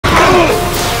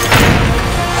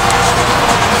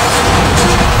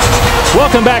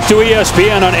Welcome back to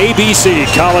ESPN on ABC.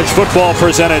 College football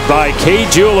presented by Kay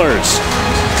Jewelers.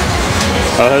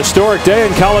 A historic day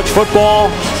in college football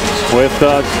with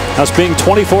us being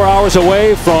 24 hours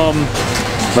away from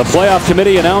the playoff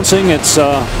committee announcing it's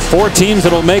 4 teams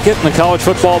that will make it in the college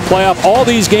football playoff. All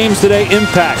these games today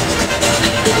impact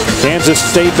Kansas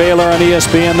State Baylor on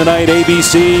ESPN tonight,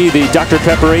 ABC, the Dr.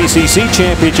 Pepper ACC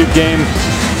championship game.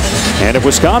 And if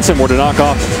Wisconsin were to knock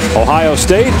off Ohio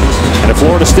State, and if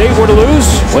Florida State were to lose,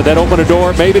 would that open a door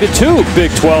maybe to 2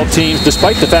 Big 12 teams,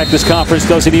 despite the fact this conference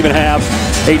doesn't even have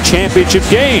a championship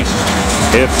game.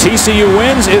 If TCU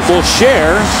wins, it will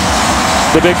share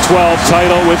the Big 12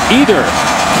 title with either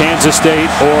Kansas State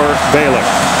or Baylor.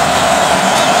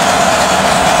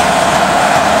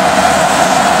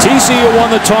 TCU won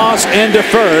the toss and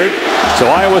deferred, so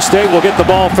Iowa State will get the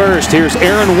ball first. Here's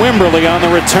Aaron Wimberly on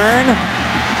the return.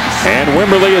 And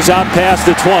Wimberly is out past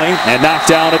the 20 and knocked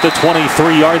down at the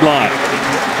 23-yard line.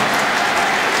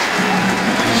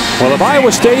 Well, if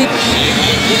Iowa State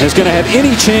is going to have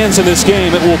any chance in this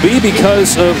game, it will be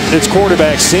because of its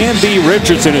quarterback, Sam B.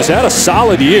 Richardson, who's had a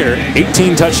solid year.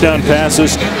 18 touchdown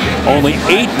passes, only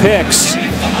 8 picks.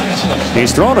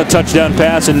 He's thrown a touchdown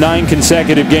pass in 9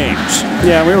 consecutive games.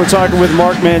 Yeah, we were talking with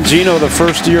Mark Mangino, the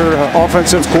first-year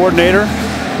offensive coordinator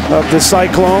of the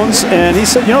Cyclones, and he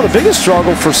said, you know, the biggest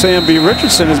struggle for Sam B.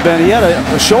 Richardson has been he had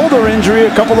a shoulder injury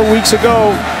a couple of weeks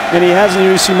ago, and he hasn't,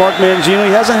 you see Mark Mangino,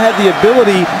 he hasn't had the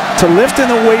ability to lift in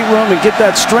the weight room and get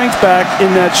that strength back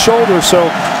in that shoulder,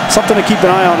 so something to keep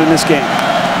an eye on in this game.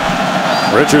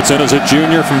 Richardson is a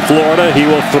junior from Florida. He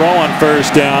will throw on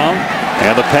first down,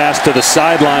 and the pass to the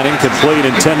sideline incomplete,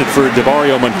 intended for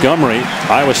DeVario Montgomery.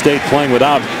 Iowa State playing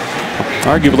without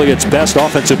arguably its best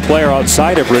offensive player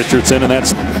outside of Richardson, and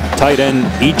that's tight end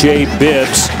E.J.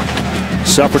 Bibbs.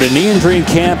 Suffered a knee injury in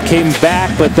camp, came back,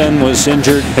 but then was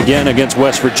injured again against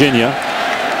West Virginia,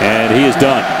 and he is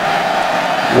done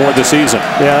for the season.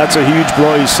 Yeah, that's a huge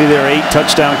blow. You see there 8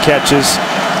 touchdown catches.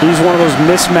 He's one of those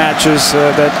mismatches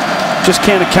that just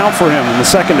can't account for him in the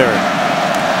secondary.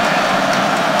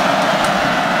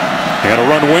 Going to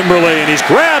run Wimberly, and he's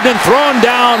grabbed and thrown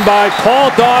down by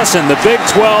Paul Dawson, the Big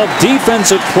 12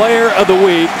 Defensive Player of the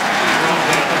Week,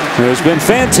 who has been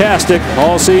fantastic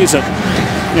all season.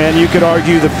 And you could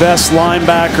argue the best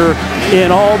linebacker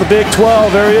in all the Big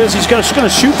 12. There he is. He's just going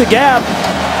to shoot the gap.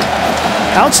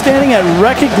 Outstanding at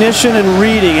recognition and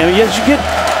reading. I mean, as you get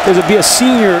to be a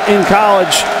senior in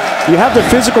college, you have the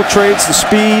physical traits, the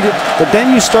speed, but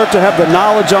then you start to have the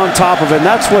knowledge on top of it. And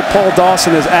that's what Paul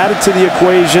Dawson has added to the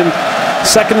equation.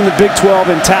 Second in the Big 12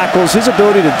 in tackles, his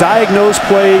ability to diagnose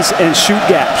plays and shoot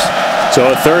gaps. So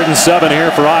a 3rd and 7 here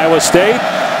for Iowa State.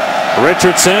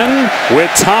 Richardson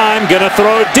with time, gonna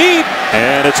throw deep,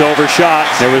 and it's overshot.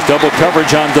 There was double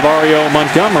coverage on DeVario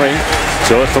Montgomery.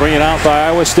 So a 3 and out by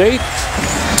Iowa State.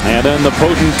 And then the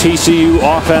potent TCU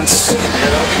offense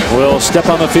will step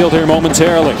on the field here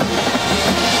momentarily.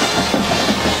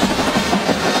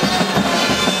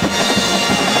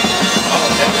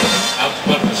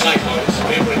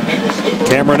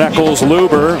 Cameron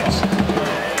Eccles-Luber,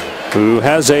 who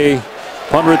has a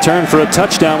punt return for a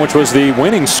touchdown, which was the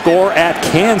winning score at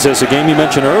Kansas, a game you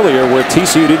mentioned earlier where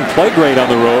TCU didn't play great on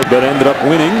the road but ended up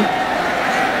winning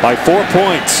by 4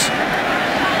 points.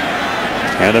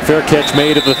 And a fair catch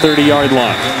made at the 30-yard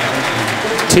line.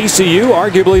 TCU,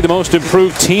 arguably the most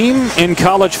improved team in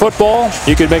college football.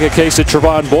 You could make a case that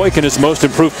Trevon Boykin is the most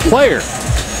improved player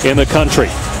in the country.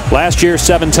 Last year,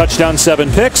 7 touchdowns,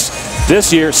 7 picks.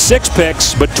 This year, 6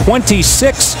 picks, but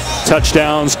 26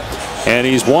 touchdowns. And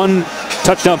he's 1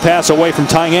 touchdown pass away from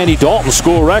tying Andy Dalton's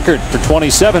school record for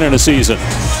 27 in a season.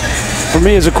 For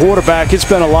me as a quarterback, it's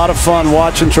been a lot of fun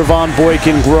watching Trevon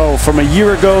Boykin grow. From a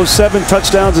year ago, 7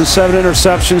 touchdowns and 7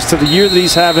 interceptions, to the year that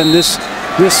he's having this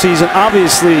season.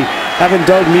 Obviously, having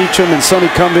Doug Meacham and Sonny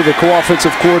Cumbie, the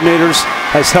co-offensive coordinators,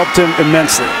 has helped him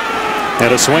immensely.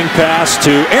 And a swing pass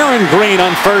to Aaron Green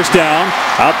on first down,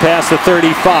 out past the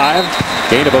 35.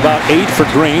 Gain of about 8 for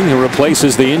Green, who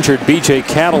replaces the injured B.J.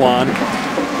 Catalon,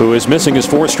 who is missing his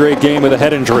 4th straight game with a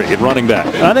head injury at running back.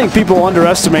 I think people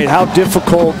underestimate how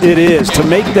difficult it is to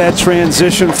make that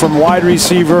transition from wide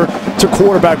receiver to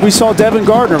quarterback. We saw Devin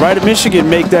Gardner right at Michigan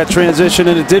make that transition,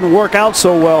 and it didn't work out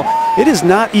so well. It is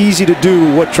not easy to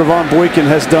do what Trevon Boykin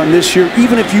has done this year,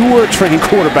 even if you were a trained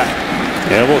quarterback.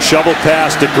 And we'll shovel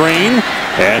pass to Green,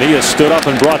 and he has stood up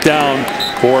and brought down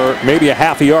for maybe a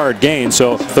half-a-yard gain.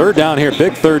 So 3rd down here,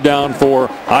 big 3rd down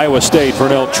for Iowa State.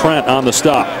 Vernell Trent on the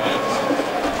stop.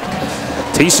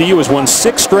 TCU has won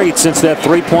 6 straight since that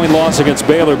 3-point loss against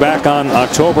Baylor back on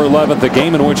October 11th, a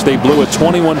game in which they blew a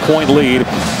 21-point lead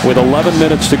with 11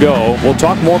 minutes to go. We'll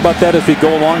talk more about that as we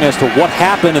go along as to what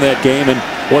happened in that game and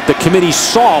what the committee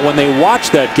saw when they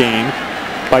watched that game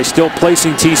by still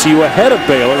placing TCU ahead of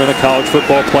Baylor in the college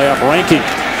football playoff ranking.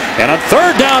 And on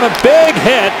third down, a big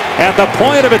hit at the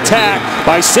point of attack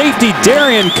by safety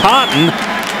Darian Cotton,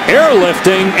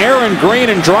 airlifting Aaron Green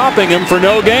and dropping him for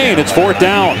no gain. It's fourth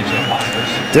down.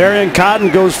 Darian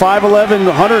Cotton goes 5'11",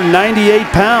 198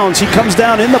 pounds. He comes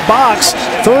down in the box,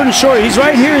 third and short. He's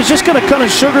right here. He's just going to kind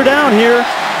of sugar down here.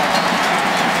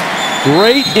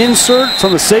 Great insert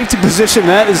from the safety position.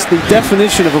 That is the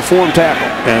definition of a form tackle.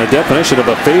 And a definition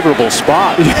of a favorable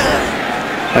spot.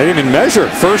 I didn't even measure.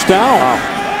 First down.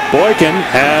 Boykin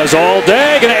has all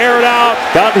day. Going to air it out.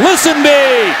 Got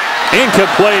Listenby.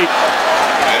 Incomplete.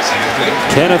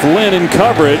 Kenneth Lynn in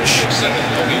coverage.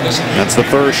 That's the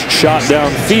first shot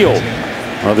downfield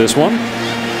of this one.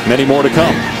 Many more to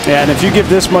come. Yeah, and if you give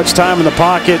this much time in the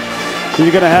pocket,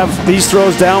 you're going to have these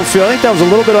throws downfield. I think that was a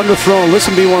little bit underthrown.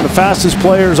 Listenby, one of the fastest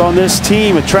players on this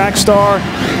team, a track star.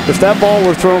 If that ball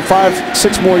were thrown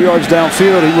 5-6 more yards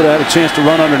downfield, he would have had a chance to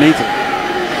run underneath it.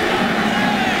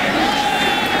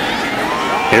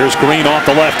 Here's Green off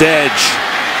the left edge.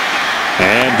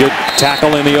 And good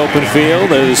tackle in the open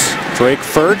field as Drake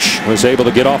Furch was able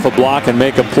to get off a block and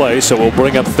make a play. So we'll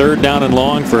bring up third down and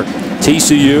long for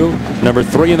TCU, number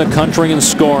 3 in the country in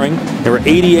scoring. They were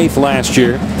 88th last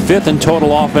year, 5th in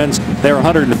total offense. They were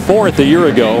 104th a year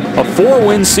ago, a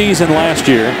 4-win season last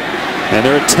year, and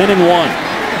they're at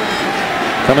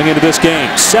 10-1 coming into this game.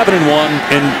 7-1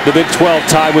 in the Big 12,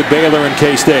 tied with Baylor and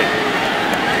K-State.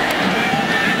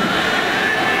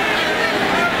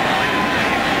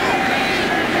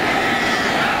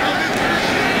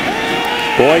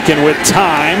 Boykin with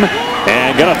time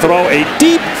and going to throw a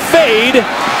deep fade,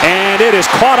 and it is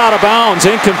caught out of bounds,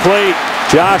 incomplete.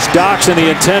 Josh Doxson,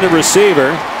 the intended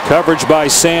receiver. Coverage by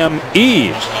Sam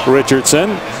E.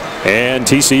 Richardson, and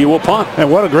TCU will punt.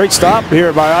 And what a great stop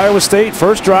here by Iowa State.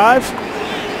 First drive.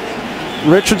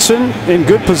 Richardson in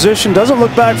good position, doesn't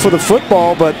look back for the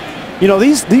football, but you know,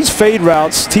 these fade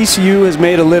routes, TCU has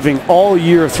made a living all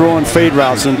year throwing fade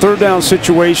routes. In third down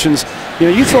situations, you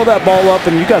know, you throw that ball up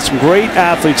and you got some great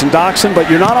athletes in Doxson, but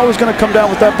you're not always going to come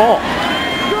down with that ball.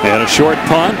 And a short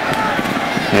punt,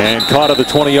 and caught at the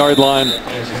 20-yard line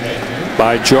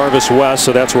by Jarvis West.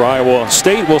 So that's where Iowa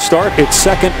State will start its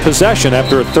second possession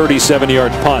after a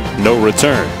 37-yard punt. No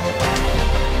return.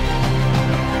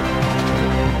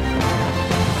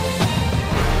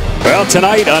 Well,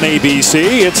 tonight on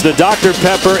ABC, it's the Dr.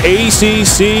 Pepper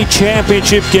ACC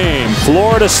Championship game.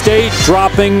 Florida State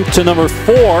dropping to number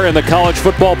 4 in the college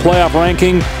football playoff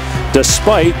ranking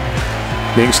despite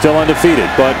being still undefeated.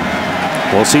 But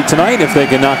we'll see tonight if they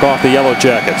can knock off the Yellow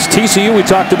Jackets. TCU, we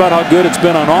talked about how good it's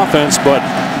been on offense, but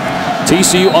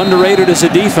TCU underrated as a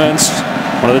defense.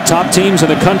 One of the top teams in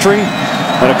the country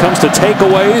when it comes to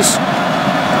takeaways.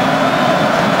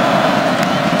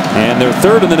 And they're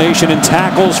third in the nation in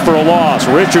tackles for a loss.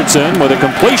 Richardson with a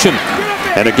completion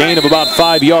and a gain of about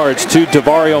 5 yards to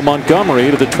Davario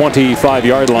Montgomery to the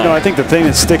 25-yard line. You know, I think the thing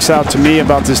that sticks out to me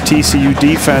about this TCU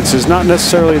defense is not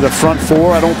necessarily the front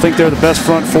 4. I don't think they're the best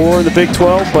front 4 in the Big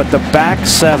 12, but the back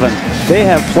 7. They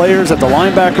have players at the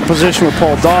linebacker position with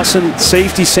Paul Dawson,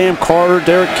 safety Sam Carter,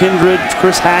 Derek Kindred,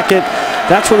 Chris Hackett.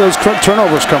 That's where those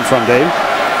turnovers come from, Dave.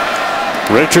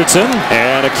 Richardson,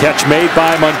 and a catch made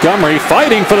by Montgomery,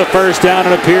 fighting for the first down,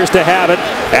 and appears to have it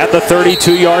at the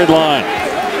 32-yard line.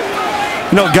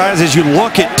 You know, guys, as you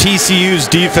look at TCU's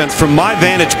defense, from my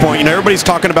vantage point, you know, everybody's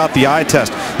talking about the eye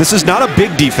test. This is not a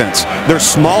big defense. They're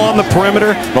small on the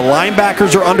perimeter. The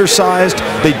linebackers are undersized.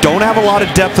 They don't have a lot of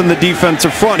depth in the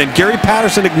defensive front. And Gary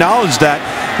Patterson acknowledged that.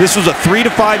 This was a 3-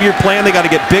 to 5-year plan. They got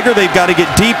to get bigger. They've got to get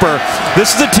deeper.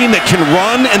 This is a team that can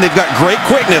run, and they've got great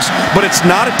quickness, but it's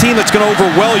not a team that's going to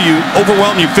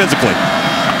overwhelm you physically.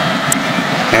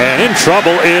 And in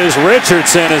trouble is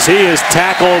Richardson as he is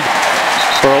tackled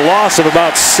for a loss of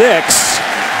about 6.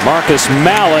 Marcus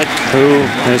Mallett, who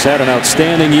has had an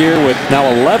outstanding year with now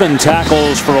 11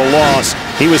 tackles for a loss.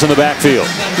 He was in the backfield.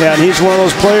 Yeah, and he's one of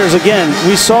those players, again,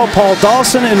 we saw Paul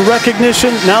Dawson in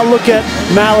recognition. Now look at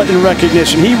Mallett in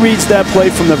recognition. He reads that play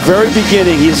from the very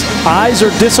beginning. His eyes are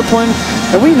disciplined.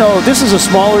 And we know this is a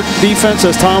smaller defense,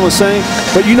 as Tom was saying,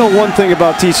 but you know one thing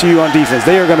about TCU on defense.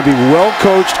 They are going to be well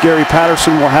coached. Gary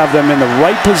Patterson will have them in the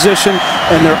right position,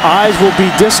 and their eyes will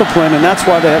be disciplined, and that's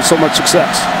why they have so much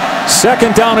success.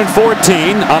 Second down and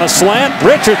 14 on a slant.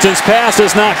 Richardson's pass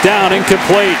is knocked down,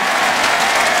 incomplete.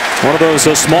 One of those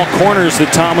small corners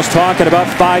that Tom was talking about,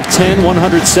 5'10",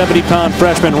 170-pound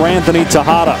freshman Ranthony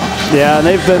Tejada. Yeah, and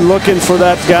they've been looking for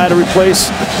that guy to replace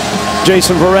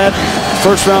Jason Verrett,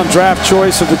 first-round draft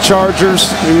choice of the Chargers.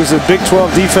 He was a Big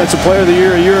 12 Defensive Player of the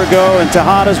Year a year ago, and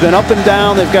Tejada's been up and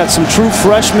down. They've got some true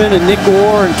freshmen in Nick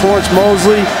Orr and Torrance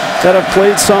Mosley that have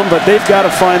played some, but they've got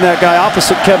to find that guy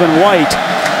opposite Kevin White,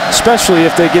 especially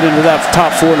if they get into that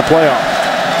top 4 in the playoff.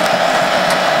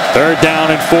 3rd down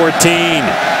and 14.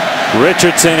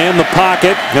 Richardson in the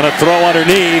pocket, going to throw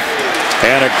underneath.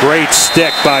 And a great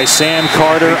stick by Sam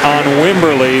Carter on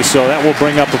Wimberly, so that will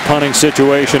bring up a punting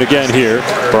situation again here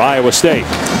for Iowa State.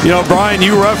 You know, Brian,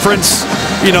 you reference,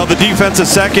 the defensive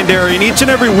secondary, and each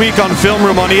and every week on Film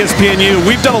Room on ESPNU,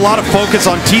 we've done a lot of focus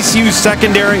on TCU's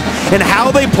secondary and how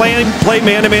they play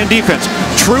man-to-man defense.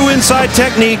 True inside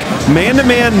technique,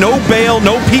 man-to-man, no bail,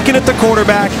 no peeking at the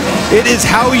quarterback. It is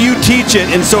how you teach it,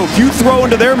 and so if you throw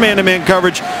into their man-to-man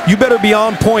coverage, you better be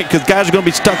on point because guys are going to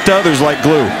be stuck to others like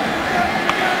glue.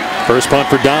 First punt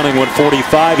for Downing went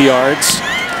 45 yards.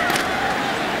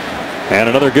 And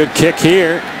another good kick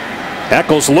here.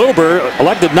 Eccles-Luber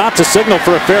elected not to signal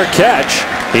for a fair catch.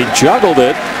 He juggled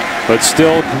it, but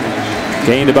still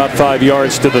gained about 5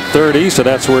 yards to the 30. So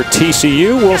that's where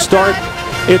TCU will start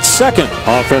its second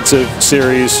offensive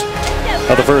series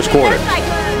of the first quarter.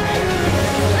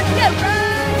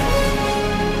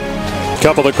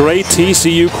 Couple of great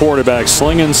TCU quarterbacks,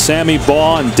 slinging Sammy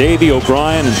Baugh and Davey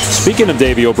O'Brien. And speaking of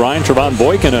Davey O'Brien, Trevon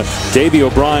Boykin, a Davey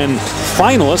O'Brien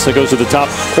finalist that goes to the top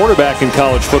quarterback in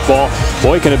college football.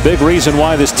 Boykin, a big reason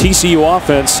why this TCU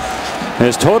offense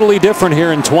is totally different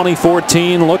here in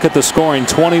 2014. Look at the scoring,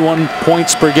 21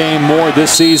 points per game more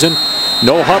this season.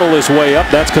 No huddle is way up.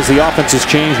 That's because the offense has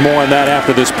changed more on that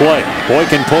after this play.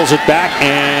 Boykin pulls it back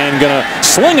and going to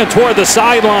sling it toward the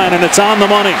sideline, and it's on the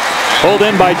money. Pulled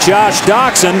in by Josh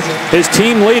Doxson, his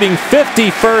team leading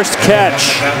 51st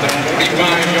catch.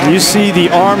 You see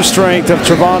the arm strength of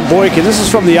Trevon Boykin. This is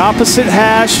from the opposite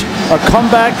hash, a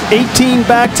comeback 18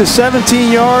 back to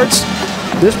 17 yards.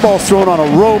 This ball thrown on a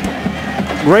rope.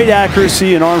 Great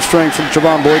accuracy and arm strength from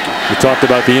Trevon Boykin. We talked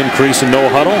about the increase in no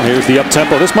huddle. Here's the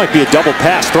up-tempo. This might be a double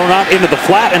pass thrown out into the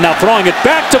flat, and now throwing it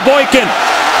back to Boykin.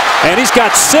 And he's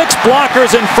got 6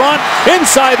 blockers in front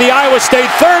inside the Iowa State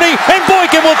 30, and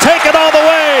Boykin will take it all the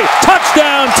way.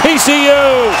 Touchdown,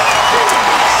 TCU.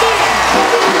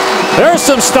 There's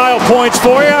some style points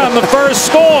for you on the first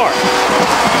score.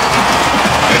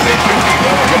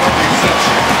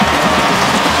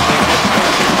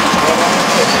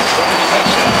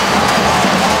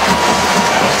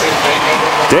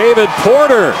 David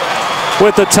Porter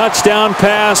with the touchdown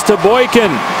pass to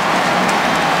Boykin.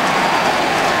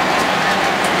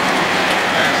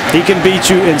 He can beat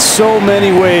you in so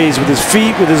many ways, with his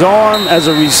feet, with his arm, as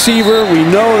a receiver. We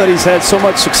know that he's had so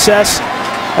much success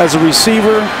as a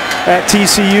receiver at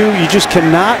TCU. You just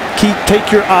cannot take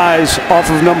your eyes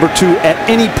off of number 2 at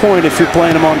any point if you're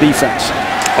playing him on defense.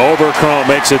 Overcrow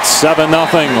makes it 7-0.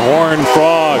 Horned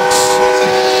Frogs.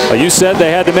 You said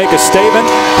they had to make a statement.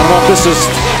 I don't know if this is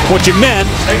what you meant.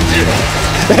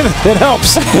 It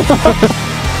helps.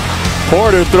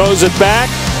 Porter throws it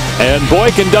back, and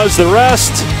Boykin does the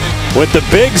rest with the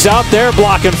bigs out there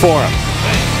blocking for him.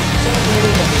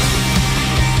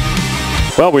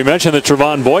 Well, we mentioned that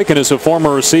Trevon Boykin is a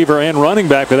former receiver and running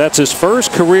back, but that's his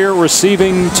first career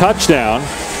receiving touchdown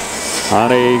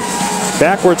on a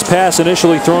backwards pass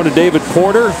initially thrown to David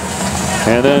Porter.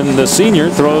 And then the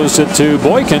senior throws it to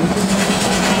Boykin.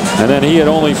 And then he had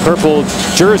only purple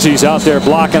jerseys out there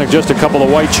blocking, just a couple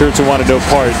of white shirts who wanted no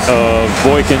part of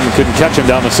Boykin. Couldn't catch him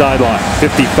down the sideline.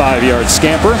 55-yard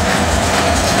scamper.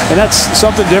 And that's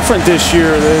something different this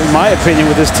year, in my opinion,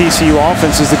 with this TCU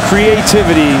offense, is the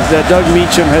creativity that Doug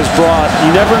Meacham has brought.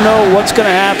 You never know what's going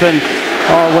to happen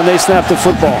when they snap the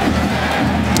football.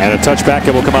 And a touchback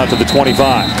that will come out to the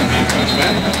 25.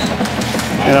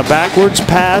 And a backwards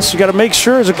pass. You got to make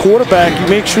sure as a quarterback, you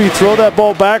make sure you throw that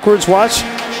ball backwards. Watch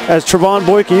as Trevon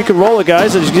Boykin, you can roll it,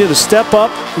 guys. As you get a step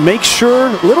up, make sure,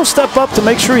 little step up to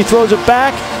make sure he throws it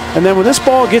back. And then when this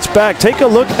ball gets back, take a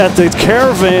look at the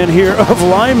caravan here of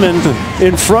linemen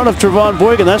in front of Trevon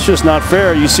Boykin. That's just not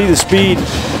fair. You see the speed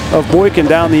of Boykin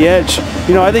down the edge.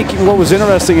 You know, I think what was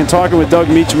interesting in talking with Doug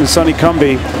Meacham and Sonny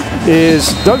Cumbie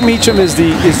is Doug Meacham is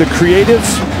the creative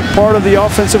part of the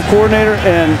offensive coordinator,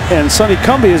 and Sonny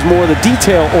Cumbie is more the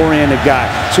detail-oriented guy.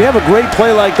 So you have a great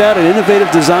play like that, an innovative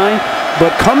design,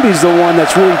 but Cumbie's the one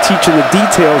that's really teaching the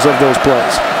details of those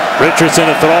plays. Richardson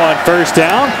a throw on first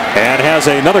down and has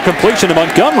another completion to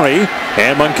Montgomery,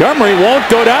 and Montgomery won't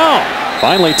go down.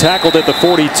 Finally tackled at the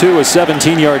 42, a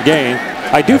 17-yard gain.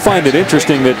 I do find it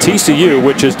interesting that TCU,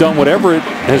 which has done whatever it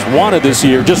has wanted this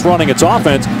year, just running its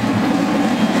offense,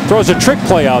 throws a trick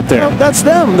play out there. Well, that's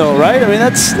them, though, right? I mean,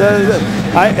 that's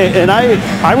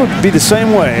I would be the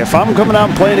same way. If I'm coming out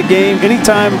and playing a game,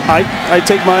 anytime I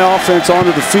take my offense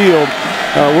onto the field,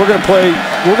 we're going to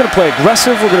play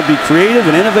aggressive. We're going to be creative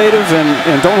and innovative,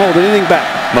 and don't hold anything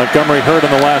back. Montgomery hurt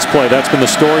in the last play. That's been the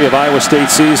story of Iowa State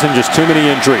season. Just too many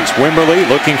injuries. Wimberly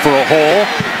looking for a hole.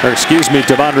 Or excuse me,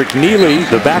 Devondrick Neely,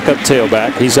 the backup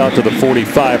tailback. He's out to the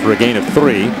 45 for a gain of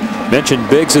 3. Mentioned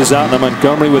Biggs is out in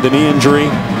Montgomery with a knee injury.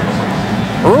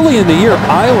 Early in the year,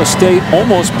 Iowa State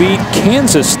almost beat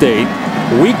Kansas State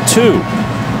week 2.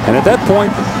 And at that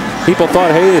point, people thought,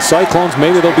 hey, the Cyclones,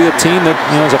 maybe they'll be a team that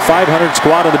is a 500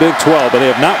 squad in the Big 12, but they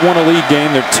have not won a league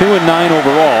game. They're 2-9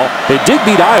 overall. They did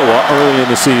beat Iowa early in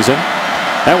the season.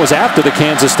 That was after the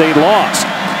Kansas State loss.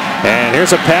 And here's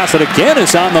a pass that again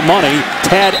is on the money.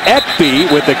 Tad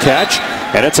Ekby with the catch.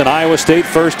 And it's an Iowa State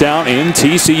first down in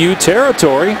TCU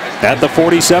territory at the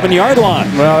 47-yard line.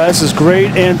 Well, this is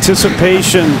great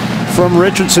anticipation from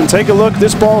Richardson. Take a look.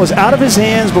 This ball is out of his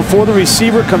hands before the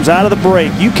receiver comes out of the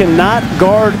break. You cannot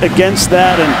guard against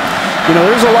that. And,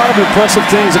 there's a lot of impressive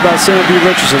things about Sam B.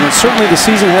 Richardson. And certainly the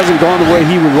season hasn't gone the way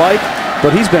he would like,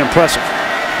 but he's been impressive.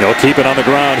 He'll keep it on the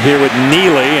ground here with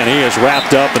Neely, and he is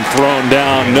wrapped up and thrown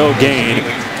down. No gain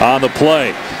on the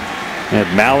play. And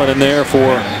Mallett in there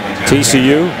for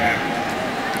TCU.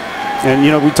 And,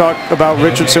 we talked about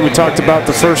Richardson. We talked about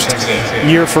the first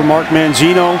year for Mark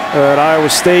Mangino at Iowa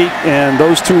State, and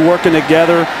those two working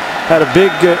together had a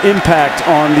big impact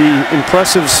on the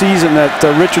impressive season that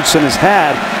Richardson has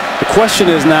had. The question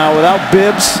is now, without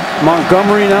Bibbs,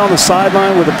 Montgomery now on the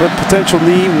sideline with a potential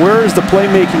knee, where is the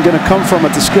playmaking going to come from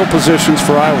at the skill positions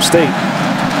for Iowa State?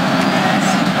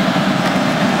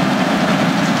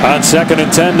 On 2nd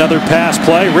and 10, another pass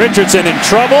play. Richardson in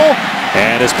trouble.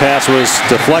 And his pass was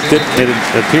deflected. It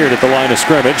appeared at the line of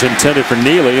scrimmage, intended for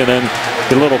Neely, and then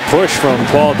a little push from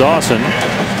Paul Dawson.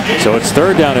 So it's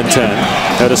 3rd down and 10.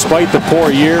 Now, despite the poor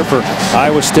year for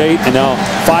Iowa State, and now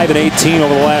 5-18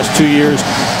 over the last 2 years,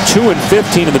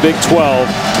 2-15 in the Big 12,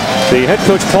 the head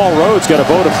coach Paul Rhodes got a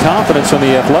vote of confidence from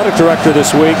the athletic director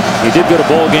this week. He did go to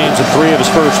bowl games in 3 of his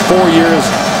first 4 years.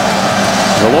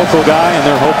 The local guy, and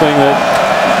they're hoping that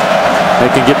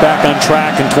they can get back on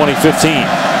track in 2015.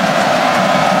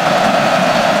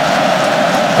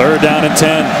 3rd down and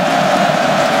 10.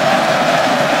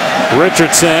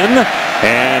 Richardson,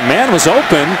 and man was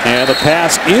open, and the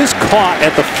pass is caught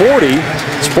at the 40.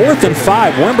 It's 4th and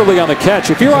 5. Wimberly on the catch.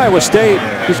 If you're Iowa State,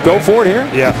 just go for it here.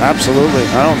 Yeah, absolutely.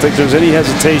 I don't think there's any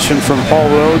hesitation from Paul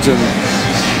Rhodes, and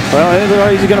well,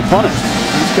 he's going to punt it.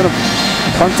 He's going to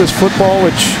punt this football,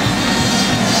 which,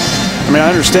 I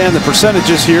understand the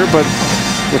percentages here, but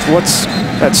with what's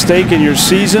at stake in your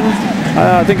season,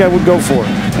 I think I would go for it.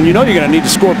 And you're going to need to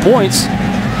score points.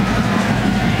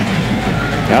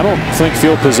 I don't think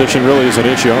field position really is an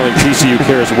issue. I don't think TCU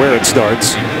cares where it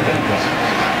starts.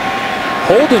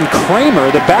 Holden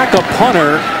Kramer, the backup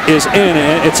punter, is in.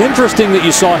 And it's interesting that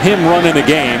you saw him run in the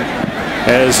game,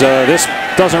 as this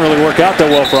doesn't really work out that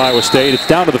well for Iowa State. It's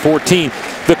down to the 14.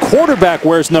 The quarterback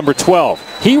wears number 12.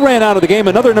 He ran out of the game.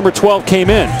 Another number 12 came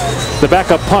in. The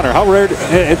backup punter. How rare?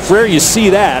 It's rare you see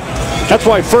that. That's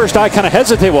why first I kind of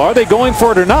hesitate. Well, are they going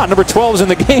for it or not? Number 12 is in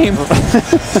the game.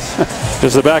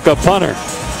 Is the backup punter.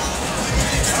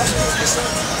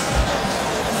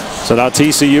 So now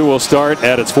TCU will start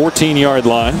at its 14-yard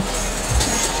line.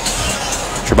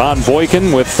 Trevon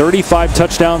Boykin with 35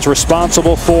 touchdowns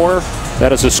responsible for.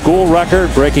 That is a school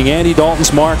record, breaking Andy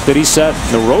Dalton's mark that he set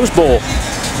in the Rose Bowl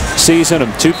season of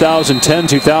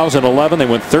 2010-2011. They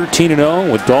went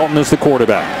 13-0 with Dalton as the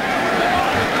quarterback.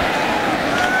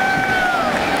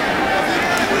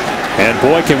 And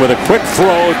Boykin with a quick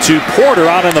throw to Porter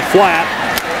out in the flat.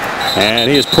 And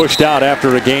he is pushed out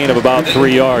after a gain of about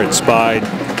 3 yards by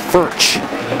Furch.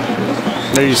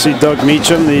 There you see Doug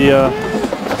Meacham, the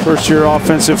first-year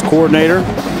offensive coordinator.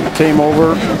 Came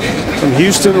over from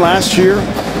Houston last year.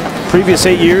 Previous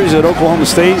 8 years at Oklahoma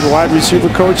State, the wide receiver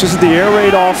coach. This is the air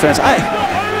raid offense.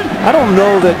 I don't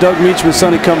know that Doug Meacham and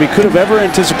Sonny Cumbie could have ever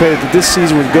anticipated that this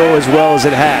season would go as well as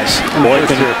it has.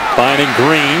 Boykin finding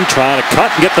Green, trying to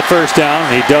cut and get the first down.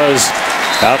 He does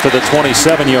out to the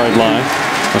 27-yard line.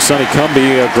 Well, Sonny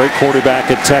Cumbie, a great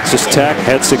quarterback at Texas Tech,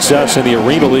 had success in the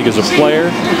Arena League as a player.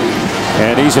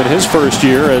 And he's in his first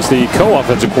year as the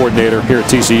co-offensive coordinator here at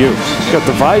TCU. Got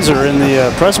the visor in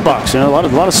the press box. A lot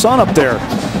of sun up there.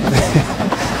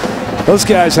 Those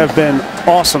guys have been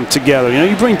awesome together.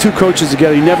 You bring two coaches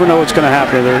together, you never know what's going to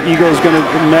happen. Their ego's going to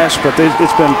mesh, but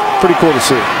it's been pretty cool to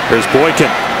see. There's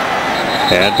Boykin.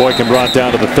 And Boykin brought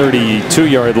down to the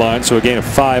 32-yard line, so a gain of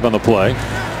 5 on the play.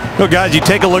 No, guys, you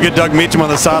take a look at Doug Meacham on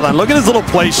the sideline. Look at his little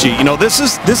play sheet. You know, this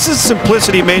is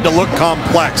simplicity made to look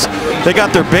complex. They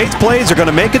got their base plays. They're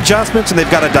going to make adjustments, and they've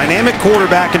got a dynamic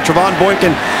quarterback in Trevon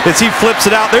Boykin as he flips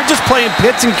it out. They're just playing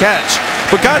pitch and catch.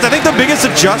 But, guys, I think the biggest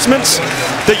adjustments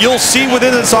that you'll see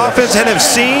within this offense and have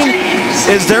seen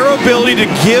is their ability to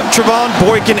give Trevon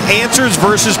Boykin answers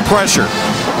versus pressure.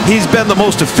 He's been the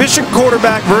most efficient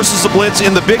quarterback versus the blitz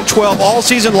in the Big 12 all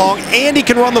season long, and he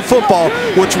can run the football,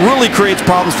 which really creates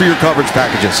problems for your coverage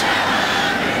packages.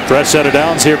 Fresh set of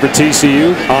downs here for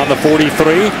TCU on the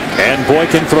 43, and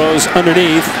Boykin throws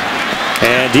underneath.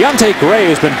 And Deontay Gray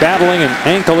has been battling an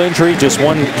ankle injury, just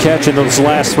one catch in those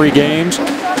last 3 games.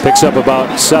 Picks up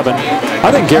about 7.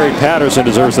 I think Gary Patterson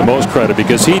deserves the most credit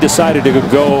because he decided to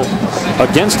go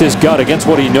against his gut, against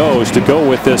what he knows, to go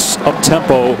with this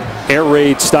up-tempo air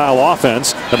raid style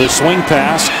offense. Another swing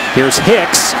pass. Here's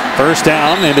Hicks. First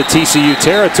down into TCU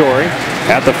territory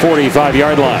at the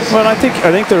 45-yard line. Well, I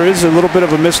think there is a little bit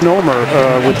of a misnomer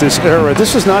with this air raid.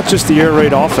 This is not just the air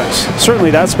raid offense.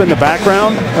 Certainly that's been the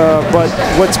background, but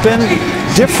what's been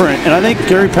different, and I think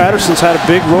Gary Patterson's had a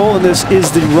big role in this,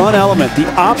 is the run element, the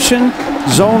option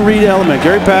zone read element.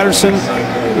 Gary Patterson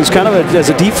is kind of, as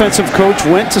a defensive coach,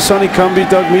 went to Sonny Cumbie,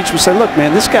 Doug Meacham, and said, look,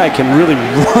 man, this guy can really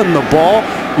run the ball.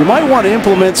 You might want to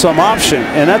implement some option,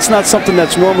 and that's not something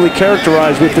that's normally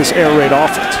characterized with this air raid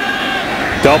offense.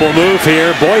 Double move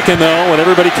here. Boykin, though, when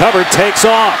everybody covered, takes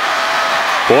off.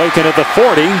 Boykin at the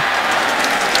 40,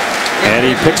 and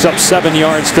he picks up 7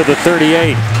 yards to the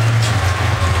 38.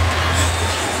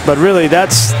 But really,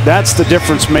 that's the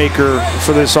difference maker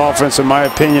for this offense, in my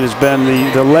opinion, has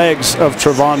been the legs of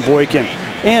Trevon Boykin.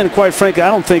 And quite frankly, I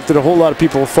don't think that a whole lot of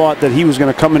people thought that he was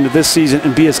going to come into this season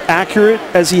and be as accurate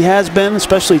as he has been,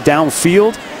 especially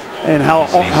downfield, and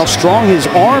how strong his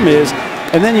arm is.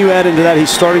 And then you add into that, he's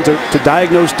starting to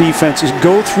diagnose defenses,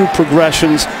 go through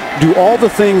progressions, do all the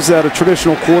things that a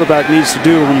traditional quarterback needs to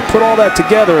do. When you put all that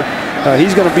together,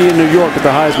 he's going to be in New York at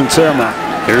the Heisman ceremony.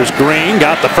 Here's Green,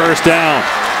 got the first down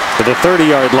to the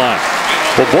 30-yard line.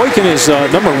 Well, Boykin is #1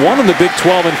 in the Big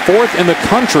 12 and 4th in the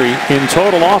country in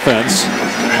total offense.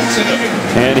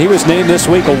 And he was named this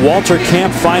week a Walter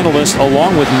Camp finalist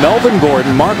along with Melvin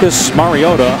Gordon, Marcus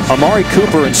Mariota, Amari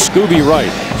Cooper, and Scooby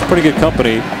Wright. It's pretty good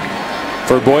company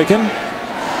for Boykin.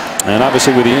 And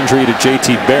obviously with the injury to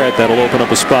J.T. Barrett, that'll open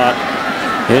up a spot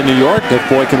in New York if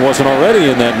Boykin wasn't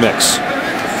already in that mix.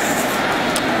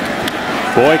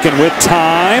 Boykin with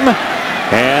time.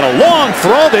 And a long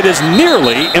throw that is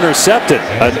nearly intercepted.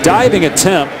 A diving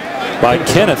attempt by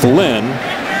Kenneth Lynn.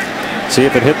 See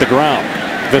if it hit the ground.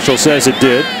 Official says it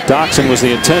did. Doxson was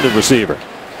the intended receiver.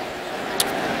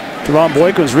 Trevon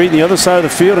Boykin was reading the other side of the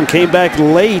field and came back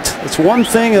late. It's one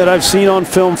thing that I've seen on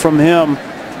film from him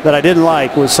that I didn't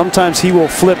like, was sometimes he will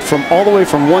flip from all the way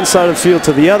from one side of the field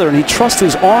to the other, and he trusts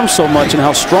his arm so much and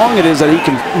how strong it is that he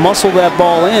can muscle that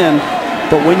ball in.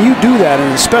 But when you do that,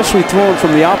 and especially throwing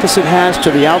from the opposite hash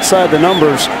to the outside the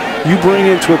numbers, you bring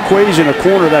into equation a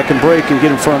corner that can break and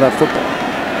get in front of that football.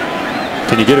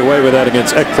 Can you get away with that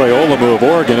against Ekpe-Olemu of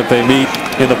Oregon if they meet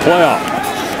in the playoff?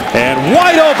 And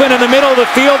wide open in the middle of the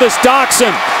field is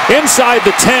Doxson inside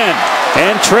the 10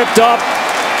 and tripped up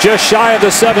just shy of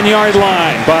the 7-yard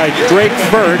line by Drake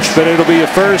Birch, but it'll be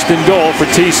a 1st and goal for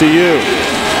TCU.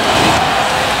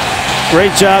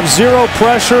 Great job, 0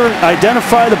 pressure,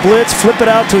 identify the blitz, flip it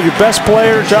out to your best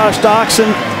player, Josh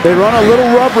Doxson. They run a little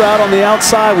rub route on the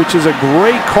outside, which is a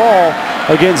great call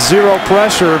against 0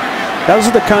 pressure. Those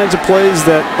are the kinds of plays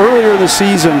that earlier in the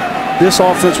season this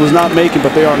offense was not making,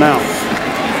 but they are now.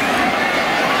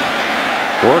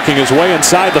 Working his way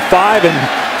inside the 5 and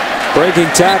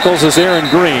breaking tackles is Aaron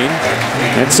Green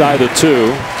inside the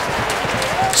 2.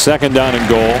 2nd down and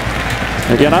goal.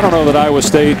 Again, I don't know that Iowa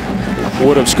State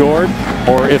would have scored,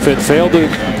 or if it failed to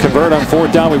convert on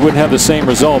 4th down, we wouldn't have the same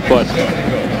result, but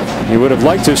you would have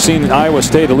liked to have seen Iowa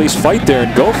State at least fight there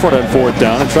and go for it on 4th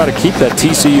down and try to keep that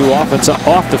TCU offense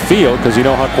off the field, because you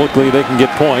know how quickly they can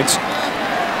get points.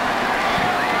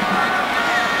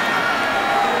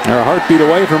 They're a heartbeat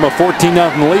away from a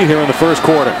 14-0 lead here in the 1st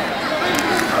quarter.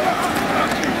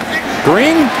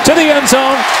 Green to the end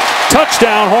zone.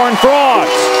 Touchdown, Horned Frogs.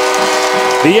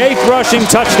 The 8th rushing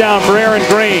touchdown for Aaron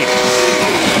Green.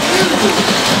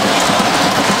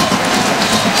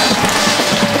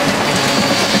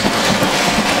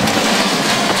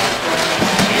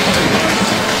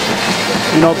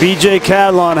 You know, B.J.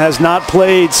 Cadlon has not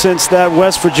played since that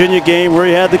West Virginia game where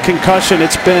he had the concussion.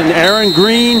 It's been Aaron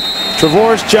Green,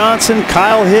 Travorce Johnson,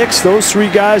 Kyle Hicks. Those 3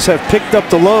 guys have picked up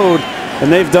the load,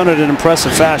 and they've done it in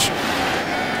impressive fashion.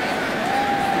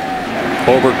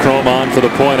 Overchrome on for the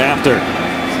point after.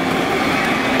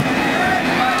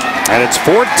 And it's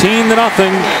 14-0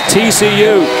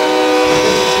 TCU.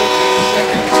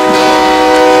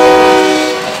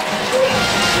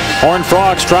 Horned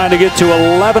Frogs trying to get to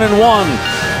 11-1.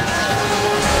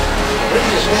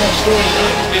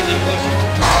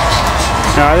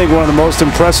 Now, I think one of the most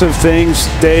impressive things,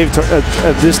 Dave,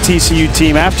 of this TCU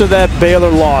team, after that Baylor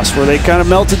loss, where they kind of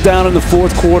melted down in the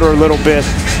fourth quarter a little bit,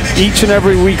 each and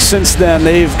every week since then,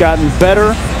 they've gotten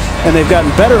better, and they've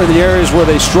gotten better in the areas where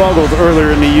they struggled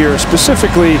earlier in the year,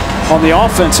 specifically on the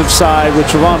offensive side with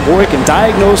Trevon Boykin,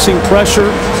 diagnosing pressure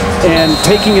and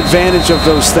taking advantage of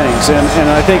those things. And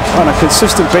I think on a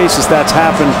consistent basis that's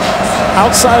happened.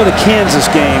 Outside of the Kansas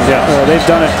game, they've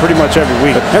done it pretty much every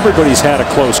week. But everybody's had a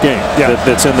close game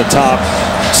that's in the top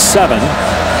 7.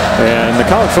 And the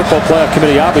College Football Playoff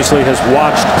Committee obviously has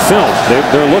watched film.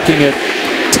 They're looking at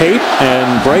tape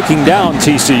and breaking down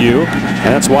TCU. And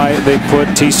that's why they put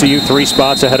TCU 3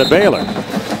 spots ahead of Baylor.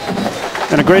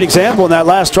 And a great example in that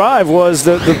last drive was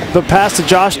the pass to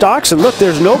Josh Doxson. Look,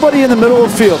 there's nobody in the middle of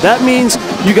the field. That means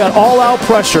you got all-out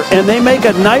pressure, and they make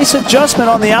a nice adjustment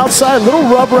on the outside, little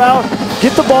rub route,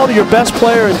 get the ball to your best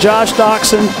player in Josh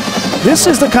Doxson. This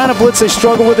is the kind of blitz they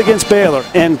struggle with against Baylor.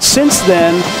 And since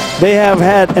then, they have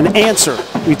had an answer.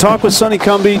 We talked with Sonny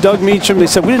Cumbie, Doug Meacham. They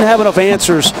said we didn't have enough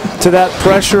answers to that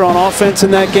pressure on offense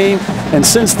in that game. And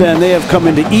since then, they have come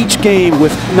into each game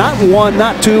with not 1,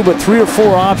 not 2, but 3 or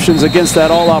 4 options against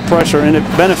that all-out pressure, and it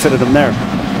benefited them there.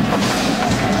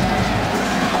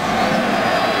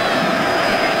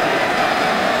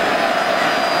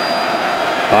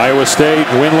 Iowa State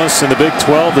winless in the Big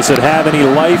 12. Does it have any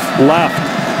life left?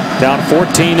 Down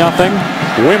 14-0.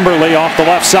 Wimberly off the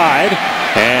left side,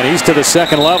 and he's to the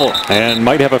second level and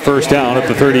might have a first down at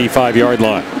the 35-yard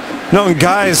line. No, and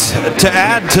guys, to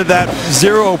add to that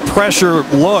zero pressure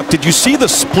look, did you see the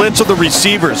splits of the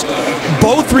receivers?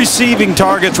 Both receiving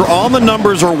targets were on the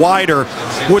numbers or wider,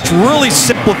 which really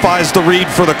simplifies the read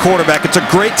for the quarterback. It's a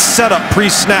great setup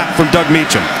pre-snap from Doug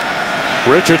Meacham.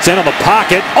 Richardson in the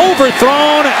pocket,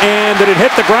 overthrown, and did it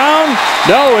hit the ground?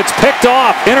 No, it's picked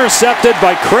off, intercepted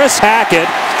by Chris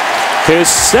Hackett. His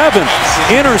 7th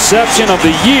interception of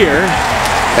the year.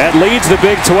 That leads the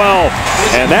Big 12,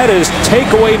 and that is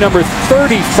takeaway number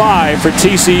 35 for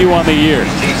TCU on the year.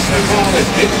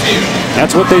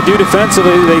 That's what they do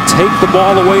defensively. They take the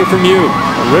ball away from you.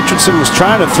 Richardson was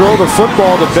trying to throw the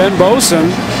football to Ben Boson,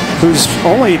 who's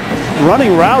only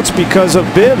running routes because of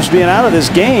Bibbs being out of this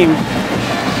game.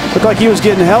 Looked like he was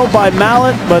getting held by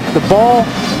Mallett, but the ball,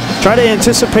 try to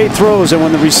anticipate throws, and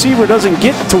when the receiver doesn't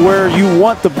get to where you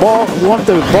want the ball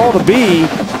to be,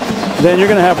 then you're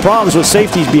going to have problems with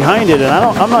safeties behind it. And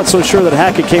I'm not so sure that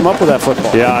Hackett came up with that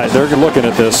football. Yeah, they're looking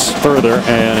at this further,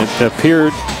 and it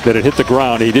appeared that it hit the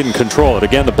ground. He didn't control it.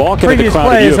 Again, the ball can hit the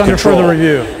ground if you have control. Further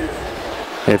review.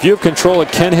 If you have control, it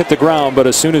can hit the ground, but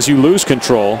as soon as you lose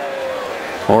control,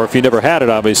 or if you never had it,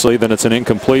 obviously, then it's an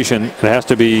incompletion. It has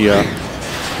to be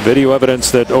video evidence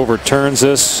that overturns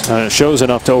this, shows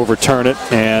enough to overturn it,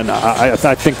 and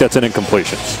I think that's an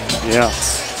incompletion. Yeah.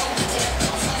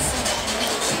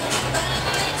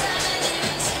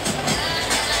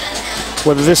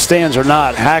 Whether this stands or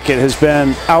not, Hackett has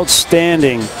been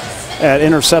outstanding at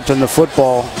intercepting the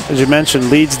football. As you mentioned,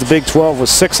 leads the Big 12 with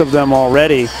 6 of them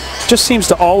already. Just seems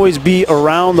to always be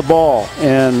around the ball.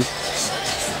 And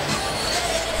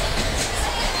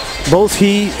both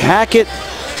Hackett,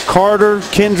 Carter,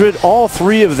 Kindred, all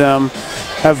 3 of them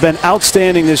have been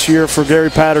outstanding this year for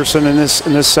Gary Patterson in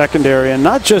this secondary, and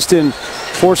not just in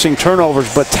forcing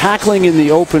turnovers, but tackling in the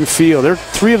open field. They're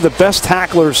 3 of the best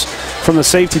tacklers from the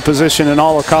safety position in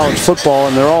all of college football,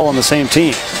 and they're all on the same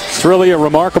team. It's really a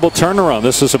remarkable turnaround.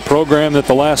 This is a program that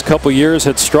the last couple years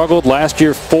had struggled. Last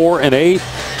year, 4-8.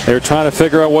 They're trying to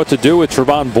figure out what to do with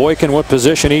Trevon Boykin, what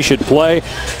position he should play.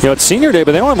 You know, it's senior day,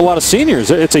 but they don't have a lot of seniors.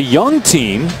 It's a young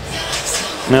team.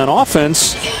 Now, on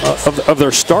offense, of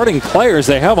their starting players,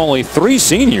 they have only 3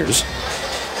 seniors.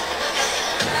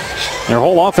 Their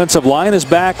whole offensive line is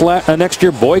back next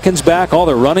year. Boykin's back. All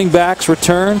their running backs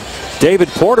return. David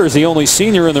Porter's the only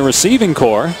senior in the receiving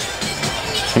corps.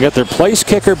 They got their place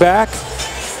kicker back.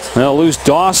 They'll lose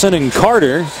Dawson and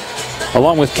Carter,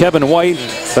 along with Kevin White,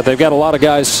 but they've got a lot of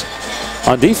guys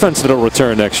on defense that'll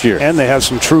return next year. And they have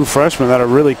some true freshmen that are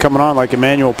really coming on, like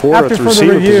Emmanuel Porter at the receiver position.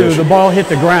 After further review, the ball hit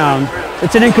the ground.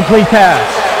 It's an incomplete pass.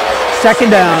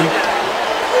 2nd down.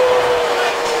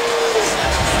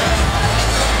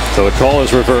 So the call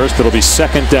is reversed. It'll be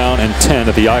 2nd down and 10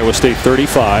 at the Iowa State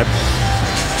 35.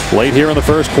 Late here in the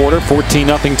first quarter,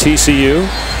 14-0 TCU.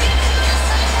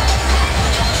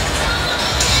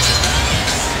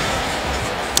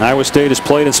 Iowa State has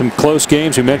played in some close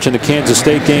games. We mentioned the Kansas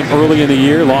State game early in the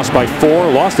year. Lost by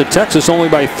 4. Lost to Texas only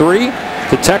by 3.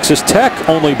 To Texas Tech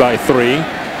only by 3.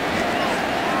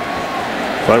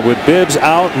 But with Bibbs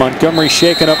out, Montgomery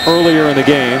shaken up earlier in the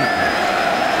game.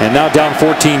 And now down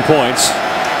 14 points.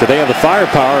 Do they have the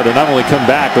firepower to not only come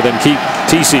back, but then keep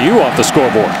TCU off the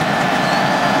scoreboard?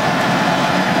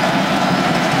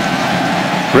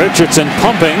 Richardson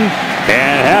pumping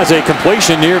and has a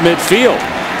completion near midfield.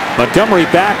 Montgomery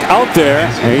back out there,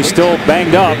 and he's still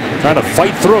banged up, trying to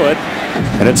fight through it,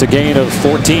 and it's a gain of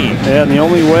 14. Yeah, and the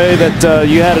only way that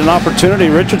you had an opportunity,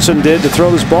 Richardson did, to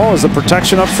throw this ball is the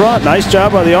protection up front. Nice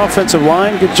job by the offensive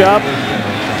line. Good job.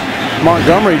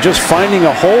 Montgomery just finding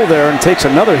a hole there and takes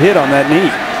another hit on that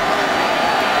knee.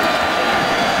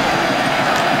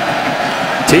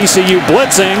 TCU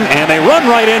blitzing, and they run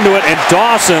right into it, and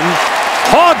Dawson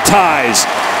hog ties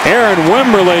Aaron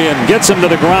Wimberly and gets him to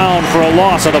the ground for a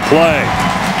loss on the play.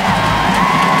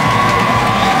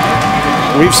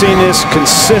 We've seen this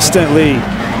consistently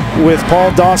with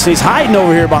Paul Dawson. He's hiding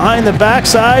over here behind the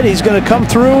backside. He's going to come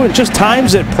through and just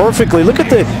times it perfectly. Look at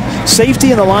the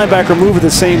safety and the linebacker move at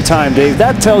the same time, Dave.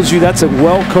 That tells you that's a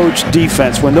well-coached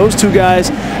defense. When those two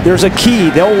guys, there's a key.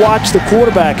 They'll watch the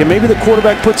quarterback, and maybe the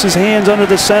quarterback puts his hands under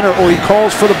the center or he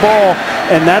calls for the ball,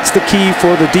 and that's the key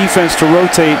for the defense to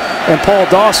rotate. And Paul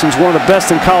Dawson's one of the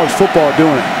best in college football at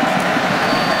doing it.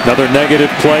 Another negative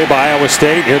play by Iowa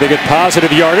State. Here they get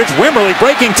positive yardage. Wimberly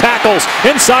breaking tackles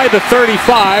inside the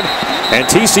 35, and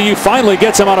TCU finally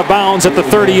gets him out of bounds at the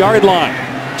 30-yard line.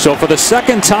 So for the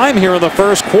second time here in the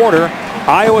first quarter,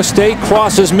 Iowa State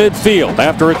crosses midfield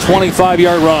after a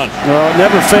 25-yard run. Well, it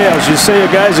never fails. You say a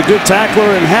guy's a good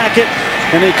tackler in Hackett,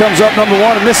 and he comes up number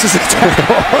 1 and misses the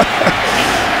tackle.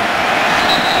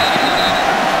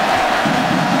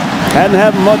 Hadn't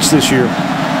happened much this year.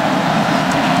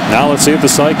 Now let's see if the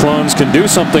Cyclones can do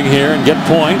something here and get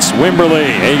points.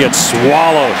 Wimberly, he gets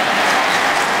swallowed.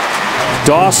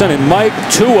 Dawson and Mike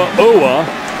Tuaua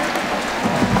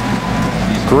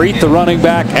greet the running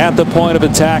back at the point of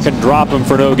attack and drop him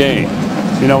for no gain.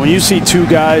 You know, when you see two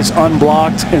guys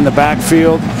unblocked in the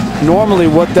backfield, normally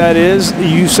what that is,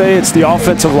 you say it's the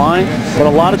offensive line, but a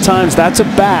lot of times that's a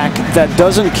back that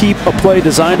doesn't keep a play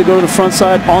designed to go to the front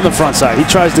side on the front side. He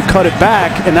tries to cut it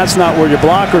back, and that's not where your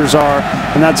blockers are,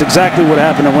 and that's exactly what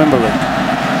happened to Wimberly.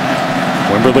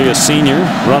 Wimberly, a senior,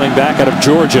 running back out of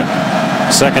Georgia.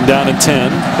 Second down and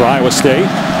 10 for Iowa State.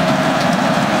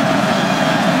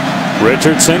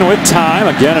 Richardson with time.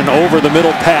 Again, an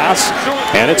over-the-middle pass.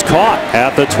 And it's caught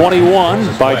at the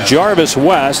 21 by Jarvis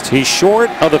West. He's short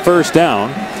of the first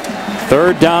down.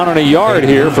 Third down and a yard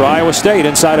here for Iowa State.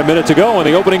 Inside a minute to go in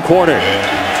the opening quarter.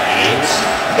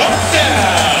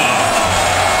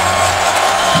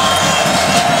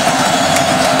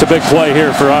 It's a big play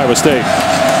here for Iowa State.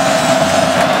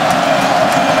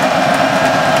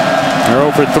 They're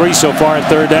 0 for 3 so far in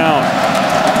third down.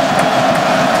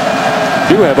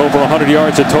 Do have over 100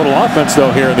 yards of total offense,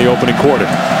 though, here in the opening quarter.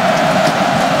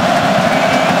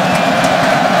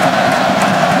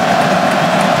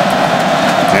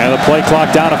 And the play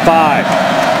clock down to 5.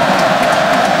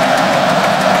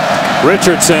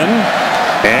 Richardson,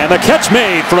 and the catch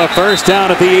made for a first down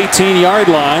at the 18-yard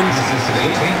line.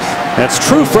 That's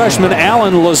true freshman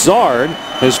Alan Lazard,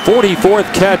 his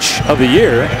 44th catch of the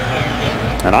year.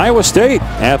 And Iowa State,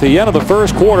 at the end of the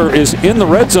first quarter, is in the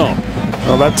red zone.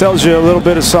 Well, that tells you a little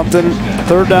bit of something.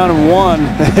 Third down and 1.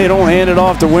 They don't hand it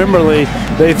off to Wimberly.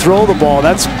 They throw the ball.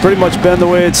 That's pretty much been the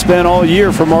way it's been all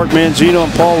year for Mark Mangino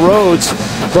and Paul Rhodes.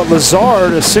 But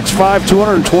Lazard, a 6'5",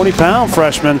 220-pound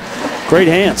freshman, great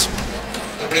hands.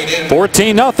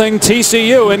 14-0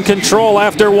 TCU in control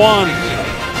after 1.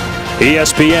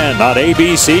 ESPN on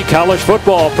ABC College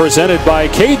Football presented by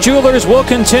K Jewelers will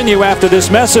continue after this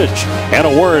message and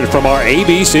a word from our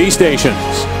ABC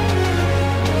stations.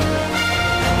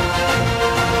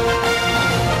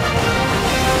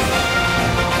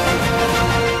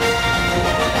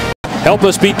 Help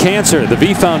us beat cancer. The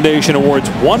V Foundation awards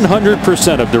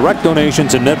 100% of direct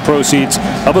donations and net proceeds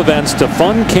of events to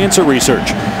fund cancer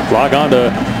research. Log on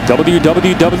to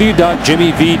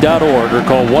www.jimmyv.org or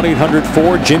call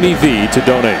 1-800-4-JIMMY-V to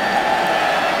donate.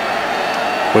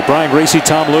 With Brian Gracie,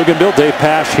 Tom Luganbill, Dave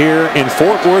Pasch here in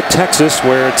Fort Worth, Texas,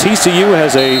 where TCU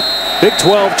has a Big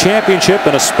 12 championship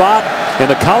and a spot in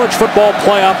the college football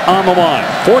playoff on the line.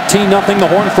 14-0 the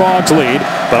Horned Frogs lead,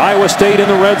 but Iowa State in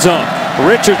the red zone.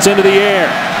 Richardson to the air.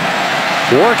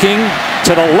 Working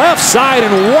to the left side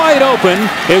and wide open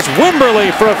is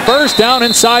Wimberly for a first down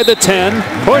inside the 10.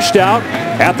 Pushed out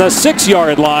at the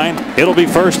 6-yard line. It'll be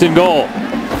first and goal.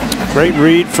 Great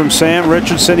read from Sam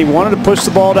Richardson. He wanted to push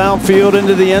the ball downfield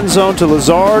into the end zone to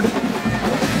Lazard,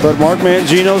 but Mark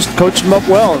Mangino's coached him up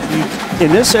well.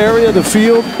 In this area of the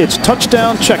field, it's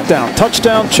touchdown, check down,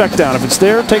 touchdown, check down. If it's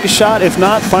there, take a shot. If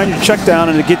not, find your check down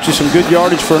and it gets you some good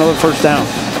yardage for another first down.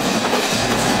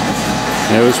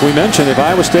 As we mentioned, if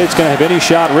Iowa State's going to have any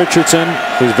shot, Richardson,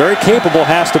 who's very capable,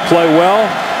 has to play well.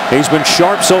 He's been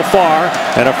sharp so far,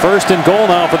 and a 1st and goal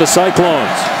now for the Cyclones.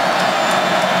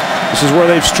 This is where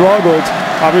they've struggled.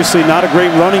 Obviously not a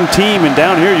great running team, and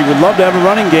down here you would love to have a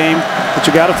running game, but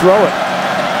you got to throw it.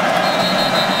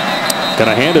 Going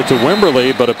to hand it to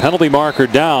Wimberly, but a penalty marker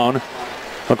down.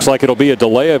 Looks like it'll be a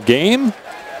delay of game.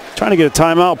 Trying to get a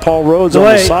timeout. Paul Rhodes on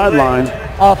the sideline.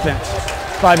 Offense.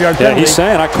 5-yard penalty. Yeah, he's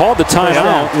saying, I called the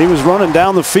timeout. He was running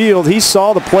down the field. He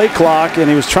saw the play clock, and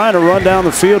he was trying to run down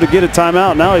the field to get a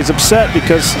timeout. Now he's upset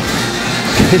because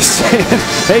he's saying,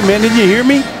 hey, man, didn't you hear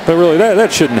me? But really,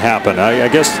 that shouldn't happen. I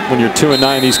guess when you're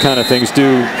 2-9, these kind of things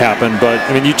do happen. But,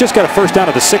 I mean, you just got a first down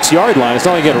at the 6-yard line. It's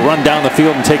not like you got to run down the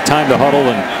field and take time to huddle.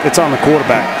 And it's on the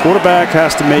quarterback. Quarterback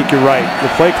has to make you right. The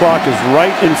play clock is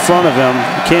right in front of him.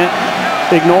 You can't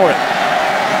ignore it.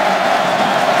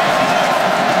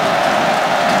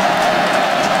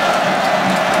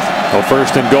 Well,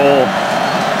 1st and goal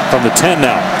from the 10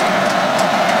 now.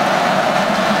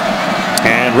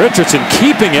 And Richardson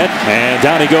keeping it, and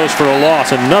down he goes for a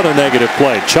loss. Another negative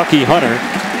play. Chucky Hunter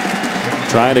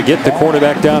trying to get the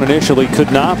quarterback down initially,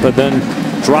 could not, but then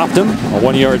dropped him. A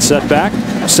 1-yard setback.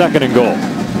 2nd and goal.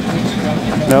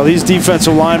 Now these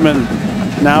defensive linemen,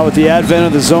 now with the advent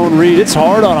of the zone read, it's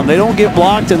hard on them. They don't get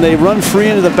blocked and they run free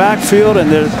into the backfield, and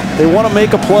they want to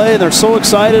make a play and they're so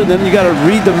excited. And then you got to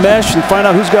read the mesh and find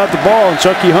out who's got the ball. And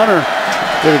Chucky Hunter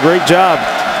did a great job.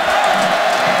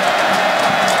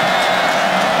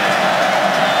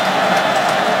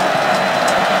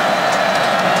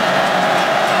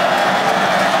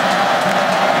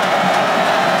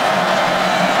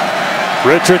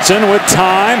 Richardson with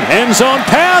time, end zone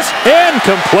pass,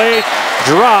 incomplete,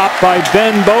 dropped by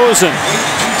Ben Bozen.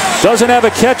 Doesn't have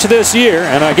a catch this year,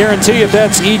 and I guarantee if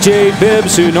that's E.J.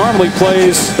 Bibbs, who normally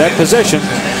plays that position,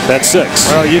 that's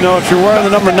 6. Well, you know, if you're wearing the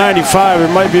number 95,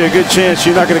 it might be a good chance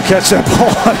you're not going to catch that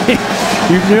ball. I mean,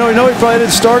 you know he probably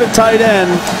didn't start at tight end.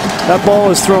 That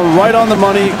ball is thrown right on the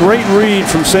money. Great read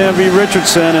from Sam V.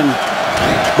 Richardson, and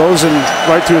Bozen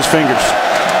right through his fingers.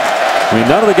 I mean,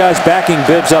 none of the guys backing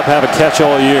Bibbs up have a catch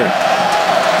all year.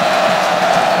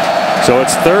 So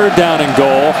it's 3rd down and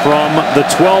goal from the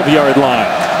 12-yard line.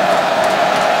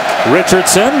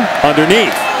 Richardson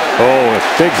underneath. Oh, a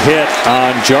big hit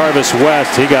on Jarvis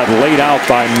West. He got laid out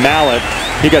by Mallet.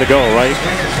 He got to go, right?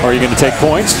 Or are you going to take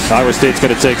points? Iowa State's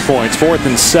going to take points. 4th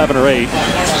and 7 or 8.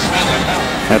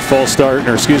 That false start,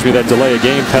 or excuse me, that delay of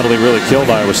game penalty really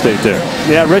killed Iowa State there.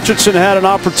 Yeah, Richardson had an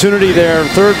opportunity there.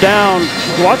 3rd down.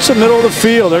 Watch the middle of the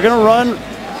field. They're going to run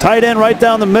tight end right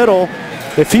down the middle.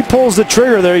 If he pulls the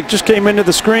trigger there, he just came into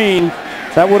the screen.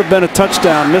 That would have been a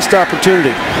touchdown. Missed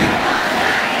opportunity.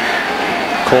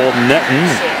 Cole Netton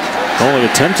only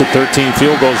attempted 13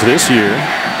 field goals this year.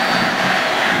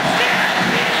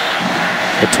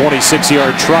 A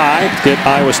 26-yard try to get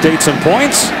Iowa State some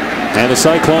points. And the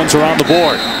Cyclones are on the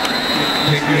board.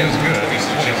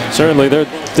 Certainly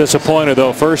they're disappointed,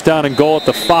 though. 1st down and goal at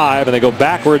the 5, and they go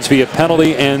backwards via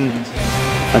penalty and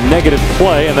a negative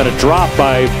play, and then a drop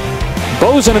by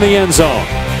Bozen in the end zone.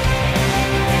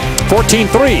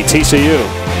 14-3 TCU.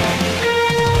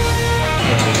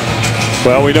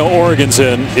 Well, we know Oregon's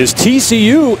in. Is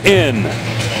TCU in?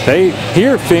 They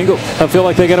here feel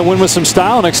like they got to win with some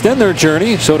style and extend their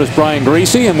journey. So does Brian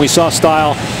Greasy, and we saw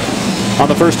style on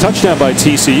the first touchdown by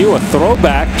TCU, a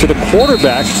throwback to the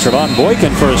quarterback, Trevon Boykin,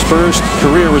 for his first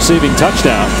career receiving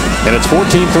touchdown. And it's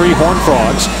 14-3 Horned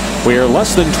Frogs. We are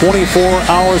less than 24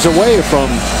 hours away from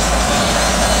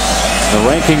the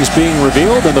rankings being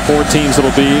revealed and the 4 teams that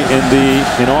will be in the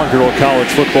inaugural college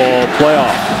football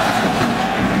playoff.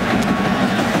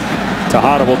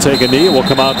 Tejada will take a knee and will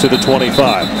come out to the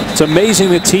 25. It's amazing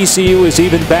that TCU is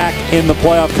even back in the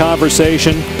playoff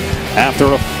conversation after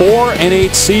a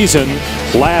 4-8 season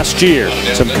last year.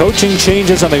 Some coaching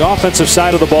changes on the offensive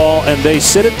side of the ball, and they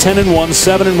sit at 10-1,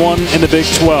 7-1 in the Big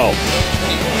 12.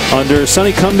 Under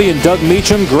Sonny Cumbie and Doug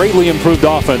Meacham, greatly improved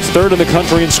offense. 3rd in the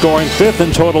country in scoring, 5th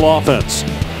in total offense.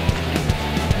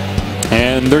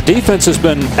 And their defense has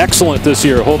been excellent this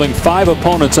year, holding 5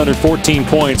 opponents under 14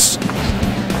 points.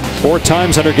 4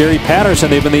 times under Gary Patterson,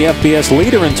 they've been the FBS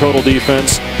leader in total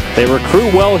defense. They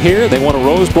recruit well here. They won a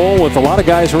Rose Bowl with a lot of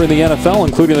guys who are in the NFL,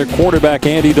 including their quarterback,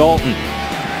 Andy Dalton.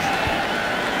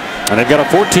 And they've got a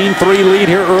 14-3 lead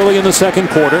here early in the 2nd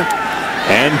quarter.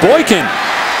 And Boykin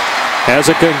has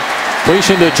a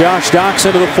Completion to Josh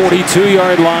Doxson to the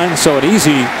 42-yard line, so an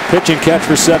easy pitch and catch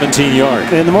for 17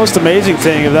 yards. And the most amazing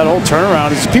thing of that whole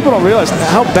turnaround is people don't realize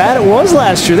how bad it was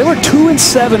last year. They were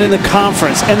 2-7 in the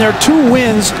conference, and their 2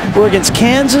 wins were against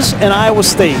Kansas and Iowa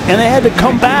State. And they had to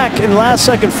come back in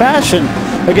last-second fashion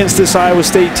against this Iowa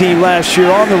State team last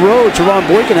year on the road. Teron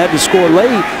Boykin had to score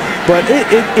late, but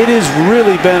it has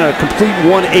really been a complete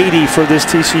 180 for this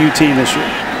TCU team this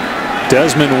year.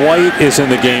 Desmond White is in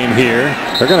the game here.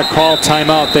 They're going to call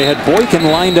timeout. They had Boykin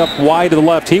lined up wide to the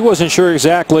left. He wasn't sure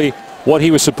exactly what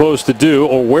he was supposed to do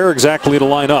or where exactly to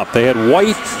line up. They had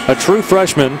White, a true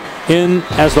freshman, in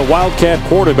as the Wildcat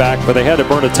quarterback, but they had to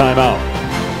burn a timeout.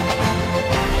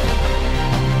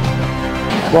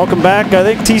 Welcome back. I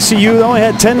think TCU only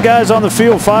had 10 guys on the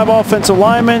field, 5 offensive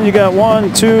linemen. You got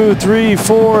 1, 2, 3,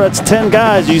 4. That's 10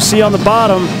 guys. You see on the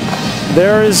bottom,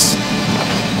 there is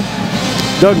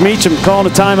Doug Meacham calling a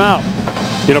timeout.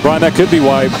 You know, Brian, that could be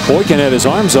why Boykin had his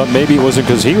arms up. Maybe it wasn't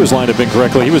because he was lined up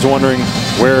incorrectly. He was wondering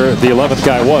where the 11th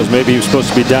guy was. Maybe he was supposed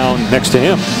to be down next to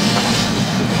him.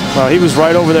 Well, he was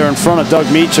right over there in front of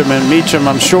Doug Meacham, and Meacham,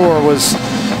 I'm sure, was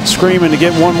screaming to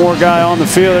get one more guy on the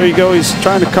field. There you go. He's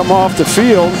trying to come off the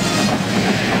field.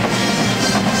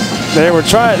 They were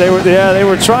trying to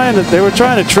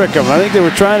trick him. I think they were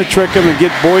trying to trick him and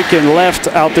get Boykin left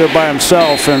out there by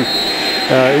himself, and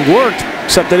it worked,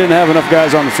 except they didn't have enough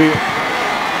guys on the field.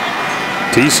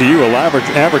 TCU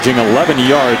averaging 11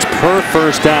 yards per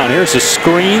first down. Here's a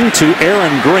screen to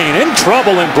Aaron Green. In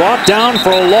trouble and brought down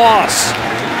for a loss.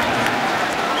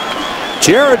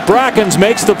 Jared Brackens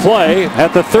makes the play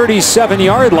at the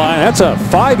 37-yard line. That's a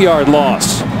 5-yard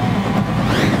loss.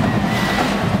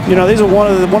 You know, these are one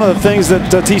of the things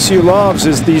that TCU loves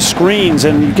is these screens,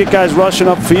 and you get guys rushing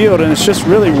upfield, and it's just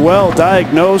really well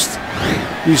diagnosed.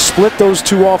 You split those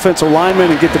 2 offensive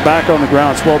linemen and get the back on the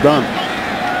ground. It's well done.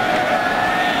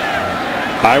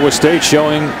 Iowa State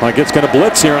showing like it's going to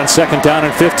blitz here on 2nd down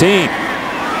and 15.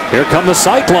 Here come the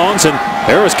Cyclones, and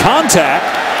there was contact.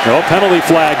 No penalty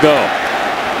flag, though.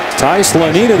 Ty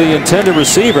Slanina, the intended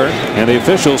receiver, and the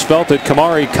officials felt that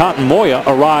Kamari Cotton-Moya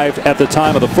arrived at the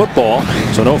time of the football,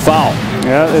 so no foul.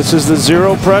 Yeah, this is the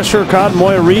zero pressure.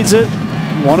 Cotton-Moya reads it.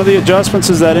 One of the adjustments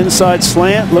is that inside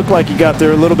slant. Looked like he got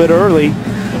there a little bit early.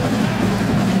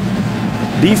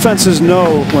 Defenses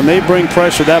know when they bring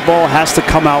pressure, that ball has to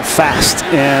come out fast,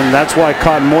 and that's why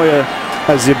Cotton-Moya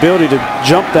has the ability to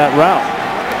jump that route.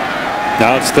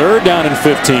 Now it's 3rd down and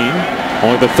 15.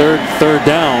 Only the third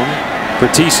down for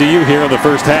TCU here in the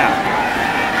first half.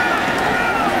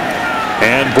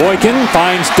 And Boykin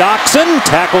finds Doxson,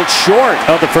 tackled short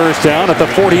of the first down at the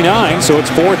 49, so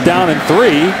it's 4th down and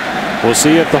 3. We'll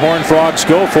see if the Horned Frogs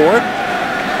go for it.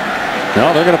 No,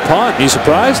 they're going to punt. You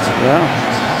surprised? Yeah.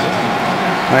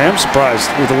 I am surprised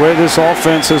with the way this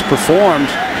offense has performed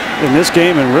in this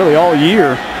game and really all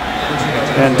year.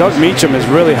 And Doug Meacham is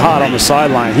really hot on the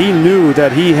sideline. He knew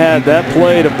that he had that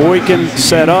play to Boykin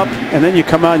set up, and then you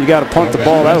come out and you got to punt the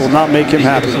ball. That will not make him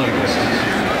happy.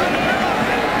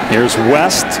 Here's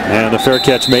West, and the fair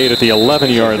catch made at the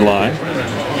 11-yard line.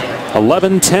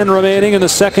 11:10 remaining in the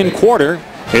second quarter.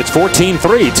 It's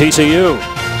 14-3 TCU.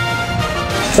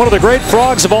 One of the great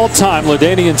Frogs of all time,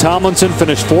 LaDainian Tomlinson,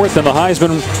 finished 4th in the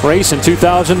Heisman race in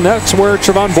 2000. That's where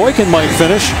Trevon Boykin might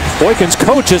finish. Boykin's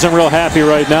coach isn't real happy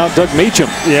right now, Doug Meacham.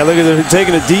 Yeah, look at him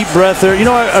taking a deep breath there. You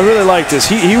know, I really like this.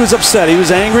 He was upset. He was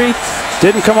angry.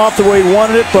 Didn't come off the way he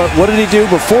wanted it, but what did he do?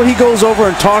 Before he goes over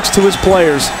and talks to his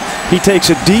players, he takes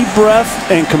a deep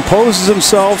breath and composes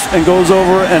himself and goes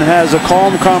over and has a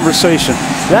calm conversation.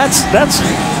 That's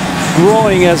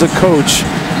growing as a coach.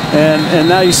 And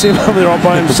now you see him over there all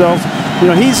by himself. You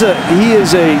know, he's a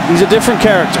different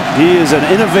character. He is an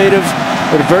innovative,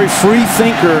 but a very free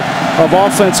thinker of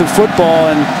offensive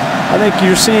football. And I think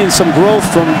you're seeing some growth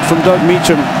from Doug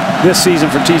Meacham this season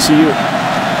for TCU.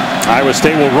 Iowa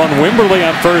State will run Wimberly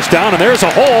on 1st down, and there's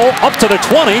a hole up to the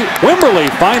 20.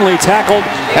 Wimberly finally tackled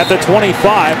at the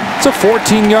 25. It's a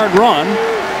 14-yard run.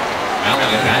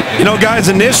 You know, guys,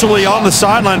 initially on the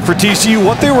sideline for TCU,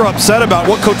 what they were upset about,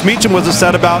 what Coach Meacham was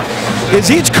upset about,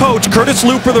 is each coach, Curtis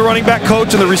Looper, the running back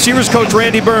coach, and the receivers coach,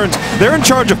 Randy Burns, they're in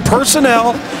charge of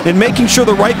personnel and making sure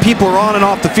the right people are on and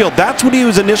off the field. That's what he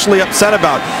was initially upset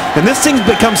about. And this thing's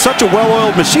become such a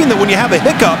well-oiled machine that when you have a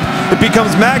hiccup, it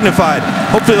becomes magnified.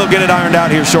 Hopefully they'll get it ironed out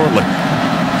here shortly.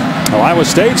 Well, Iowa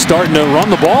State starting to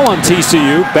run the ball on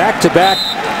TCU. Back-to-back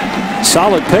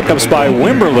solid pickups by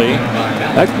Wimberly.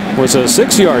 That was a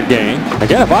 6-yard gain.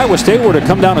 Again, if Iowa State were to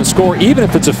come down and score, even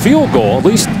if it's a field goal, at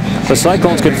least the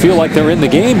Cyclones can feel like they're in the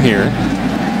game here.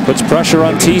 Puts pressure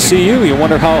on TCU. You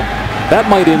wonder how that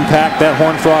might impact that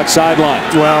Horned Frog sideline.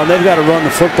 Well, they've got to run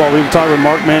the football. We were talking with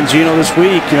Mark Mangino this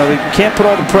week. You know, they can't put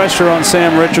all the pressure on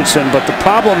Sam Richardson, but the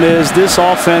problem is this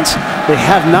offense, they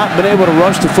have not been able to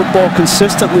rush the football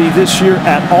consistently this year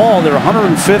at all. They're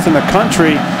 105th in the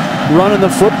country running the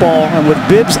football, and with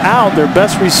Bibbs out, their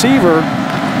best receiver,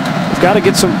 they've got to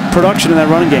get some production in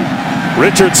that running game.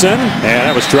 Richardson, and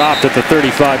that was dropped at the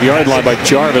 35-yard line by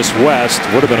Jarvis West.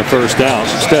 Would have been a first down.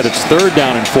 Instead, it's 3rd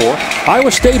down and 4.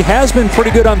 Iowa State has been pretty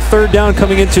good on 3rd down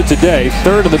coming into today.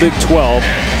 3rd in the Big 12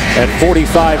 at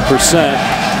 45%,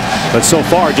 but so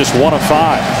far just 1 of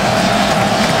 5.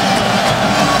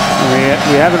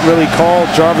 We haven't really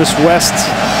called Jarvis West's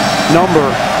number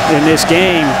in this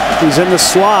game. He's in the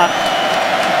slot.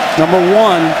 Number 1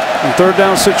 in 3rd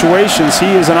down situations,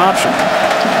 he is an option.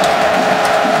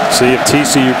 See if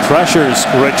TCU pressures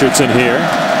Richardson here.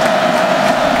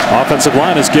 Offensive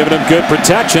line has given him good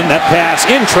protection. That pass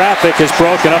in traffic is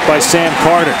broken up by Sam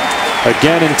Carter.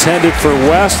 Again intended for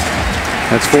West.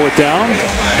 That's 4th down.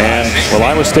 And will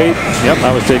Iowa State? Yep,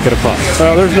 Iowa State get a punt.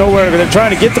 Well, there's nowhere. They're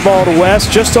trying to get the ball to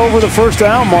West just over the 1st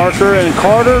down marker, and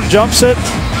Carter jumps it.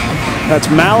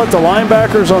 That's Mallett, the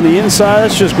linebackers on the inside.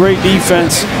 That's just great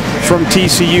defense from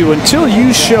TCU. Until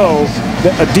you show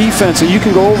a defense that you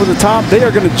can go over the top, they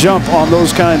are going to jump on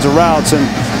those kinds of routes, and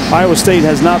Iowa State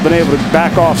has not been able to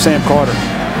back off Sam Carter.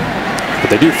 But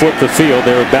they do flip the field.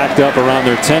 They were backed up around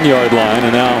their 10-yard line,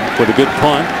 and now with a good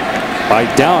punt by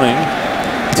Downing,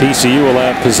 TCU will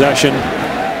have possession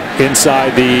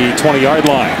inside the 20-yard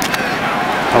line.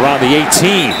 Around the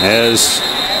 18 as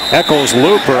Eccles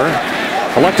Looper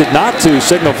elected not to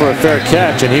signal for a fair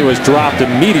catch, and he was dropped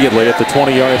immediately at the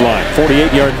 20-yard line.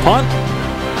 48-yard punt.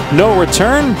 No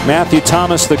return. Matthew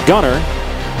Thomas, the gunner,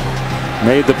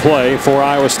 made the play for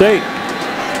Iowa State.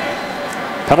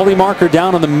 Penalty marker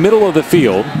down in the middle of the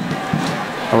field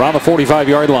around the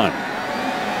 45-yard line.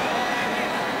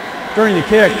 During the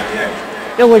kick,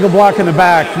 illegal block in the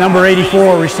back, number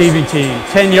 84 receiving team.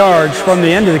 10 yards from the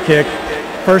end of the kick.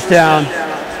 1st down,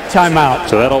 timeout.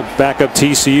 So that'll back up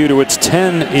TCU to its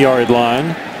 10-yard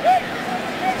line.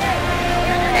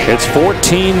 It's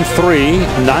 14-3,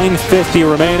 9:50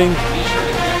 remaining.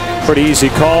 Pretty easy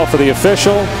call for the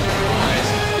official.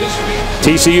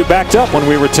 TCU backed up when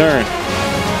we return.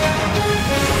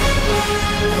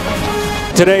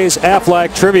 Today's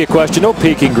Aflac trivia question, no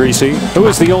peeking, Greasy. Who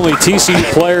is the only TCU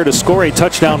player to score a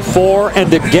touchdown for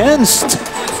and against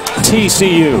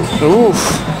TCU? Oof.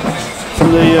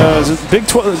 From the is it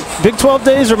Big 12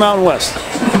 days or Mountain West?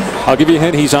 I'll give you a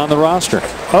hint, he's on the roster.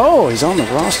 Oh, he's on the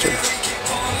roster.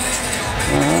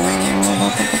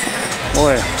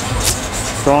 Boy,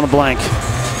 drawing a blank.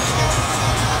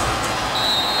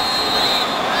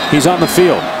 He's on the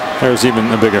field. There's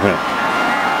even a bigger hint.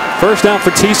 1st down for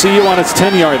TCU on its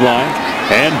 10-yard line.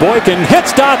 And Boykin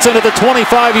hits Dotson at the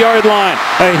 25-yard line.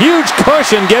 A huge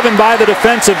cushion given by the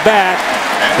defensive back.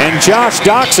 And Josh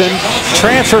Doxson,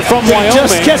 transfer from Wyoming,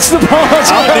 just gets the ball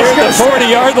out near the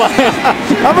 40-yard line.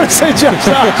 I'm going to say Josh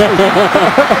Doxson.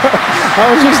 I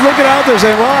was just looking out there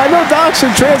saying, well, I know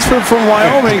Doxson transferred from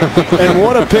Wyoming. And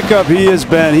what a pickup he has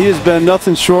been. He has been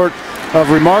nothing short of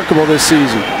remarkable this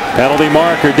season. Penalty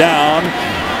marker down.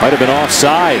 Might have been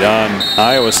offside on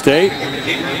Iowa State.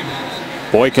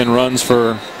 Boykin runs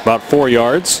for about 4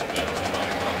 yards.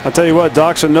 I'll tell you what,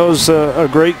 Doxson knows a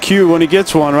great cue when he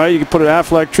gets one, right? You can put an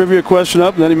Aflac trivia question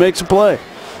up, and then he makes a play.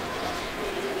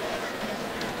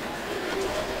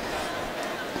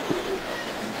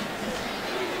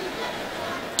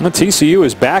 Well, TCU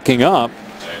is backing up.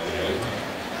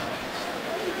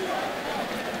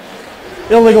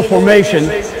 Illegal formation,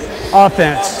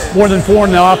 offense. More than 4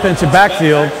 in the offensive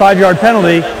backfield. 5-yard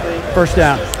penalty, 1st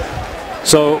down.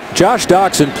 So Josh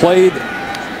Doxson played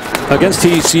against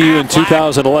TCU in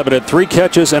 2011, had 3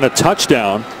 catches and a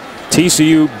touchdown.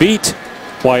 TCU beat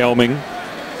Wyoming,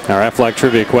 our Aflac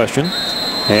trivia question.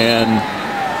 And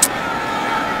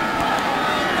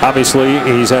obviously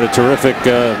he's had a terrific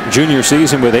junior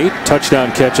season with 8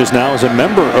 touchdown catches now as a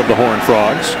member of the Horned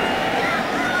Frogs.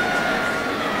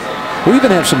 We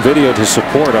even have some video to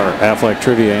support our Aflac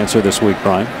trivia answer this week,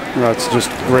 Brian. That's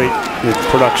just great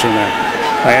production there.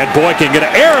 And Boykin going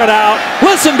to air it out.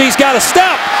 Listenby's got a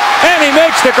step, and he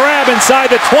makes the grab inside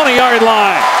the 20-yard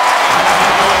line.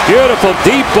 Beautiful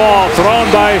deep ball thrown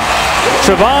by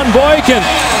Trevon Boykin.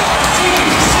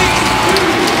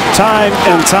 Time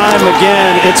and time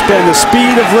again, it's been the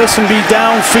speed of Listenby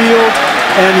downfield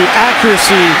and the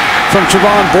accuracy from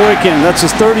Trevon Boykin. That's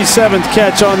his 37th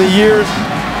catch on the year.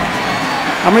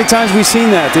 How many times have we seen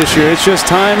that this year? It's just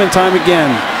time and time again.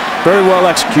 Very well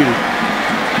executed.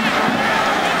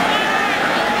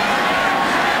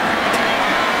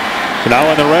 Now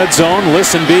in the red zone,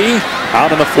 Listenby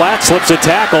out in the flat, slips a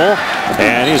tackle,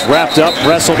 and he's wrapped up,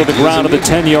 wrestled to the ground at the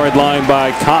 10-yard line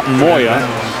by Cotton Moya.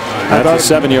 That's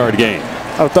a 7-yard gain.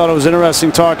 I thought it was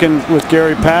interesting talking with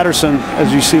Gary Patterson.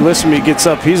 As you see, Listenby gets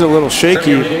up. He's a little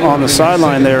shaky on the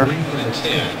sideline there.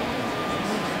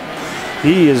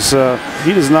 He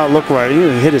does not look right. He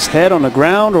either hit his head on the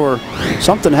ground or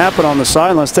something happened on the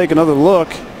sideline. Let's take another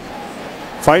look.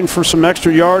 Fighting for some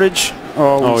extra yardage.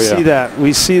 We see that.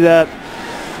 We see that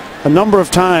a number of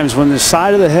times when the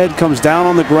side of the head comes down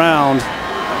on the ground.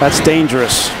 That's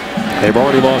dangerous. They've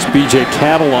already lost B.J.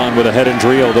 Catalon with a head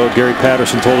injury, although Gary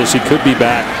Patterson told us he could be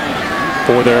back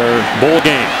for their bowl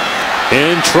game.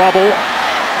 In trouble,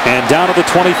 and down at the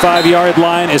 25-yard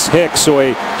line is Hicks. So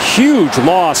a huge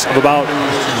loss of about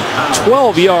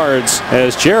 12 yards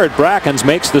as Jared Brackens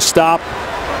makes the stop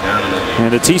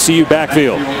in the TCU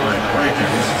backfield.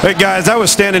 Hey guys, I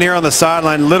was standing here on the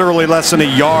sideline literally less than a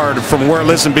yard from where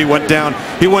Listenby went down.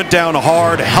 He went down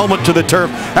hard, helmet to the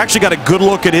turf. Actually got a good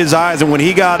look at his eyes, and when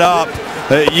he got up,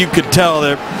 you could tell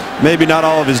that maybe not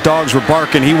all of his dogs were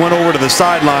barking. He went over to the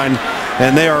sideline,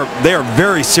 and they are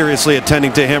very seriously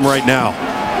attending to him right now.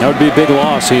 That would be a big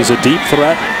loss. He's a deep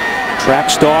threat,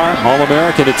 track star,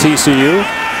 All-American at TCU.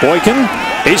 Boykin,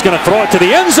 he's going to throw it to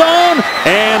the end zone,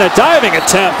 and a diving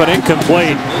attempt, but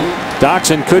incomplete.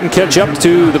 Doxson couldn't catch up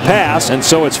to the pass, and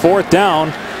so it's 4th down,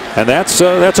 and that's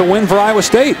a win for Iowa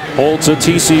State. Holds a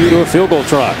TCU to a field goal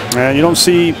try. And you don't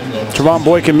see Trevon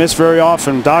Boykin miss very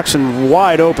often. Doxson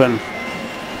wide open,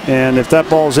 and if that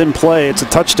ball's in play, it's a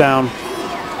touchdown.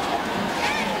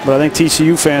 But I think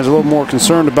TCU fans are a little more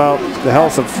concerned about the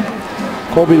health of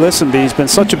Colby Listenby. He's been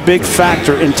such a big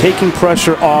factor in taking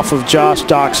pressure off of Josh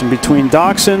Doxson. Between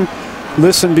Doxson,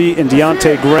 Listenby, and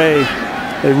Deontay Gray,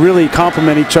 they really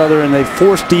complement each other, and they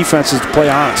force defenses to play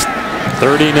honest.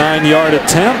 39-yard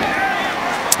attempt,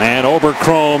 and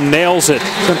Oberchrome nails it.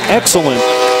 It's an excellent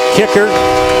kicker.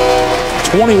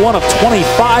 21 of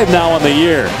 25 now on the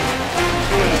year.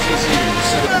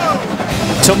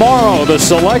 Tomorrow, the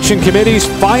selection committee's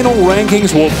final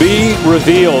rankings will be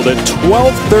revealed at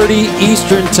 12:30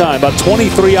 Eastern Time, about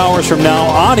 23 hours from now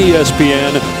on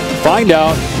ESPN. Find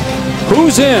out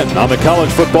who's in on the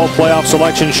College Football Playoff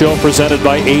Selection Show presented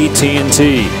by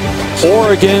AT&T.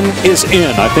 Oregon is in.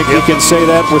 I think we can say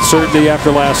that with certainty after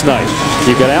last night.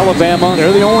 You've got Alabama.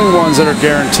 They're the only ones that are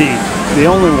guaranteed. The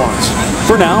only ones.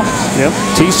 For now. Yep.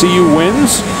 TCU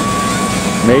wins.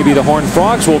 Maybe the Horned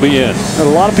Frogs will be in. And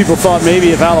a lot of people thought maybe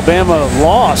if Alabama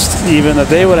lost, even that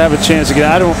they would have a chance again.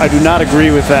 I do not agree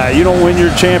with that. You don't win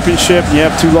your championship, you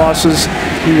have 2 losses,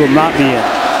 you will not be in.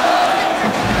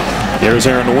 There's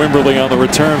Aaron Wimberly on the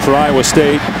return for Iowa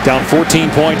State. Down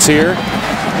 14 points here.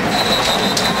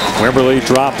 Wimberly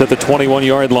dropped at the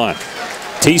 21-yard line.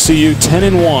 TCU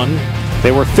 10-1.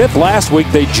 They were 5th last week.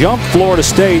 They jumped Florida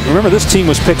State. Remember, this team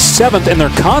was picked 7th in their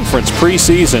conference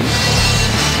preseason.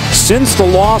 Since the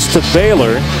loss to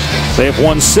Baylor, they've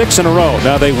won 6 in a row.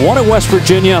 Now, they won at West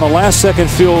Virginia on a last-second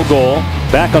field goal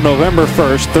back on November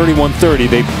 1st, 31-30.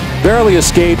 They barely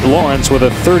escaped Lawrence with a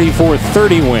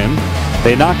 34-30 win.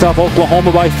 They knocked off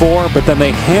Oklahoma by 4, but then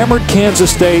they hammered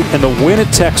Kansas State, and the win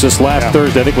at Texas last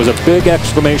Thursday, I think, was a big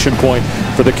exclamation point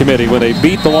for the committee when they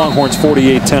beat the Longhorns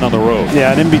 48-10 on the road.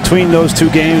 Yeah, and in between those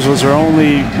 2 games was their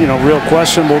only, real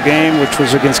questionable game, which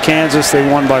was against Kansas. They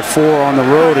won by 4 on the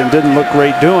road and didn't look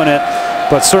great doing it.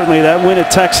 But certainly that win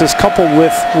at Texas, coupled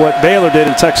with what Baylor did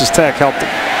in Texas Tech, helped them.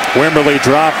 Wimberly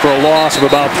dropped for a loss of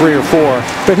about 3 or 4.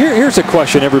 But here's a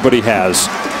question everybody has.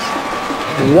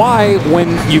 Why,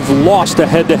 when you've lost a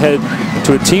head-to-head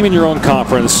to a team in your own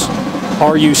conference,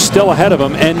 are you still ahead of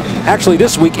them? And actually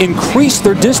this week increased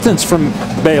their distance from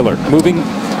Baylor, moving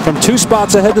from 2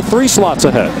 spots ahead to 3 slots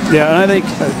ahead. Yeah, and I think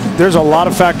there's a lot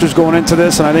of factors going into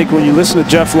this, and I think when you listen to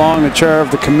Jeff Long, the chair of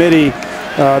the committee,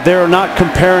 they're not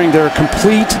comparing their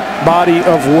complete body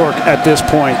of work at this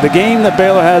point. The game that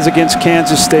Baylor has against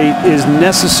Kansas State is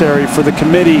necessary for the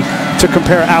committee to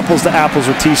compare apples to apples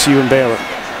with TCU and Baylor.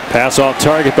 Pass off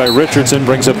target by Richardson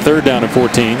brings up 3rd down and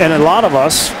 14. And a lot of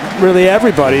us, really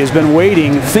everybody, has been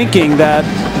waiting, thinking that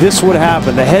this would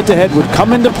happen. The head-to-head would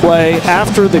come into play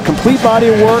after the complete body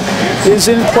of work is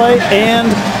in play and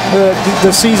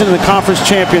the season and the conference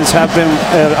champions have been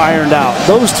ironed out.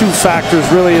 Those 2 factors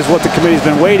really is what the committee's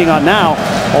been waiting on now,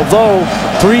 although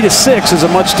 3-6 is a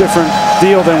much different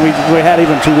deal than we had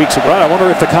even 2 weeks ago. Right, I wonder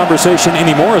if the conversation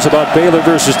anymore is about Baylor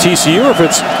versus TCU, or if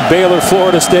it's Baylor,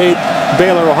 Florida State,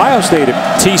 Baylor, Ohio State. If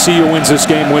TCU wins this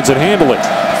game, wins it handily.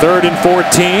 3rd and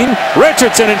 14.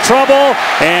 Richardson in trouble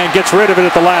and gets rid of it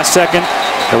at the last second.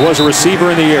 There was a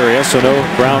receiver in the area, so no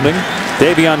grounding.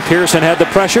 Davion Pearson had the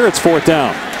pressure. It's 4th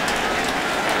down.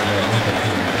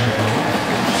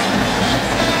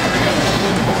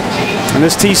 And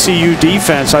this TCU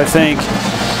defense, I think,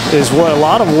 is what a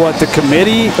lot of what the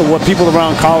committee and what people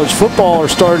around college football are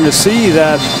starting to see,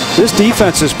 that this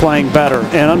defense is playing better.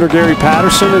 And under Gary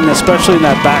Patterson, and especially in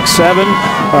that back seven,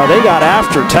 they got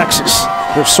after Texas.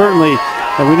 They're certainly,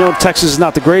 and we know Texas is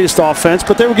not the greatest offense,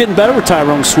 but they were getting better with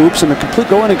Tyrone Swoops, and to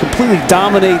go in and completely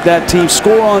dominate that team,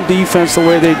 score on defense the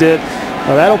way they did,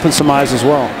 that opened some eyes as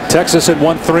well. Texas had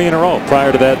won 3 in a row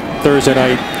prior to that Thursday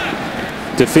night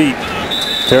defeat.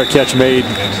 Fair catch made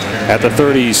at the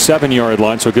 37-yard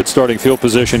line, so good starting field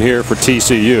position here for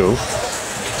TCU.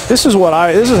 This is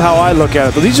how I look at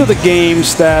it. But these are the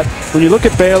games that, when you look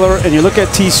at Baylor and you look at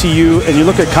TCU and you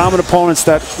look at common opponents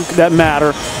that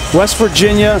matter. West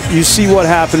Virginia, you see what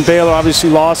happened. Baylor obviously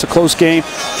lost a close game.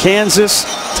 Kansas,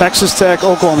 Texas Tech,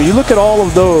 Oklahoma. You look at all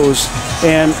of those,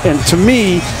 and to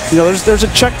me, you know, there's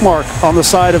a check mark on the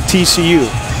side of TCU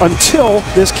until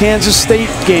this Kansas State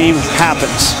game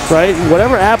happens, right?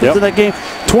 Whatever happens in that game,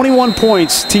 21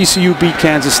 points, TCU beat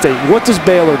Kansas State. What does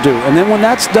Baylor do? And then when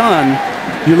that's done,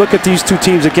 you look at these two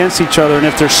teams against each other, and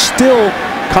if they're still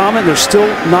common, there's still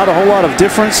not a whole lot of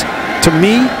difference. To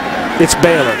me, it's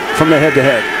Baylor from the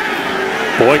head-to-head.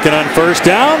 Boykin on first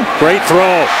down. Great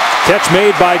throw. Catch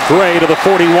made by Gray to the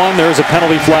 41. There's a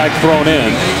penalty flag thrown in.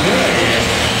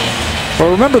 Well,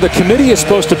 remember, the committee is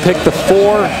supposed to pick the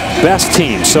 4 best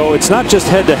teams, so it's not just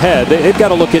head-to-head. They've got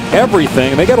to look at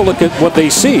everything. They got to look at what they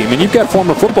see. I mean, you've got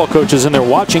former football coaches in there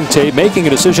watching tape, making a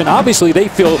decision. Obviously, they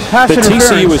feel that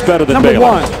TCU is better than Baylor.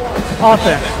 Number 1,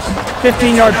 offense.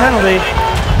 15-yard penalty,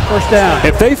 first down.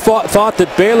 If they thought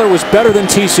that Baylor was better than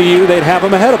TCU, they'd have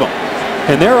them ahead of them.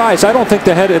 In their eyes, I don't think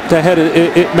the head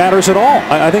it matters at all.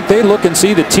 I think they look and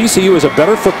see that TCU is a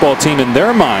better football team in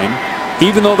their mind,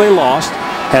 even though they lost.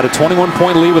 Had a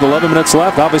 21-point lead with 11 minutes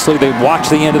left. Obviously, they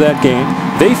watched the end of that game.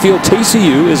 They feel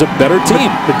TCU is a better team.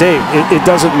 But Dave, it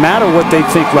doesn't matter what they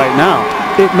think right now.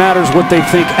 It matters what they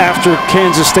think after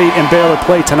Kansas State and Baylor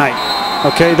play tonight.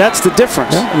 Okay, that's the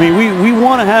difference. Yeah. I mean, we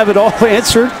want to have it all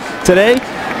answered today.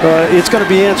 It's going to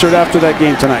be answered after that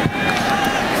game tonight.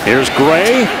 Here's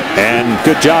Gray, and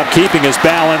good job keeping his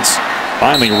balance.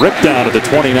 Finally ripped down at the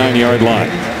 29-yard line.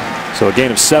 So a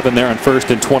gain of 7 there on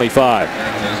 1st and 25.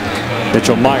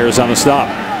 Mitchell Myers on the stop.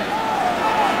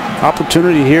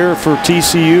 Opportunity here for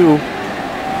TCU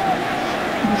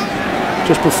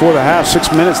just before the half,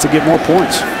 6 minutes to get more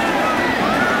points.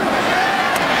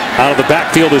 Out of the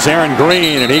backfield is Aaron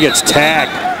Green, and he gets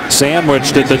tagged,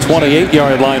 sandwiched at the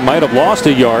 28-yard line. Might have lost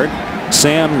a yard.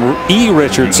 Sam E.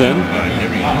 Richardson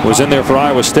was in there for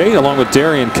Iowa State along with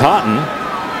Darian Cotton.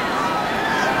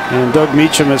 And Doug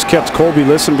Meacham has kept Colby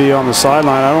Listenby on the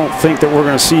sideline. I don't think that we're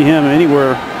going to see him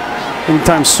anywhere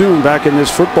anytime soon back in this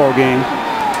football game.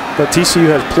 But TCU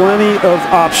has plenty of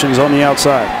options on the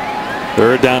outside.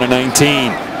 3rd down and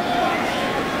 19.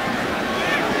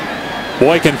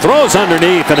 Boykin throws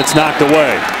underneath, and it's knocked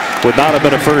away. Would not have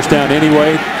been a first down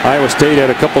anyway. Iowa State had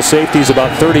a couple safeties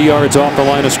about 30 yards off the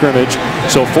line of scrimmage.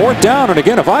 So 4th down, and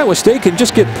again, if Iowa State can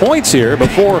just get points here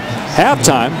before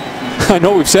halftime, I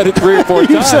know we've said it 3 or 4 times.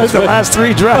 You said the last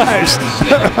 3 drives.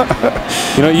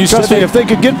 You know, you Trust said me, if they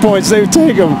could get points, they would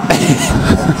take them.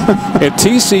 If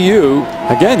TCU,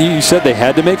 again, you said they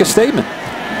had to make a statement.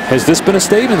 Has this been a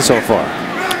statement so far?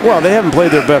 Well, they haven't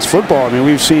played their best football. I mean,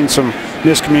 we've seen some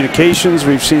miscommunications.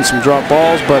 We've seen some drop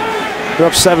balls, but they're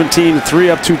up 17-3,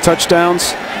 up 2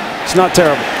 touchdowns. It's not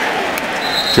terrible.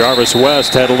 Jarvis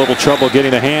West had a little trouble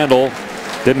getting a handle.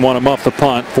 Didn't want to muff the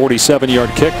punt.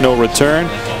 47-yard kick, no return.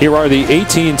 Here are the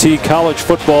AT&T College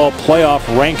Football Playoff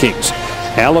rankings.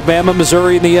 Alabama,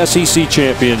 Missouri in the SEC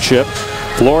Championship.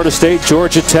 Florida State,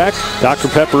 Georgia Tech, Dr.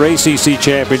 Pepper ACC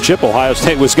Championship. Ohio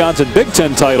State, Wisconsin Big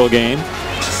Ten title game.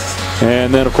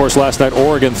 And then, of course, last night,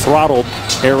 Oregon throttled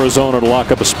Arizona to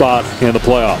lock up a spot in the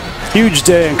playoff. Huge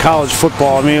day in college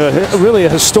football. I mean, really a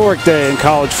historic day in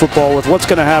college football with what's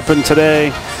going to happen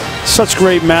today. Such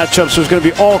great matchups. There's going to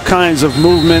be all kinds of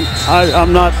movement.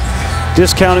 I'm not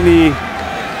discounting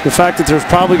the fact that there's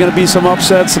probably going to be some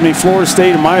upsets. I mean, Florida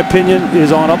State, in my opinion,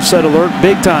 is on upset alert,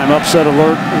 big-time upset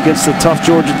alert against the tough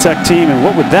Georgia Tech team. And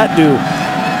what would that do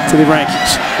to the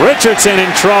rankings? Richardson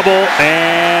in trouble,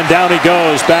 and down he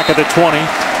goes back at the 20.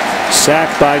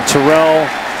 Sacked by Terrell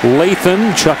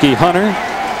Lathan. Chucky Hunter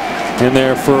in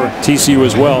there for TCU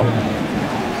as well.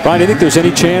 Brian, do you think there's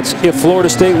any chance if Florida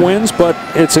State wins, but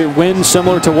it's a win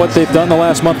similar to what they've done the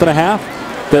last month and a half?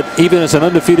 that even as an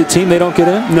undefeated team, they don't get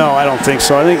in? No, I don't think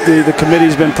so. I think the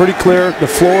committee's been pretty clear. The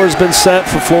floor has been set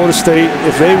for Florida State.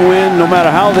 If they win, no matter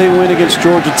how they win against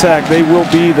Georgia Tech, they will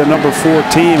be the #4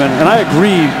 team. And I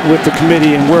agree with the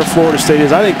committee and where Florida State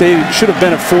is. I think they should have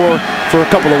been at 4 for a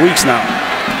couple of weeks now.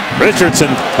 Richardson,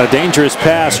 a dangerous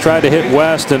pass, tried to hit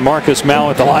West, and Marcus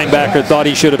Mallett, the linebacker, thought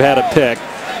he should have had a pick.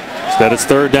 Instead, it's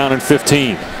 3rd down and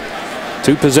 15.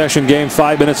 2-possession game,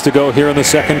 5 minutes to go here in the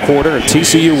second quarter. If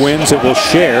TCU wins, it will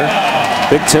share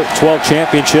Big 12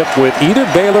 championship with either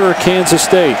Baylor or Kansas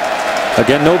State.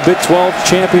 Again, no Big 12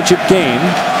 championship game.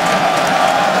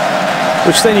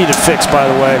 Which they need to fix, by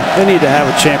the way. They need to have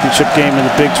a championship game in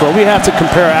the Big 12. We have to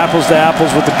compare apples to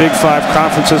apples with the Big 5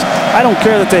 conferences. I don't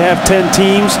care that they have 10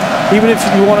 teams. Even if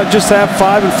you want to just have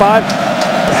 5 and 5,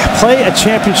 play a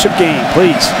championship game,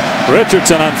 please.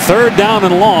 Richardson on 3rd down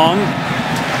and long.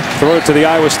 Throw it to the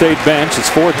Iowa State bench. It's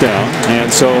 4th down,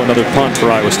 and so another punt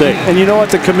for Iowa State. And you know what?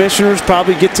 The commissioners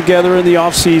probably get together in the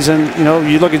offseason. You know,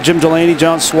 you look at Jim Delaney,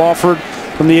 John Swofford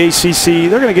from the ACC.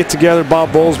 They're going to get together,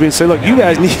 Bob Bowlesby, and say, look, you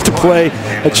guys need to play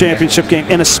a championship game.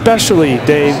 And especially,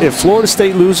 Dave, if Florida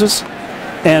State loses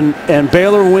and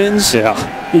Baylor wins,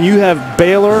 and you have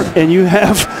Baylor and you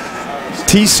have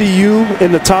TCU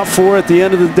in the top 4 at the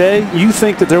end of the day, you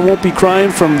think that there won't be crying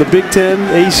from the Big 10,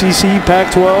 ACC,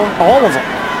 Pac-12, all of them.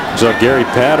 So Gary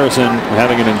Patterson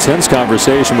having an intense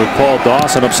conversation with Paul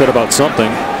Dawson, upset about something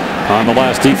on the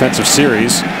last defensive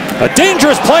series. A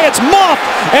dangerous play, it's muffed,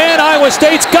 and Iowa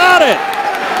State's got it.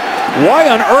 Why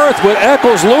on earth would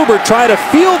Eccles-Luber try to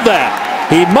field that?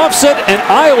 He muffs it, and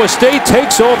Iowa State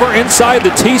takes over inside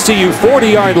the TCU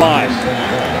 40-yard line.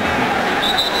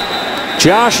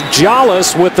 Josh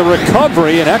Jollis with the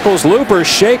recovery, and Eccles-Luber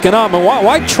shaken up. And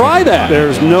why try that?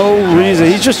 There's no reason.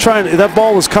 He's just trying. That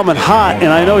ball was coming hot,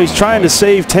 and I know he's trying to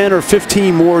save 10 or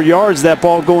 15 more yards. That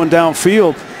ball going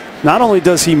downfield. Not only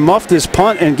does he muff this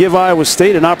punt and give Iowa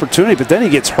State an opportunity, but then he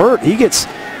gets hurt. He gets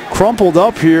crumpled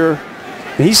up here,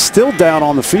 and he's still down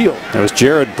on the field. It was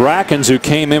Jared Brackens who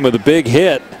came in with a big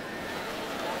hit.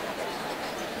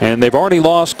 And they've already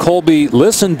lost Colby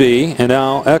Listenby, and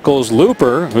now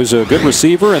Eccles-Luber, who's a good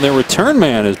receiver, and their return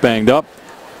man is banged up.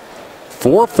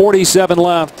 4:47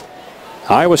 left.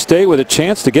 Iowa State with a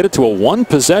chance to get it to a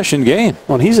 1-possession game.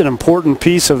 Well, he's an important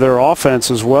piece of their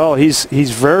offense as well. He's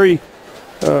very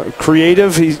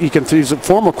creative. He's a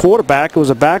former quarterback. Was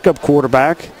a backup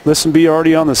quarterback. Listenby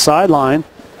already on the sideline.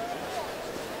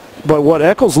 But what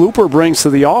Eccles-Luber brings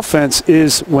to the offense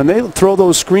is when they throw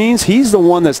those screens, he's the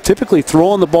one that's typically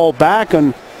throwing the ball back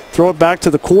and throw it back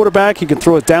to the quarterback. He can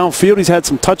throw it downfield. He's had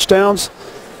some touchdowns.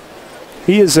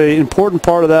 He is an important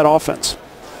part of that offense.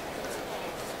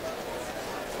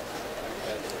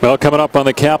 Well, coming up on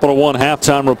the Capital One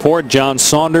Halftime Report, John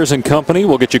Saunders and company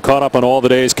will get you caught up on all the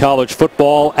day's college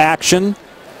football action.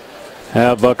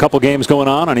 Have a couple games going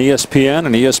on ESPN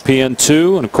and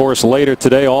ESPN2. And, of course, later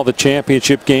today, all the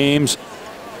championship games,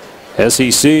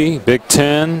 SEC, Big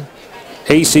Ten,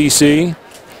 ACC,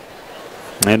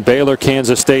 and Baylor,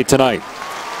 Kansas State tonight.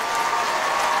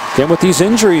 Again, with these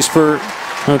injuries for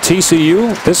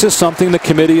TCU, this is something the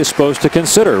committee is supposed to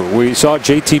consider. We saw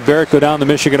J.T. Barrett go down the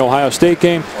Michigan-Ohio State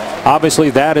game. Obviously,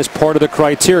 that is part of the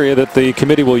criteria that the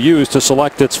committee will use to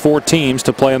select its 4 teams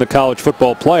to play in the college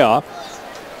football playoff.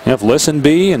 You have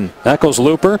Listenby and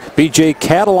Eccles-Luber. B.J.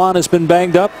 Catalon has been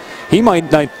banged up. He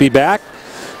might not be back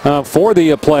for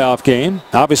the playoff game.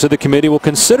 Obviously, the committee will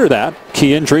consider that.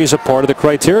 Key injuries are part of the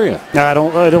criteria. I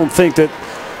don't think that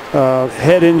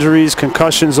head injuries,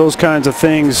 concussions, those kinds of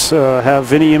things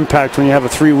have any impact when you have a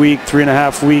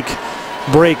 3.5 week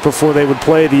break before they would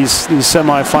play these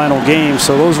semifinal games.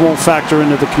 So those won't factor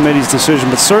into the committee's decision.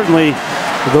 But certainly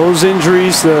those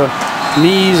injuries, the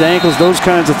knees, ankles, those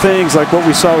kinds of things, like what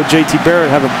we saw with J.T.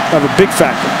 Barrett, have a big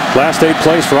factor. Last 8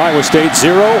 plays for Iowa State,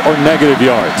 0 or negative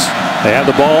yards. They have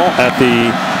the ball at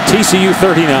the TCU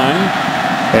 39,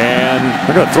 and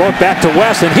they're going to throw it back to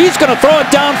West, and he's going to throw it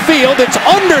downfield. It's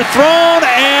underthrown,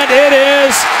 and it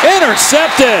is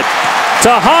intercepted.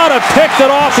 Tejada picked it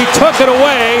off. He took it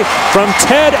away from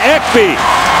Ted Ekby.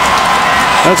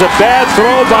 That's a bad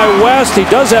throw by West. He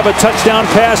does have a touchdown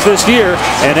pass this year,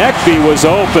 and Ekby was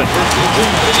open.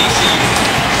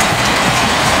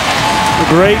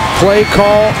 Great play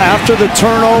call after the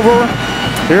turnover.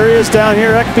 Here he is down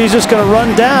here. Ekby's just going to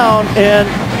run down, and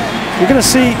you're going to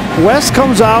see West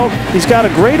comes out. He's got a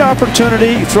great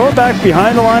opportunity. You throw it back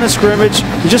behind the line of scrimmage.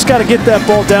 You just got to get that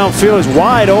ball downfield. It's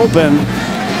wide open.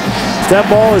 If that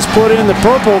ball is put in the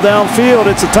purple downfield,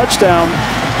 it's a touchdown.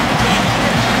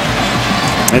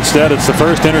 Instead, it's the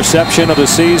first interception of the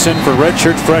season for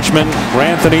redshirt freshman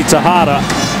Ranthony Tejada.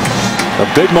 A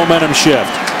big momentum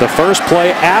shift. The first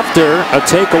play after a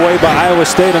takeaway by Iowa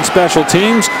State on special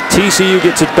teams. TCU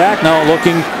gets it back now,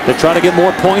 looking to try to get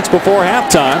more points before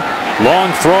halftime.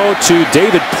 Long throw to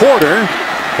David Porter,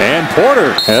 and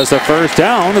Porter has the first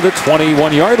down to the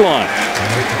 21-yard line.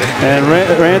 And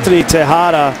Anthony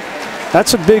Tejada,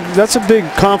 that's a big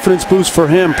confidence boost for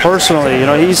him personally. You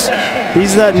know, he's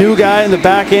that new guy in the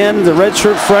back end, the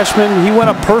redshirt freshman. He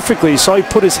went up perfectly. You saw he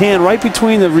put his hand right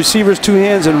between the receiver's two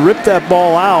hands and ripped that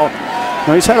ball out.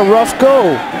 Now, he's had a rough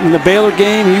go in the Baylor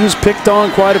game. He was picked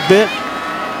on quite a bit.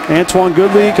 Antoine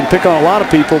Goodley can pick on a lot of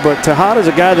people, but Tejada's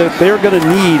a guy that they're going to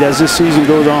need as this season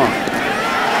goes on.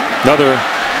 Another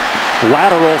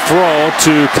lateral throw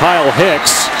to Kyle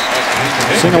Hicks.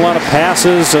 Seeing a lot of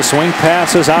passes, swing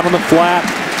passes out on the flat.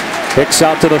 Hicks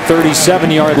out to the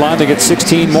 37-yard line to get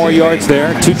 16 more yards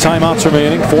there. 2 timeouts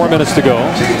remaining, 4 minutes to go.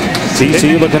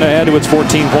 TCU looking ahead to its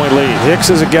 14-point lead. Hicks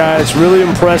is a guy that's really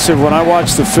impressive. When I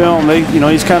watch the film,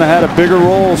 he's kind of had a bigger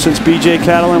role since B.J.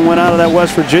 Catalan went out of that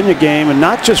West Virginia game, and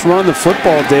not just run the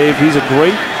football, Dave. He's a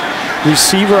great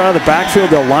receiver out of the backfield.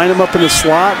 They'll line him up in the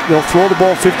slot. They'll throw the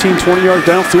ball 15, 20 yards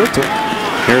downfield to him.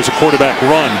 Here's a quarterback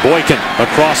run. Boykin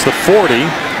across the 40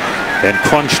 and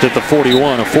crunched at the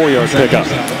 41, a 4-yard pickup.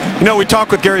 You know, we talked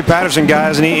with Gary Patterson,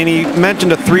 guys, and he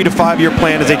mentioned a 3- to 5-year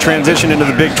plan as they transition into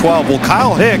the Big 12. Well,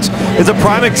 Kyle Hicks is a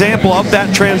prime example of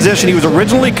that transition. He was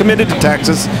originally committed to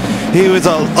Texas. He was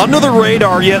a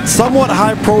under-the-radar, yet somewhat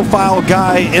high-profile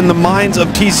guy in the minds of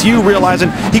TCU,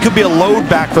 realizing he could be a load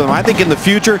back for them. I think in the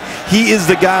future, he is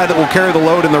the guy that will carry the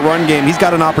load in the run game. He's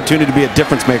got an opportunity to be a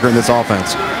difference maker in this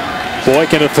offense.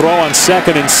 Boykin a throw on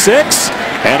 2nd and 6,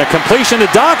 and a completion to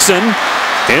Doxson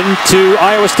into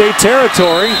Iowa State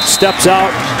territory. Steps out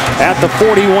at the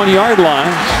 41-yard line.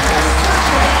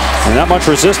 And not much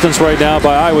resistance right now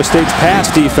by Iowa State's pass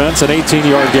defense, an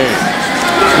 18-yard gain.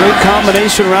 Great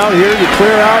combination route here. You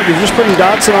clear out, you just bring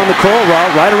Dotson on the curl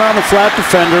route, right around the flat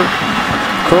defender.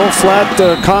 Curl flat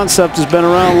concept has been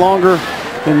around longer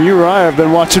than you or I have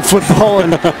been watching football.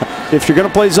 And if you're going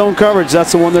to play zone coverage,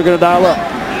 that's the one they're going to dial up.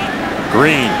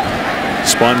 Green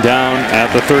spun down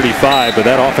at the 35, but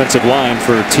that offensive line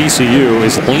for TCU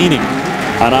is leaning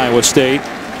on Iowa State.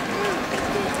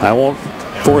 I won't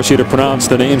force you to pronounce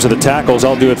the names of the tackles.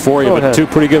 I'll do it for you, but 2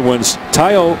 pretty good ones.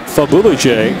 Tayo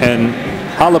Fabulije and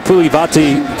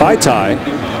Halapulivati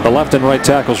Vaitai, the left and right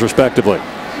tackles respectively.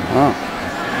 Wow.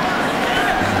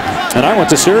 And I went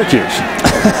to Syracuse.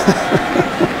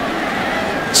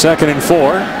 2nd and 4,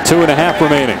 2.5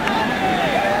 remaining.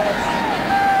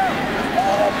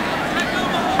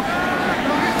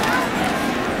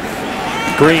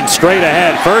 Green straight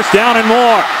ahead, first down and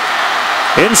more.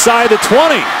 Inside the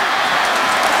 20.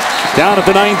 Down at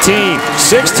the 19,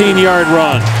 16-yard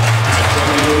run.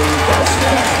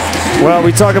 Well,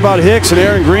 we talk about Hicks and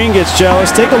Aaron Green gets jealous.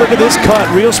 Take a look at this cut,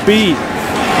 real speed.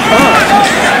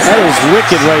 That is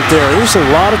wicked right there. There's a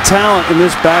lot of talent in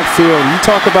this backfield. You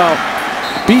talk about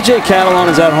B.J. Catalan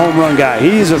is that home run guy.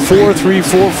 He's a 4-3,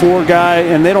 4-4 guy,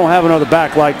 and they don't have another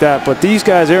back like that. But these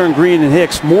guys, Aaron Green and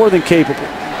Hicks, more than capable.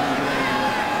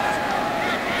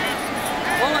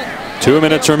 2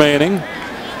 minutes remaining.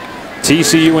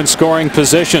 TCU in scoring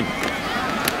position.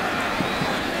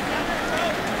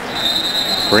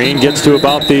 Green gets to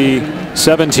about the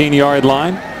 17-yard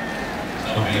line.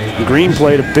 Green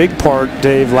played a big part,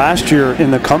 Dave, last year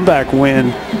in the comeback win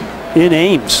in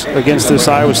Ames against this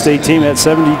Iowa State team. Had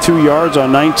 72 yards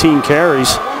on 19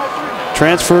 carries.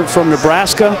 Transferred from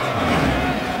Nebraska.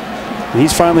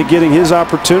 He's finally getting his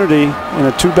opportunity in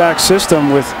a 2-back system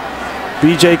with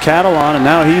B.J. Catalan, and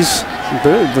now he's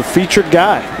the featured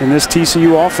guy in this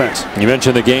TCU offense. You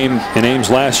mentioned the game in Ames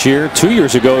last year. 2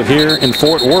 years ago here in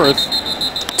Fort Worth,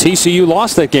 TCU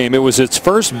lost that game. It was its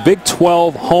first Big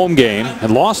 12 home game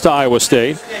and lost to Iowa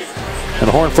State. And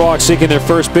the Horned Frogs seeking their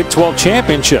first Big 12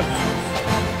 championship.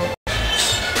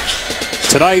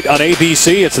 Tonight on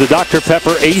ABC, it's the Dr.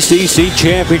 Pepper ACC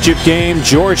Championship game.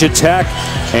 Georgia Tech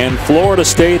and Florida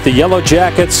State. The Yellow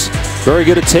Jackets very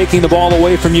good at taking the ball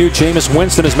away from you. Jameis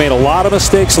Winston has made a lot of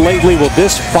mistakes lately. Will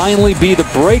this finally be the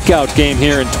breakout game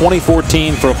here in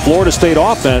 2014 for a Florida State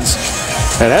offense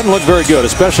that hadn't looked very good,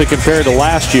 especially compared to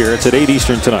last year? It's at 8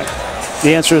 Eastern tonight.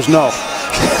 The answer is no.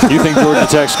 You think Georgia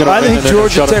Tech's going to win? I think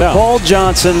Georgia Tech, Paul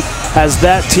Johnson has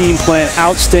that team playing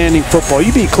outstanding football.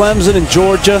 You beat Clemson and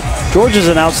Georgia. Georgia's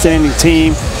an outstanding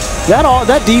team.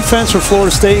 That defense for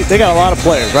Florida State, they got a lot of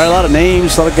players, right? A lot of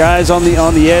names, a lot of guys on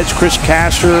the edge, Chris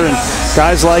Casher and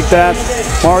guys like that,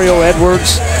 Mario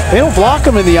Edwards. They don't block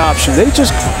them in the option. They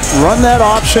just run that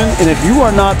option, and if you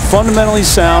are not fundamentally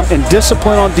sound and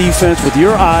disciplined on defense with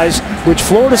your eyes, which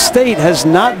Florida State has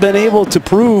not been able to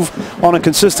prove on a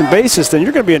consistent basis, then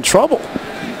you're going to be in trouble.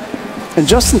 and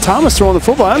Justin Thomas throwing the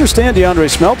football. I understand DeAndre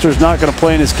Smelter is not going to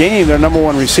play in this game, their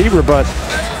 #1 receiver, but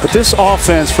this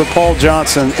offense for Paul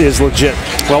Johnson is legit.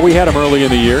 Well, we had him early in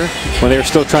the year when they were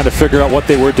still trying to figure out what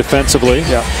they were defensively.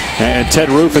 Yeah. And Ted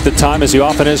Roof at the time, as he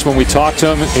often is when we talked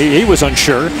to him, he was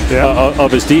unsure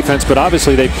of his defense, but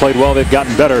obviously they played well. They've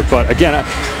gotten better. But again,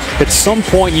 at some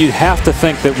point you have to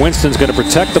think that Winston's going to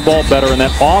protect the ball better, and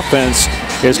that offense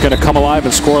is going to come alive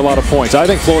and score a lot of points. I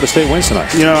think Florida State wins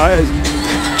tonight. You know,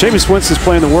 Jameis Winston's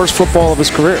playing the worst football of his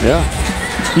career. Yeah.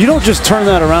 You don't just turn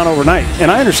that around overnight. And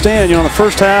I understand, you know, in the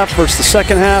first half versus the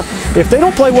second half, if they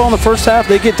don't play well in the first half,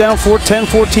 they get down 10,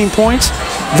 14 points,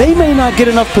 they may not get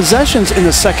enough possessions in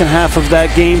the second half of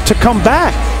that game to come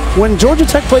back. When Georgia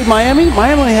Tech played Miami,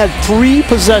 Miami only had 3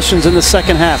 possessions in the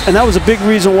second half, and that was a big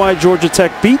reason why Georgia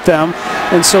Tech beat them.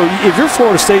 And so if you're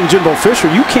Florida State and Jimbo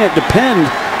Fisher, you can't depend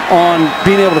on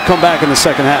being able to come back in the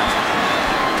second half.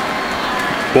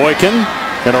 Boykin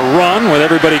going to run with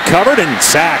everybody covered and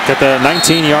sacked at the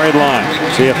 19-yard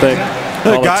line. See if they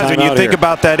guys, when you think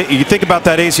about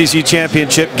that, ACC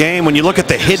championship game, when you look at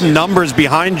the hidden numbers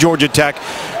behind Georgia Tech,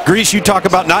 Grease, you talk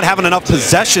about not having enough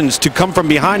possessions to come from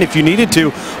behind if you needed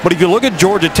to. But if you look at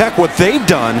Georgia Tech, what they've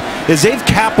done is they've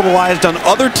capitalized on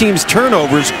other teams'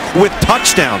 turnovers with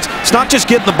touchdowns. It's not just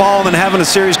getting the ball and then having a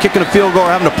series, kicking a field goal,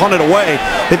 or having to punt it away.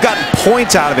 They've gotten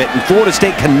points out of it, and Florida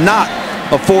State cannot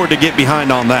afford to get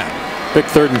behind on that. Big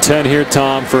 3rd and 10 here,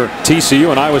 Tom, for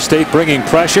TCU, and Iowa State bringing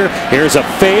pressure. Here's a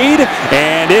fade,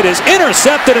 and it is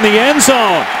intercepted in the end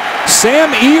zone. Sam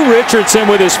E. Richardson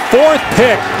with his 4th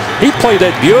pick. He played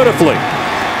that beautifully.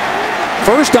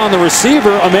 First on the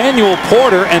receiver, Emmanuel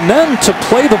Porter, and then to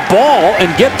play the ball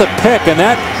and get the pick, and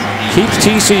that keeps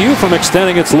TCU from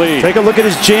extending its lead. Take a look at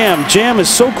his jam. Jam is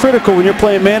so critical when you're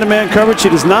playing man-to-man coverage. He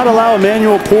does not allow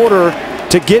Emmanuel Porter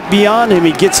to get beyond him.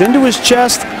 He gets into his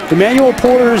chest. Emmanuel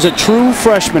Porter is a true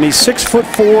freshman. He's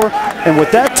 6'4", and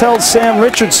what that tells Sam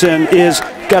Richardson is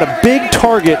got a big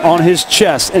target on his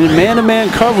chest, and in man-to-man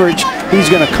coverage, he's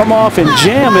going to come off and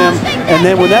jam him, and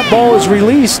then when that ball is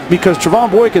released, because Trevon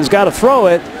Boykin's got to throw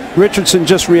it, Richardson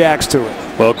just reacts to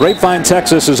it. Well, Grapevine,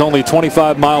 Texas is only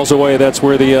 25 miles away. That's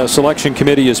where the selection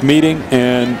committee is meeting,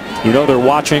 and you know they're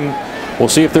watching. We'll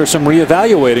see if there's some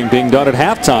reevaluating being done at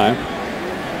halftime.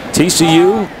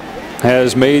 TCU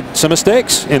has made some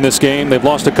mistakes in this game. They've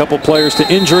lost a couple players to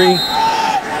injury.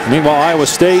 Meanwhile, Iowa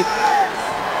State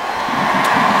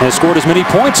has scored as many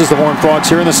points as the Horned Frogs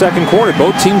here in the second quarter.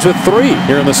 Both teams with 3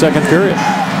 here in the second period.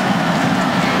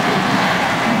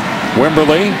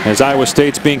 Wimberley, as Iowa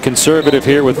State's being conservative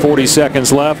here with 40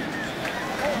 seconds left.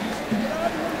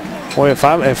 Boy, if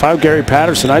I'm Gary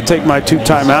Patterson, I'd take my 2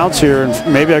 timeouts here,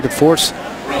 and maybe I could force.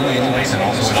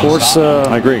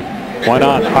 I agree. Why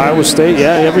not? Iowa State,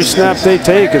 yeah, every snap they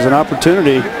take is an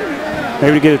opportunity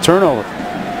maybe to get a turnover.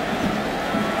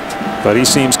 But he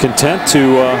seems content to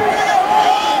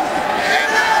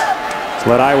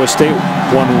let Iowa State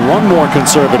run one more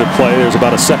conservative play. There's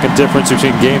about a second difference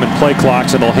between game and play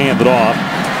clocks, and they'll hand it off.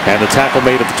 And the tackle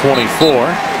made at the 24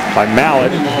 by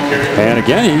Mallet. And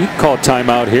again, he called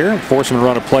timeout here, force him to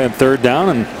run a play on 3rd down,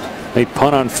 and they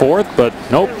punt on 4th, but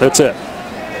nope, that's it.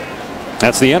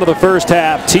 That's the end of the first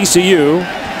half. TCU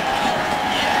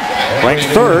ranked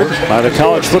 3rd by the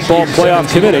College Football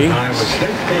Playoff Committee.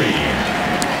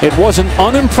 It wasn't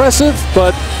unimpressive,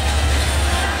 but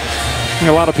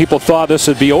a lot of people thought this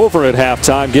would be over at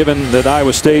halftime, given that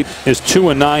Iowa State is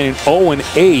 2-9 and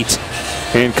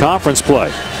 0-8 in conference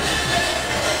play.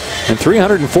 And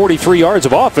 343 yards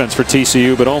of offense for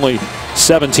TCU, but only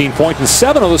 17 points, and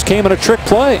 7 of those came in a trick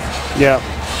play. Yeah.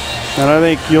 And I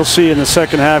think you'll see in the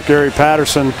second half, Gary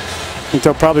Patterson, I think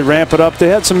they'll probably ramp it up. They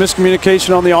had some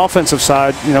miscommunication on the offensive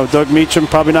side. You know, Doug Meacham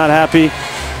probably not happy.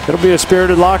 It'll be a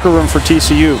spirited locker room for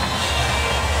TCU.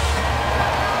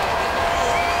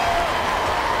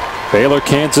 Baylor,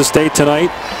 Kansas State tonight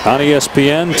on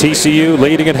ESPN. TCU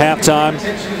leading at halftime.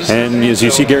 And as you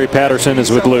see, Gary Patterson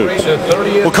is with Luke.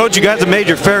 Well, Coach, you guys have made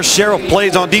your fair share of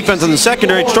plays on defense in the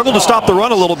secondary. Struggled to stop the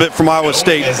run a little bit from Iowa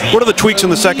State. What are the tweaks in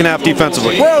the second half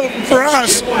defensively? Well, for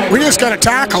us, we just got to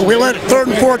tackle. We let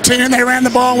 3rd and 14, and they ran the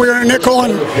ball, and we were in a nickel,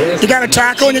 and you got to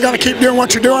tackle, and you got to keep doing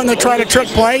what you're doing. They try to trick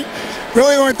play.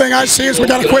 Really, the only thing I see is we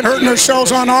got to quit hurting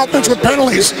ourselves on offense with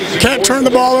penalties. You can't turn the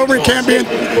ball over. You can't be in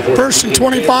 1st and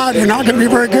 25. You're not going to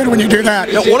be very good when you do that.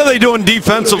 Now, what are they doing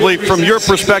defensively from your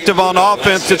perspective on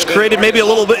offense that's created maybe a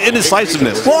little bit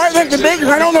indecisiveness? Well, I think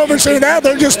I don't know if it's any of that.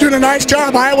 They're just doing a nice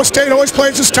job. Iowa State always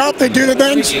plays us tough. They do the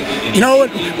things. You know,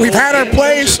 we've had our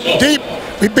plays deep.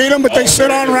 We beat them, but they sit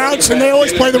on routes, and they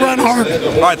always play the run hard.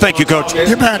 All right, thank you, Coach.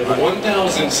 You bet.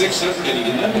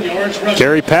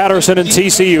 Gary Patterson and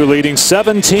TCU leading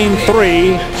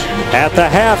 17-3 at the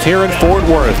half here in Fort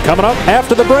Worth. Coming up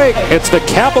after the break, it's the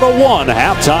Capital One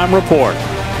halftime report.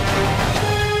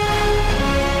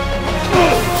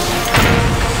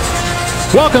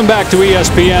 Welcome back to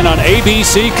ESPN on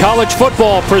ABC College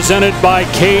Football, presented by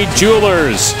Kay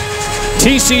Jewelers.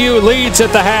 TCU leads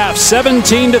at the half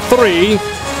 17-3.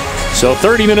 So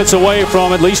 30 minutes away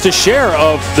from at least a share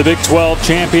of the Big 12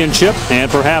 championship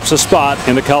and perhaps a spot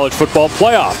in the college football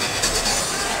playoff.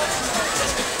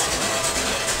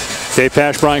 Dave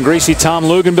Pasch, Brian Greasy, Tom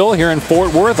Luganbill here in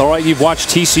Fort Worth. All right, you've watched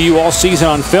TCU all season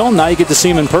on film. Now you get to see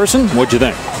him in person. What'd you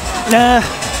think? Nah.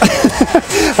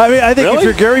 I mean, I think if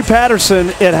you're Gary Patterson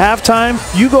at halftime,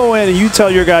 you go in and you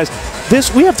tell your guys,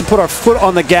 we have to put our foot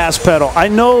on the gas pedal. I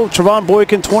know Trevon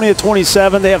Boykin, 20 of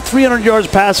 27. They have 300 yards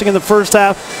passing in the first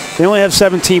half. They only have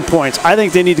 17 points. I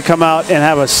think they need to come out and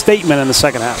have a statement in the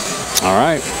second half. All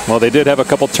right. Well, they did have a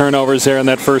couple turnovers there in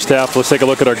that first half. Let's take a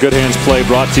look at our Good Hands play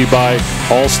brought to you by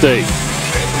Allstate.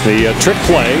 The trick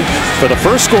play for the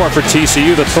first score for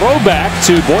TCU, the throwback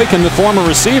to Boykin, the former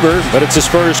receiver, but it's his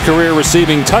first career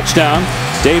receiving touchdown.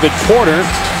 David Porter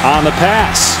on the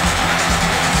pass.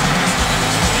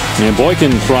 And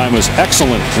Boykin, Brian, was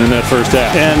excellent in that first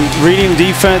half. And reading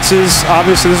defenses,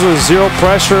 obviously this was zero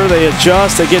pressure. They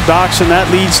adjust, they get Doxson. That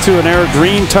leads to an Eric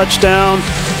Green touchdown.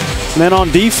 And then on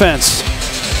defense,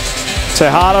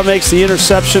 Tejada makes the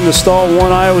interception to stall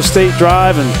one Iowa State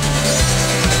drive. And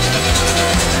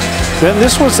then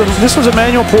this was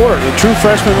Emmanuel Porter, the true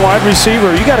freshman wide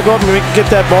receiver. You got to go up and get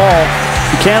that ball.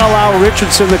 You can't allow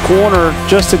Richardson in the corner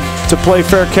just to play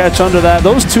fair catch under that.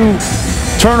 Those two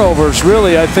turnovers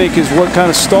really, I think, is what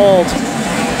kind of stalled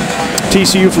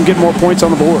TCU from getting more points on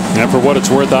the board. And for what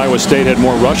it's worth, Iowa State had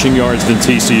more rushing yards than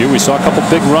TCU. We saw a couple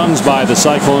big runs by the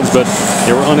Cyclones, but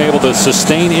they were unable to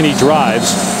sustain any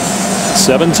drives.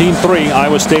 17-3.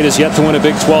 Iowa State has yet to win a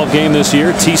Big 12 game this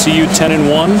year. TCU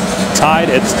 10-1, tied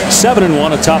at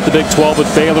 7-1 atop the Big 12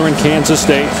 with Baylor and Kansas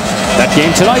State. That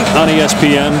game tonight on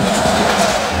ESPN.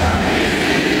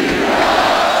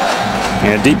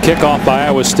 And deep kickoff by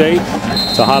Iowa State.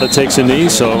 Tejada takes a knee,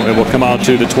 so it will come out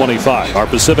to the 25. Our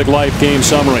Pacific Life game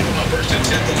summary.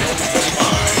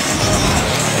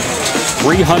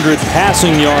 300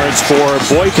 passing yards for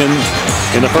Boykin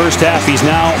in the first half. He's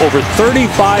now over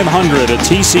 3,500, a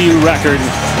TCU record.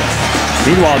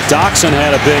 Meanwhile, Doxson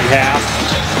had a big half,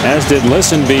 as did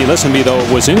Listenby. Listenby, though,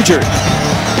 was injured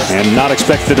and not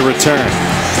expected to return.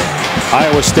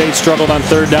 Iowa State struggled on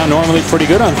third down, normally pretty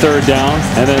good on third down.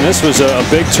 And then this was a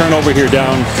big turnover here,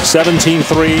 down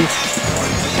 17-3.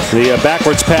 The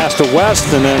backwards pass to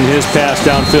West, and then his pass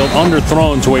downfield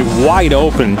underthrown to a wide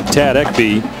open Tad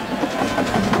Ekby.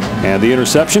 And the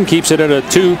interception keeps it at a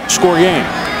 2-score game.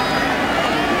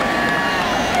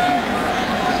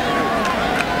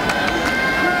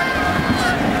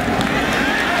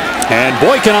 And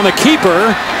Boykin on the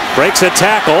keeper, breaks a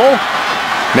tackle,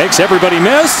 makes everybody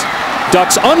miss,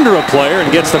 ducks under a player,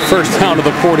 and gets the first down to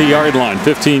the 40-yard line.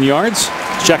 15 yards.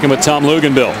 Checking with Tom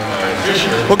Luganbill.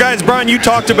 Well, guys, Brian, you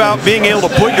talked about being able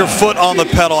to put your foot on the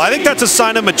pedal. I think that's a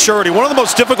sign of maturity. One of the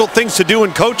most difficult things to do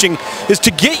in coaching is to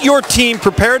get your team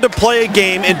prepared to play a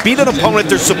game and beat an opponent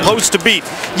they're supposed to beat.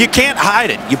 You can't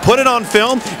hide it. You put it on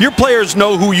film. Your players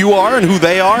know who you are and who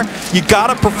they are. You got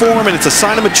to perform, and it's a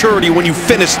sign of maturity when you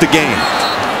finish the game.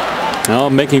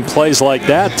 Well, making plays like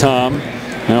that, Tom.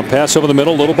 Now pass over the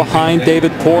middle, a little behind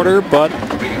David Porter, but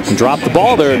dropped the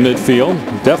ball there at midfield.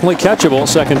 Definitely catchable,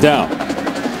 second down.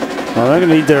 Well, they're going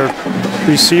to need their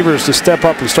receivers to step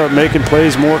up and start making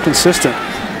plays more consistent.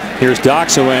 Here's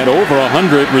Doxson, who had over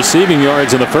 100 receiving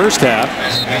yards in the first half.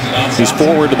 He's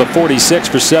forward to the 46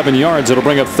 for 7 yards. It'll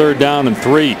bring up third down and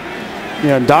 3.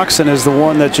 Yeah, Doxson is the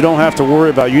one that you don't have to worry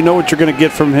about. You know what you're going to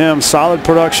get from him. Solid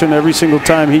production every single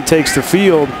time he takes the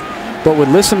field. But with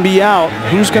Listenby out,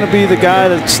 who's going to be the guy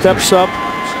that steps up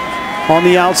on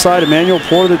the outside? Emmanuel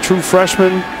Porter, the true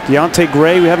freshman. Deontay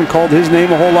Gray, we haven't called his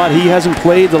name a whole lot. He hasn't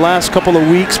played the last couple of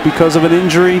weeks because of an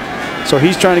injury. So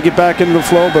he's trying to get back into the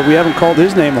flow, but we haven't called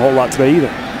his name a whole lot today either.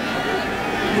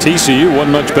 TCU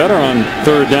wasn't much better on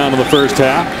third down in the first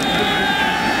half.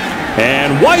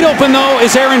 And wide open, though,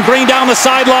 is Aaron Green down the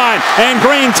sideline. And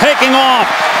Green taking off.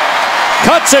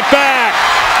 Cuts it back.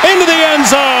 Into the end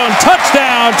zone.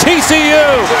 Touchdown, TCU.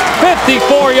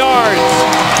 54 yards.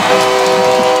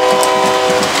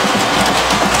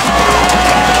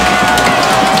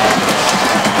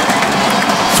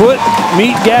 Foot,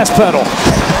 meet, gas pedal.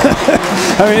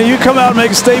 I mean, you come out and make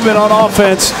a statement on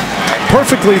offense.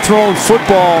 Perfectly thrown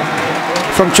football.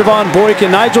 from Trevon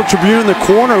Boykin. Nigel Tribune, the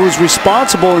corner, who's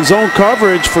responsible in zone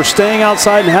coverage for staying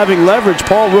outside and having leverage.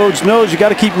 Paul Rhodes knows you got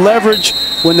to keep leverage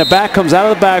when the back comes out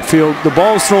of the backfield. The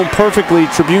ball is thrown perfectly.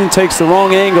 Tribune takes the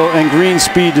wrong angle and Green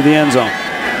speed to the end zone.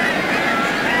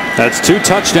 That's 2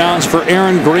 touchdowns for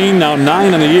Aaron Green, now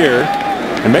 9 in the year.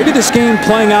 And maybe this game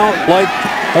playing out like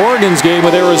Oregon's game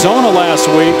with Arizona last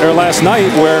night,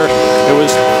 where it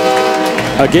was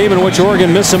a game in which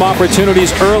Oregon missed some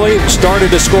opportunities early, started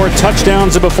to score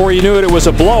touchdowns, and before you knew it, it was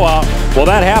a blowout. Well,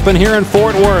 that happened here in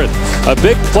Fort Worth. A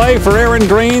big play for Aaron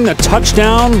Green, a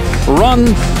touchdown run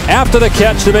after the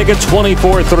catch to make it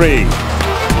 24-3.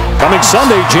 Coming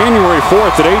Sunday, January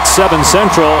 4th at 8/7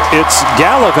 Central, it's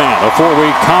Gallivant, a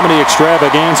 4-week comedy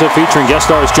extravaganza featuring guest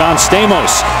stars John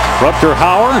Stamos, Rutger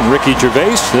Hauer, and Ricky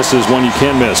Gervais. This is one you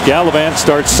can't miss. Gallivant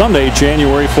starts Sunday,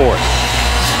 January 4th.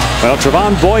 Well,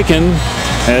 Trevon Boykin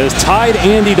has tied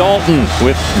Andy Dalton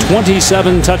with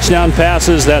 27 touchdown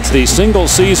passes. That's the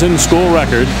single-season school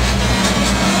record.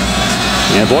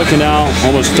 And Boykin now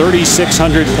almost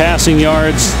 3,600 passing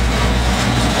yards.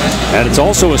 And it's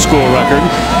also a school record.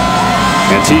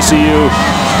 And TCU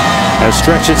has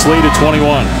stretched its lead to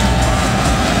 21.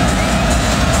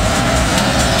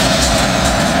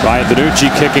 Ryan Benucci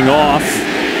kicking off.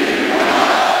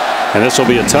 And this will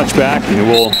be a touchback, and it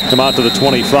will come out to the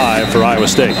 25 for Iowa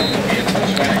State.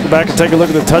 Go back and take a look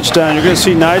at the touchdown. You're going to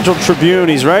see Nigel Tribune.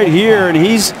 He's right here, and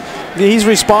he's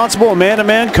responsible in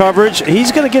man-to-man coverage.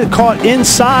 He's going to get caught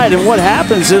inside, and what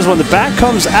happens is when the back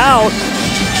comes out,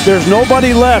 there's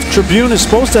nobody left. Tribune is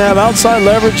supposed to have outside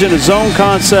leverage in a zone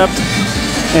concept,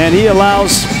 and he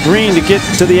allows Green to get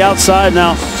to the outside.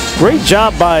 Now, great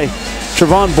job by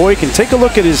Trevon Boykin. Take a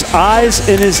look at his eyes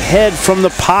and his head from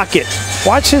the pocket.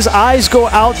 Watch his eyes go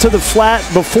out to the flat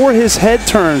before his head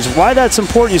turns. Why that's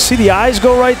important, you see the eyes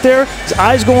go right there? His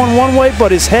eyes going one way,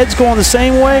 but his head's going the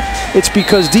same way. It's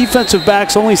because defensive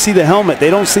backs only see the helmet.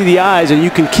 They don't see the eyes, and you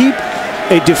can keep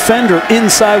a defender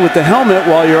inside with the helmet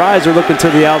while your eyes are looking to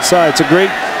the outside. It's a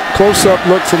great close-up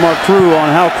look from our crew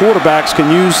on how quarterbacks can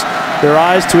use their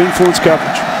eyes to influence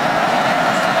coverage.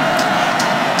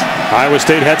 Iowa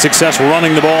State had success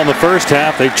running the ball in the first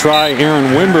half. They try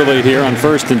Aaron Wimberly here on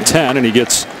 1st and 10, and he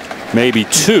gets maybe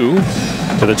 2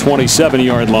 to the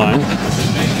 27-yard line.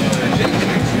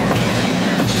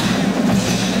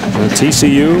 And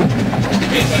TCU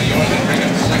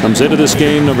comes into this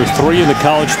game number 3 in the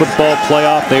college football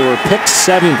playoff. They were picked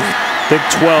 7th, Big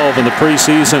 12 in the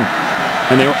preseason,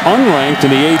 and they were unranked in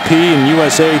the AP and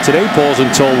USA Today polls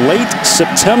until late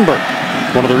September.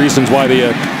 One of the reasons why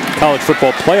the College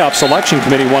Football Playoff Selection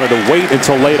Committee wanted to wait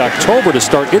until late October to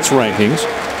start its rankings.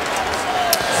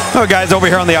 Oh, guys, over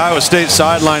here on the Iowa State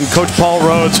sideline, Coach Paul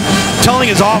Rhodes telling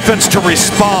his offense to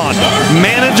respond.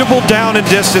 Manageable down and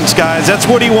distance, guys. That's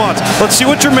what he wants. Let's see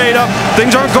what you're made of.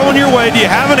 Things aren't going your way. Do you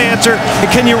have an answer?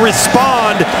 And can you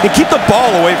respond and keep the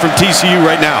ball away from TCU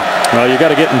right now? Well, you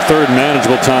got to get in 3rd and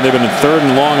manageable time. They've been in 3rd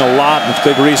and long a lot. It's a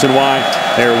big reason why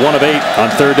they're 1 of 8 on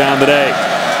 3rd down today.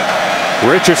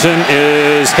 Richardson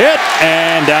is hit,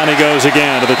 and down he goes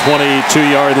again to the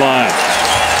 22-yard line.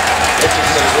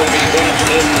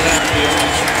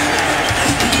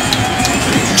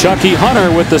 Chucky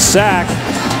Hunter with the sack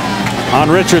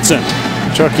on Richardson.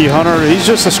 Chucky Hunter, he's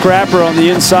just a scrapper on the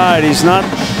inside. He's not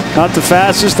the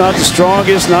fastest, not the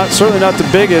strongest, certainly not the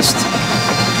biggest,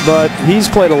 but he's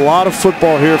played a lot of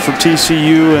football here for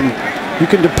TCU, and you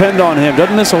can depend on him.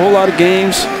 Doesn't miss a whole lot of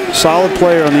games. Solid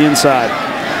player on the inside.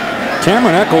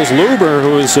 Cameron Eccles, Looper,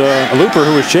 who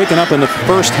was shaken up in the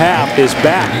first half, is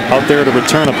back out there to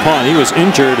return a punt. He was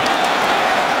injured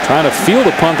trying to field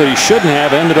a punt that he shouldn't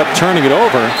have, ended up turning it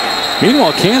over.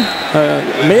 Meanwhile,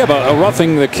 may have a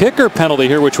roughing the kicker penalty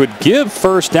here, which would give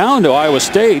 1st down to Iowa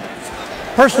State.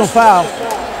 Personal foul,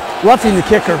 roughing the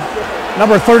kicker,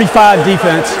 number 35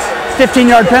 defense,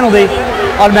 15-yard penalty,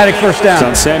 automatic 1st down. It's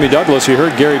on Sammy Douglas. You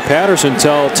heard Gary Patterson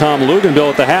tell Tom Luganville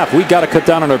at the half, we got to cut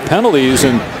down on our penalties,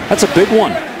 and that's a big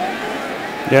one.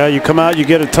 Yeah, you come out, you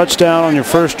get a touchdown on your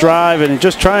first drive, and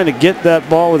just trying to get that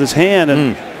ball with his hand,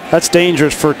 and that's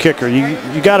dangerous for a kicker.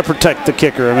 You got to protect the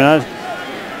kicker. I mean,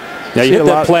 yeah, you hit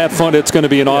that flat foot, it's going to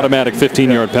be an automatic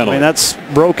 15-yard penalty. I mean, that's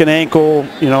broken ankle,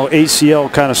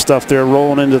 ACL kind of stuff there,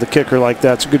 rolling into the kicker like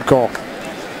that. It's a good call.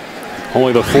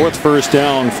 Only the 4th 1st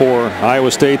down for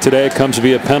Iowa State today. Comes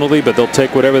via penalty, but they'll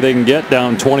take whatever they can get,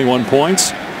 down 21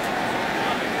 points.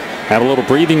 Have a little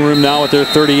breathing room now at their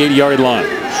 38-yard line.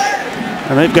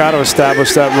 And they've got to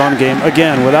establish that run game.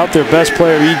 Again, without their best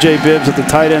player, E.J. Bibbs at the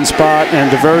tight end spot, and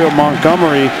DeVario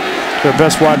Montgomery, their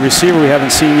best wide receiver we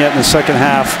haven't seen yet in the second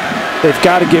half, they've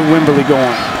got to get Wimberly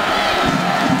going.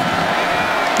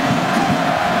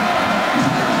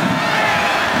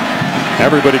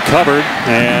 Everybody covered,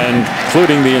 and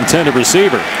including the intended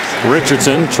receiver.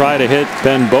 Richardson tried to hit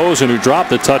Ben Bozen, who dropped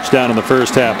the touchdown in the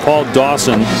first half. Paul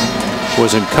Dawson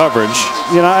was in coverage.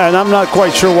 You know, and I'm not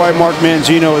quite sure why Mark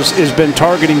Mangino has been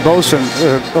targeting Bozen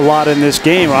a lot in this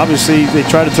game. Obviously, they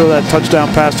tried to throw that touchdown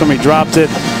pass to him. He dropped it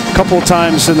a couple of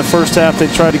times in the first half.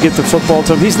 They tried to get the football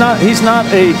to him. He's not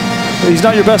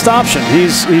your best option.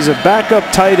 He's a backup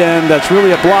tight end that's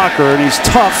really a blocker, and he's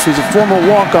tough. He's a former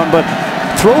walk-on, but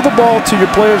throw the ball to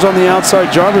your players on the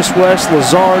outside. Jarvis West,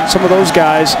 Lazard, some of those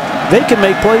guys, they can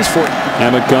make plays for you.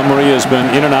 And Montgomery has been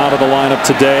in and out of the lineup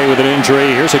today with an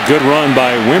injury. Here's a good run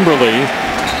by Wimberly.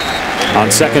 On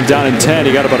 2nd down and 10,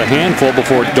 he got about a handful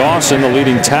before Dawson, the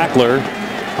leading tackler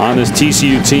on this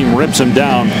TCU team, rips him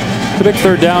down. The big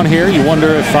 3rd down here. You wonder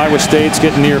if Iowa State's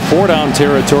getting near 4-down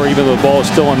territory, even though the ball is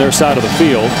still on their side of the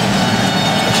field.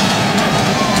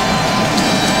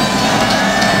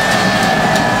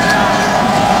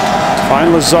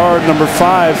 Find Lazard, number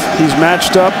 5. He's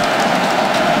matched up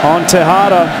on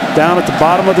Tejada down at the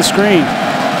bottom of the screen.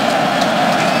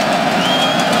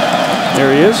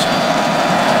 There he is.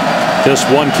 Just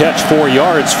 1 catch, 4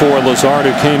 yards for Lazard,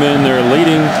 who came in their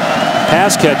leading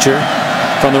pass catcher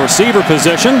from the receiver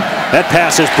position. That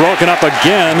pass is broken up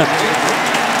again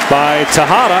by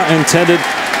Tejada, intended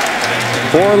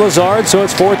for Lazard, so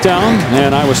it's 4th down,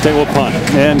 and Iowa State will punt.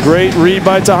 And great read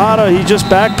by Tejada. He just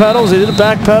backpedals. He did a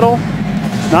backpedal.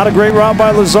 Not a great route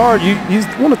by Lazard. You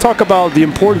want to talk about the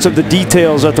importance of the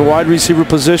details at the wide receiver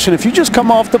position. If you just come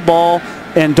off the ball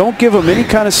and don't give them any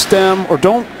kind of stem, or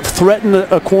don't threaten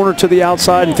a corner to the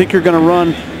outside and think you're going to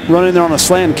run in there on a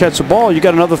slant and catch the ball, you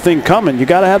got another thing coming. You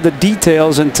got to have the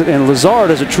details. And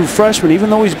Lazard, as a true freshman, even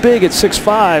though he's big at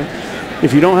 6'5",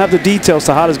 if you don't have the details,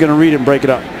 Tejada's going to read it and break it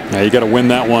up. Yeah, you got to win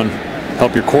that one.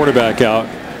 Help your quarterback out.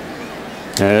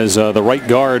 As the right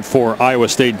guard for Iowa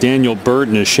State, Daniel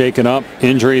Burton, is shaken up.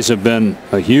 Injuries have been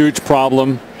a huge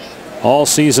problem all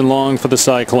season long for the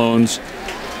Cyclones,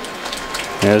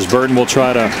 as Burton will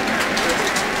try to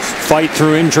fight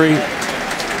through injury,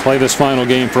 play this final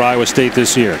game for Iowa State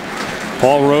this year.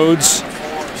 Paul Rhodes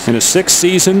in his 6th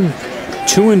season,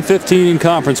 2-15 in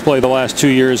conference play the last 2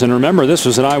 years. And remember, this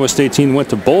was an Iowa State team that went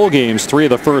to bowl games 3 of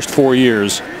the first 4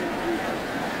 years.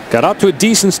 Got up to a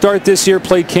decent start this year,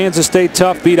 played Kansas State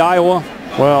tough, beat Iowa.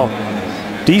 Well,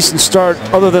 decent start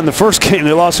other than the first game.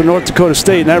 They lost to North Dakota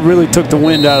State, and that really took the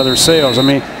wind out of their sails. I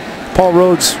mean, Paul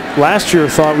Rhodes last year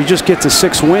thought we just get to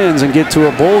 6 wins and get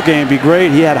to a bowl game, be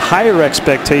great. He had higher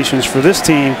expectations for this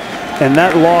team, and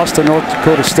that loss to North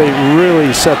Dakota State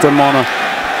really set them on a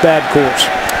bad course.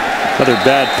 Another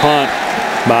bad punt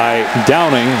by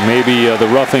Downing. Maybe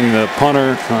the roughing the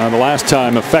punter the last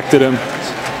time affected him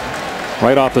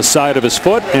right off the side of his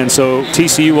foot, and so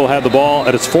TCU will have the ball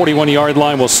at its 41-yard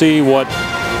line. We'll see what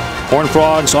Horned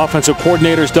Frogs offensive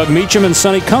coordinators Doug Meacham and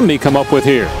Sonny Cumbie come up with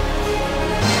here.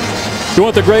 You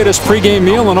want the greatest pregame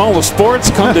meal in all of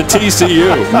sports? Come to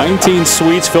TCU. 19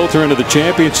 suites filter into the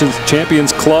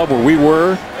Champions Club where we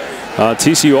were.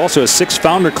 TCU also has 6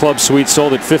 Founder Club suites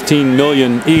sold at $15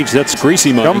 million each. That's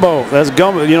greasy money. Gumbo. That's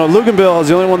gumbo. You know, Luganville is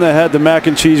the only one that had the mac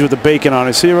and cheese with the bacon on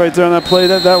it. See right there on that play?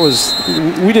 That was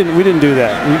we didn't do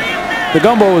that. The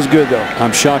gumbo was good, though.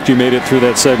 I'm shocked you made it through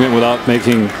that segment without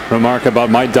making remark about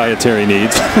my dietary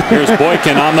needs. Here's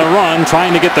Boykin on the run,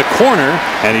 trying to get the corner,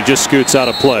 and he just scoots out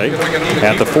of play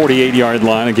at the 48-yard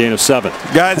line, a gain of 7.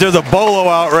 Guys, there's a bolo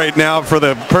out right now for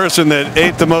the person that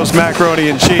ate the most macaroni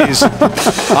and cheese.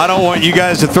 I don't want you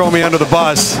guys to throw me under the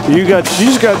bus. You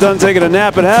just got done taking a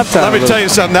nap at halftime. Let me tell you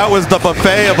something. That was the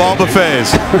buffet of all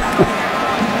buffets.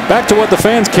 Back to what the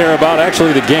fans care about,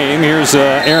 actually the game. Here's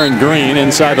Aaron Green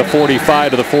inside the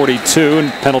 45 to the 42,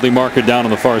 and penalty marker down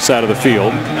on the far side of the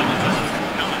field.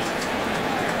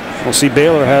 We'll see.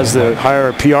 Baylor has to hire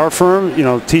a PR firm. You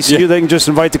know, TCU, they can just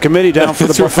invite the committee down for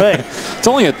the buffet. Right. It's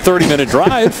only a 30-minute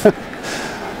drive.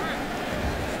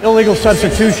 Illegal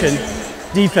substitution,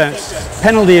 defense.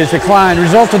 Penalty is declined.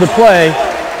 Result of the play,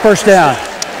 1st down.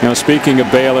 You know, speaking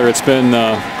of Baylor, it's been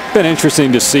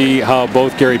interesting to see how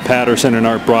both Gary Patterson and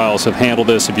Art Briles have handled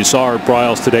this. If you saw Art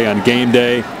Briles today on game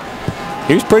day,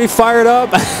 he was pretty fired up.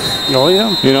 Oh,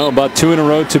 yeah. You know, about 2 in a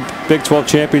row, 2 Big 12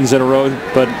 champions in a row,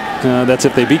 but that's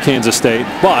if they beat Kansas State.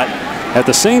 But at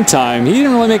the same time, he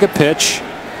didn't really make a pitch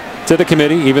to the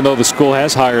committee, even though the school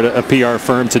has hired a PR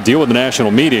firm to deal with the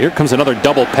national media. Here comes another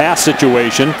double pass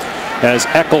situation as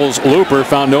Eccles Looper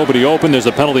found nobody open. There's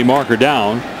a penalty marker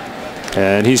down,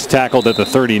 and he's tackled at the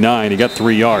 39. He got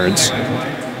 3 yards.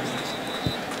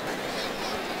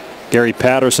 Gary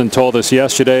Patterson told us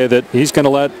yesterday that he's going to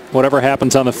let whatever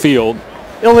happens on the field.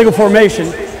 Illegal formation,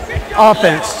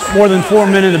 offense, more than 4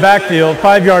 men in the backfield,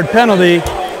 5-yard penalty,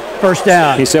 First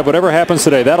down. He said, whatever happens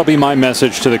today, that'll be my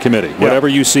message to the committee. Yeah. Whatever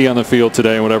you see on the field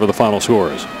today and whatever the final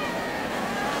score is.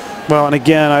 Well, and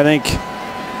again, I think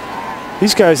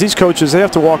these guys, these coaches, they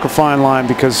have to walk a fine line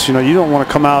because, you know, you don't want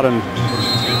to come out and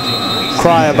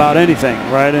cry about anything,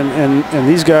 right? And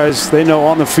these guys, they know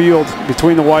on the field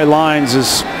between the white lines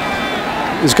is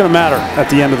going to matter at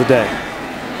the end of the day.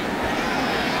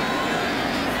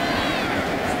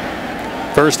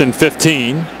 First and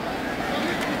 15.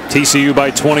 TCU by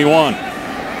 21.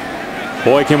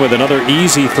 Boykin with another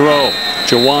easy throw.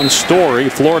 Jawan Story,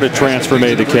 Florida transfer,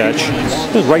 made the catch.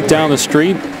 Right down the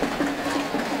street.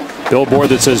 Billboard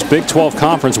that says Big 12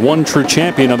 Conference, one true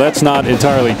champion. Now that's not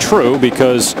entirely true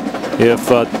because if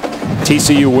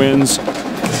TCU wins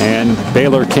and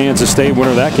Baylor, Kansas State winner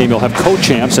of that game, you'll have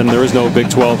co-champs, and there is no Big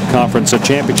 12 Conference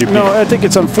championship game. No, I think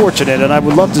it's unfortunate, and I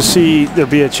would love to see there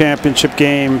be a championship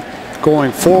game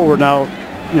going forward. Now,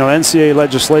 you know, NCAA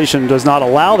legislation does not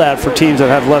allow that for teams that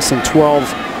have less than 12,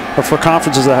 or for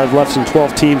conferences that have less than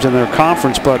 12 teams in their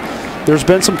conference, but there's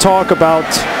been some talk about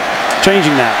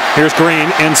changing that. Here's Green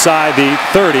inside the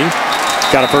 30.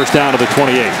 Got a first down to the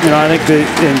 28. You know, I think the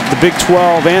Big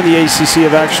 12 and the ACC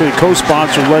have actually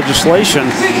co-sponsored legislation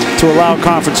to allow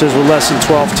conferences with less than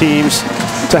 12 teams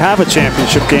to have a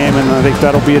championship game, and I think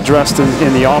that'll be addressed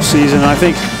in the offseason. And I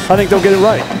think they'll get it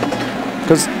right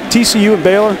because TCU and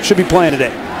Baylor should be playing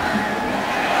today.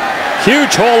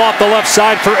 Huge hole off the left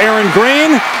side for Aaron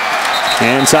Green.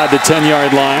 Inside the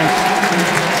 10-yard line.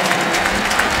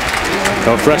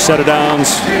 A fresh set of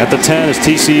downs at the 10 as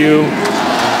TCU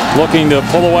looking to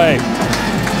pull away.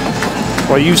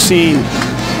 Well, you've seen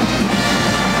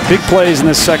big plays in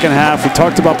this second half. We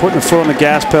talked about putting the foot on the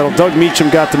gas pedal. Doug Meacham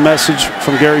got the message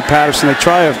from Gary Patterson. They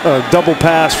try a double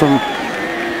pass from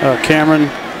Cameron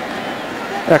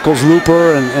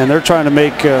Eccles-Looper, and they're trying to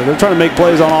make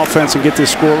plays on offense and get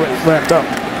this score ramped up.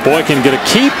 Boy can get a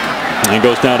keep and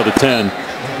goes down to the 10.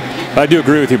 I do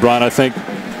agree with you, Brian. I think,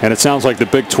 and it sounds like the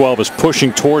Big 12 is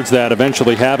pushing towards that,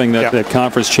 eventually having that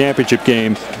conference championship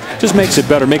game. Just makes it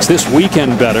better, makes this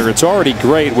weekend better. It's already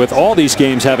great with all these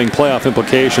games having playoff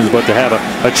implications, but to have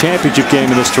a championship game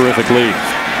in this terrific league.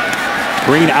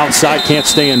 Green outside, can't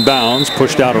stay in bounds,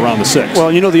 pushed out around the 6.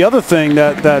 Well, you know, the other thing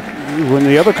that when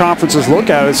the other conferences look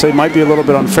at it, say might be a little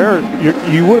bit unfair,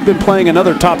 you would have been playing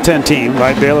another top 10 team,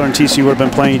 right? Baylor and TCU would have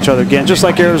been playing each other again, just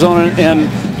like Arizona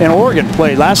and Oregon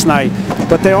played last night.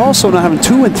 But they're also now having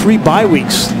 2 and 3 bye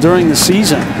weeks during the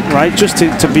season, right? Just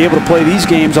to be able to play these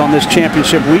games on this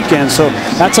championship weekend. So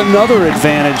that's another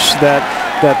advantage that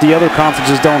the other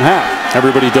conferences don't have.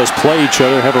 Everybody does play each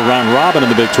other, have a round robin in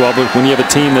the Big 12, but when you have a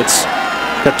team that's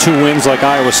got 2 wins like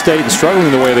Iowa State and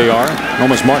struggling the way they are,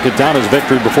 almost mark it down as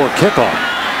victory before kickoff.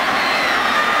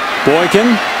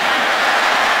 Boykin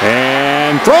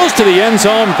and throws to the end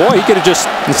zone. Boy, he could have just,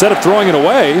 instead of throwing it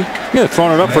away, he could have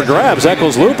thrown it up for grabs.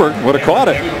 Eccles-Looper would have caught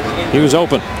it. He was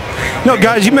open. No,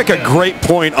 guys, you make a great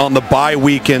point on the bye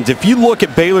weekends. If you look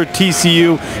at Baylor,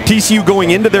 TCU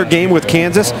going into their game with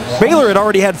Kansas, Baylor had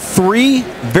already had 3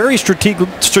 very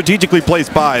strategically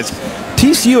placed byes.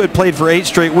 TCU had played for 8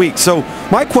 straight weeks. So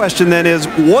my question then is,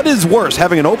 what is worse,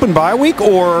 having an open bye week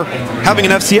or having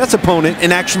an FCS opponent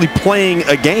and actually playing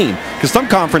a game? Because some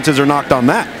conferences are knocked on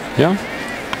that. Yeah.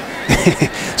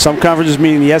 Some conferences,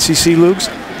 meaning the SEC, Luke's?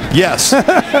 Yes.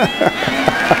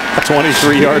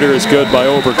 23-yarder is good by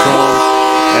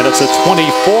Overcrone. And it's a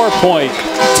 24-point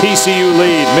TCU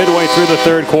lead midway through the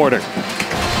 3rd quarter.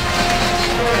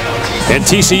 And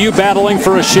TCU battling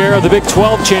for a share of the Big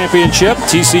 12 championship.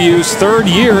 TCU's 3rd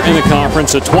year in the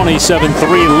conference, a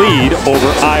 27-3 lead over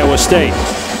Iowa State.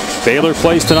 Baylor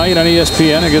plays tonight on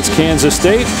ESPN against Kansas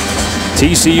State.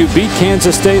 TCU beat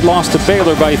Kansas State, lost to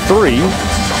Baylor by 3.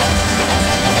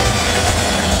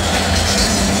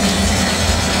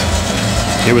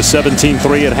 It was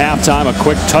 17-3 at halftime. A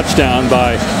quick touchdown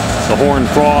by the Horned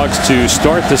Frogs to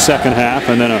start the second half,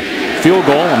 and then a field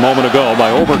goal a moment ago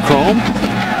by Overcrone.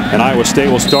 And Iowa State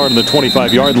will start on the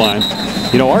 25-yard line.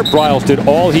 You know, Art Briles did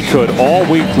all he could all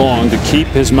week long to keep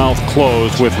his mouth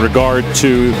closed with regard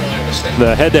to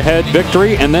the head-to-head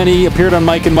victory, and then he appeared on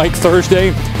Mike and Mike Thursday,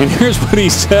 and here's what he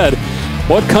said.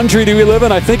 What country do we live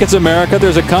in? I think it's America.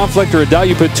 There's a conflict or a doubt.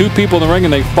 You put 2 people in the ring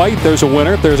and they fight, there's a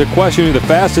winner. If there's a question who the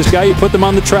fastest guy, you put them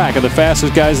on the track, and the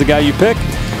fastest guy is the guy you pick.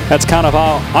 That's kind of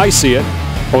how I see it.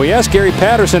 Well, we asked Gary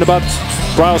Patterson about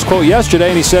Briles' quote yesterday,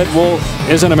 and he said, well,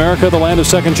 isn't America the land of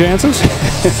second chances?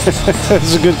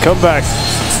 That's a good comeback.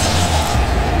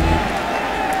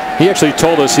 He actually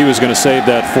told us he was going to save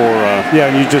that for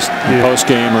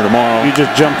post-game or tomorrow. You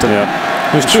just jumped him. Yeah.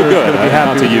 It was too good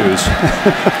not to use.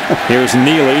 Here's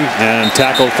Neely, and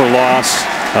tackled for loss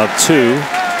of 2.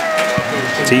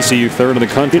 TCU third in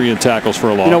the country in tackles for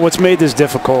a loss. You know what's made this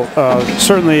difficult?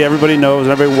 Certainly everybody knows,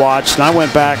 and everybody watched, and I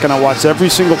went back and I watched every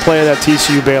single play of that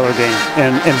TCU Baylor game,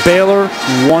 and Baylor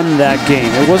won that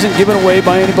game. It wasn't given away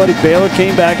by anybody. Baylor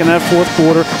came back in that fourth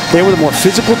quarter. They were the more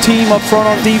physical team up front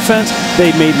on defense.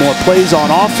 They made more plays on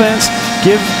offense.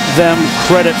 Give them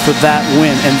credit for that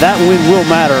win, and that win will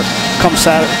matter come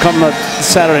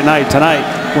Saturday night tonight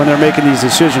when they're making these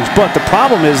decisions. But the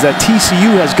problem is that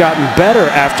TCU has gotten better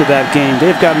after that game.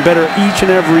 They've gotten better each and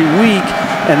every week,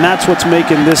 and that's what's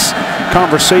making this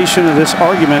conversation and this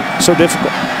argument so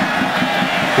difficult.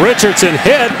 Richardson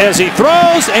hit as he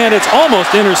throws, and it's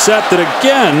almost intercepted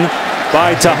again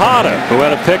by Tejada, who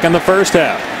had a pick in the first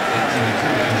half.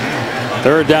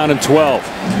 Third down and 12.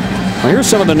 Well, here's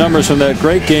some of the numbers from that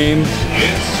great game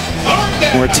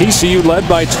where TCU led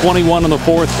by 21 in the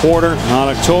fourth quarter on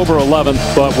October 11th,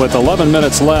 but with 11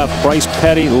 minutes left, Bryce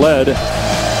Petty led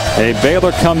a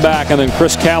Baylor comeback, and then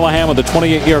Chris Callahan with the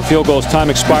 28-yard field goal as time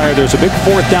expired. There's a big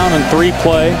fourth down and 3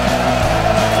 play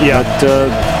that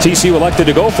TCU elected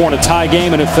to go for in a tie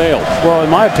game, and it failed. Well, in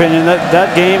my opinion,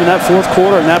 that game and that fourth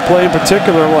quarter and that play in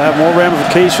particular will have more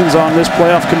ramifications on this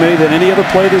playoff committee than any other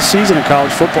play this season in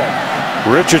college football.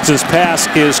 Richardson's pass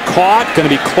is caught. Going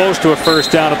to be close to a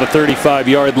first down at the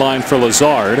 35-yard line for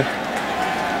Lazard.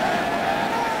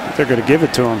 They're going to give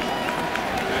it to him.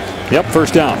 Yep,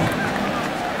 first down.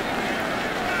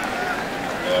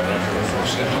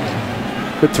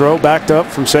 Good throw, backed up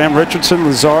from Sam Richardson.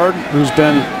 Lazard, who's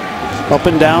been up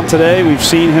and down today. We've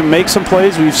seen him make some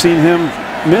plays. We've seen him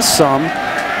miss some.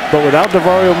 But without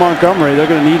DeVario Montgomery, they're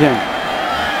going to need him.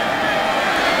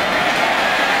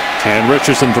 And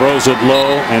Richardson throws it low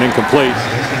and incomplete.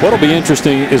 What'll be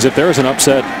interesting is if there's an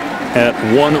upset at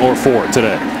 1 or 4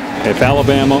 today. If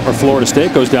Alabama or Florida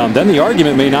State goes down, then the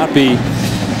argument may not be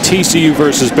TCU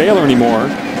versus Baylor anymore.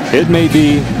 It may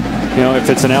be, you know, if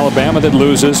it's an Alabama that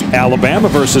loses, Alabama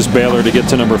versus Baylor to get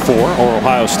to number 4, or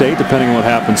Ohio State, depending on what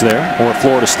happens there. Or if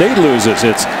Florida State loses,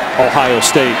 it's Ohio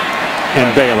State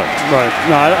and Baylor. Right.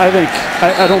 No,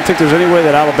 I don't think there's any way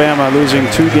that Alabama losing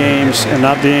 2 games and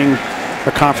not being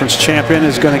a conference champion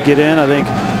is going to get in. I think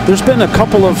there's been a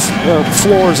couple of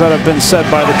floors that have been set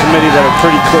by the committee that are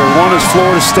pretty clear. One is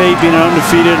Florida State being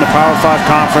undefeated in the Power 5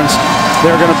 conference.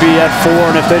 They're going to be at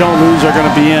 4, and if they don't lose, they're going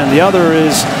to be in. The other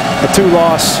is a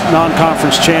 2-loss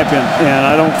non-conference champion, and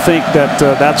I don't think that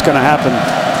that's going to happen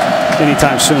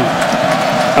anytime soon.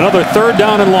 Another third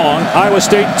down and long. Iowa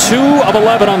State 2 of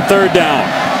 11 on third down.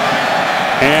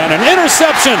 And an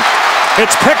interception.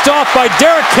 It's picked off by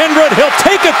Derek Kindred. He'll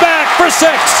take it back for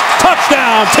 6.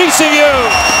 Touchdown, TCU.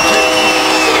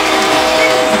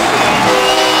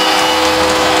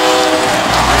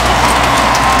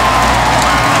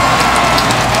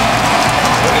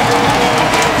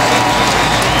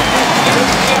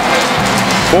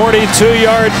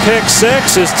 "42-yard pick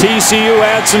 6 as TCU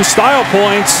adds some style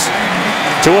points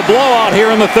to a blowout here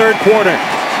in the third quarter.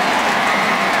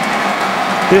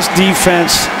 This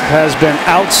defense has been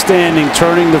outstanding,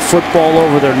 turning the football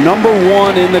over. They're number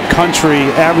 1 in the country,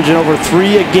 averaging over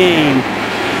 3 a game.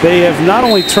 They have not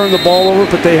only turned the ball over,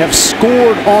 but they have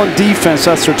scored on defense.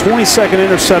 That's their 22nd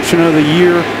interception of the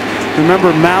year.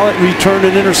 Remember, Mallett returned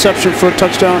an interception for a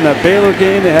touchdown in that Baylor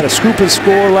game. They had a scoop and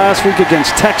score last week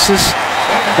against Texas.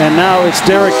 And now it's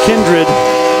Derek Kindred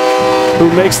who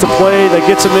makes the play that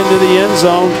gets him into the end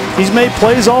zone. He's made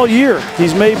plays all year.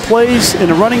 He's made plays in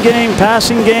the running game,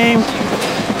 passing game.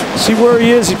 See where he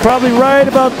is. He's probably right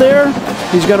about there.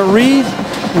 He's going to read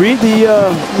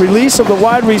the release of the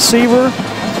wide receiver.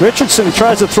 Richardson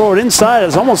tries to throw it inside.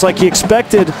 It's almost like he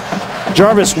expected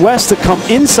Jarvis West to come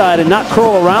inside and not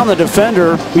curl around the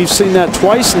defender. We've seen that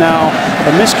twice now.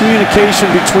 A miscommunication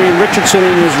between Richardson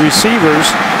and his receivers.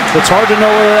 It's hard to know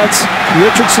whether that's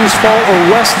Richardson's fault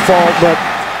or West's fault, but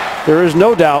there is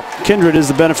no doubt Kindred is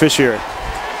the beneficiary.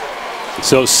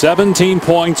 So 17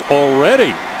 points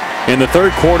already in the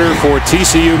third quarter for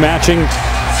TCU, matching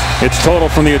its total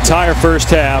from the entire first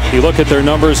half. You look at their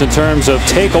numbers in terms of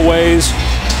takeaways,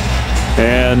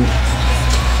 and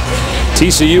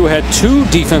TCU had 2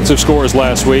 defensive scores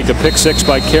last week. A pick 6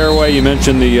 by Caraway. You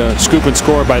mentioned the scoop and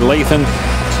score by Lathan.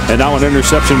 And now an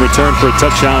interception return for a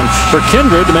touchdown for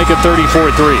Kindred to make it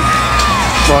 34-3.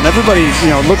 Well, and everybody,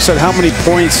 looks at how many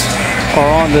points are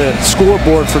on the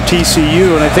scoreboard for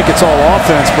TCU, and I think it's all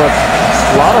offense, but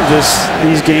a lot of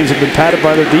these games have been padded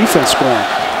by their defense scoring.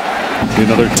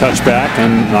 Another touchback,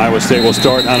 and Iowa State will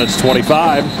start on its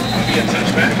 25.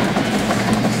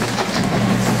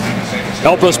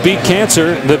 Help us beat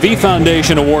cancer. The V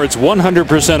Foundation awards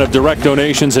 100% of direct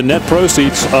donations and net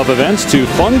proceeds of events to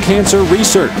fund cancer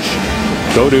research.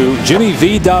 Go to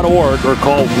jimmyv.org or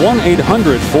call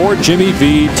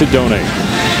 1-800-4JIMMY-V to donate.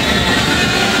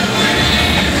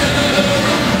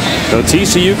 So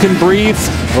TCU can breathe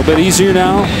a little bit easier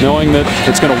now, knowing that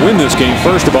it's going to win this game.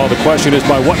 First of all, the question is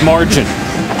by what margin?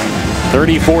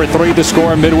 34-3 the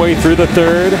score midway through the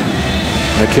third.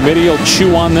 The committee will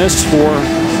chew on this for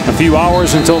a few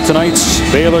hours until tonight's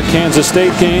Baylor-Kansas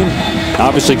State game.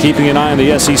 Obviously keeping an eye on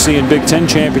the SEC and Big Ten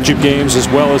championship games as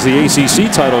well as the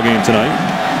ACC title game tonight.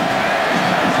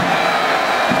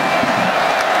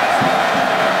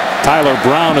 Tyler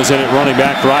Brown is in it running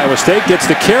back for Iowa State. Gets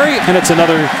the carry, and it's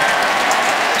another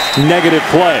negative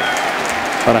play.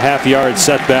 About a half-yard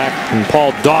setback, and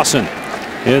Paul Dawson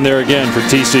in there again for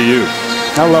TCU.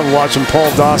 I love watching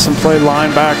Paul Dawson play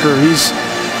linebacker. He's,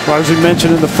 as we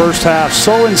mentioned in the first half,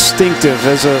 so instinctive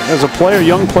as a player,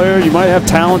 young player. You might have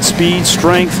talent, speed,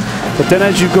 strength, but then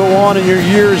as you go on in your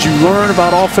years, you learn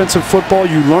about offensive football.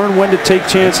 You learn when to take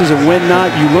chances and when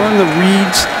not. You learn the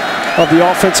reads of the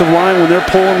offensive line when they're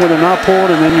pulling, when they're not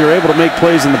pulling, and then you're able to make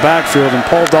plays in the backfield. And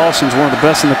Paul Dawson's one of the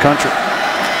best in the country.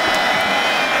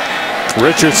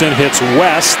 Richardson hits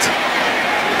West,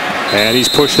 and he's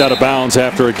pushed out of bounds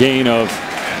after a gain of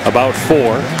about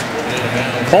 4.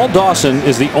 Paul Dawson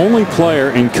is the only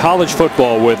player in college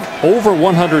football with over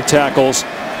 100 tackles,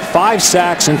 5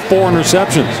 sacks, and 4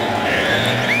 interceptions.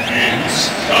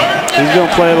 He's going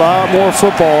to play a lot more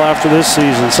football after this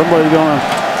season. Somebody's going to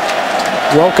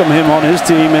welcome him on his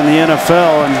team in the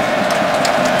NFL. And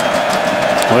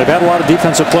well, they've had a lot of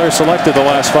defensive players selected the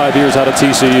last 5 years out of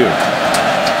TCU.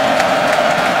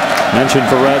 Mentioned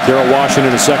for Red, Darrell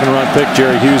Washington, a second-round pick.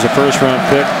 Jerry Hughes, a first-round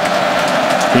pick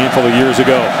a handful of years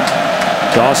ago.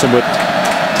 Dawson with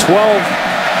 12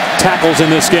 tackles in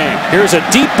this game. Here's a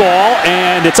deep ball,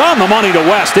 and it's on the money to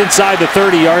West inside the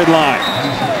 30-yard line.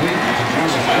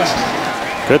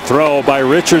 Good throw by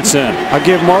Richardson. I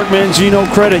give Mark Mangino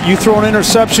credit. You throw an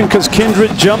interception because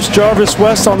Kindred jumps Jarvis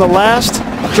West on the last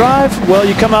drive. Well,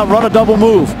 you come out, run a double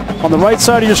move. On the right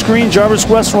side of your screen, Jarvis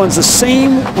West runs the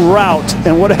same route,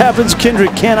 and what happens,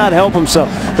 Kindred cannot help himself.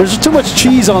 There's just too much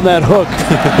cheese on that hook,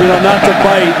 not to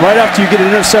bite. Right after you get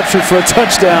an interception for a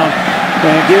touchdown,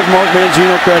 and give Mark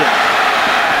Mangino credit.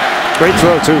 Great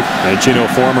throw, too. Mangino,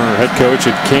 former head coach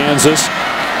at Kansas.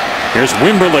 Here's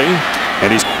Wimberly,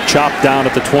 and he's chopped down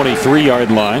at the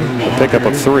 23-yard line. A pickup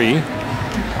of 3.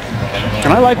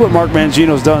 And I like what Mark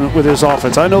Mangino's done with his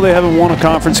offense. I know they haven't won a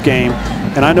conference game,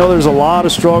 and I know there's a lot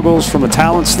of struggles from a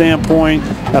talent standpoint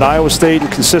at Iowa State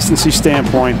and consistency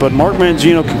standpoint, but Mark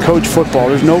Mangino can coach football.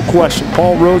 There's no question.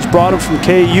 Paul Rhodes brought him from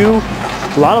KU.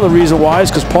 A lot of the reason why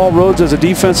is because Paul Rhodes, as a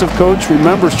defensive coach,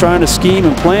 remembers trying to scheme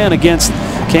and plan against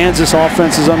Kansas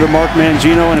offenses under Mark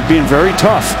Mangino and it being very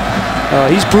tough.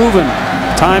 He's proven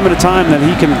time and time that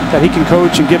he can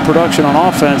coach and get production on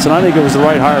offense, and I think it was the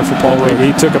right hire for Paul Rhodes.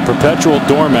 He took a perpetual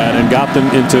doormat and got them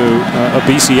into a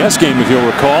BCS game, if you'll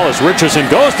recall, as Richardson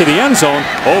goes to the end zone,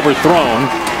 overthrown.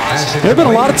 There have been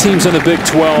a lot of teams in the Big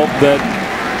 12 that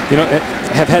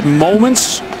have had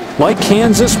moments like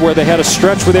Kansas where they had a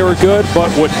stretch where they were good,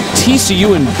 but what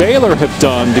TCU and Baylor have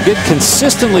done to get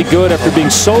consistently good after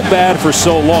being so bad for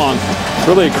so long,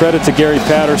 really a credit to Gary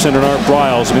Patterson and Art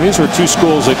Briles. I mean, these were two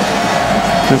schools that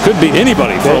could beat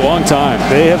anybody for a long time.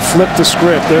 They have flipped the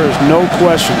script. There is no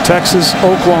question. Texas,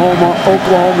 Oklahoma,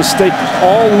 Oklahoma State,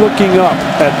 all looking up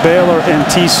at Baylor and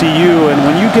TCU. And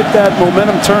when you get that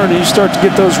momentum turn and you start to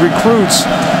get those recruits,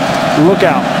 look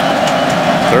out.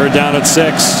 Third down at 6.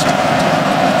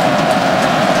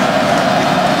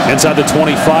 Inside the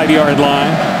 25-yard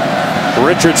line.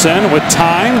 Richardson with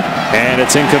time, and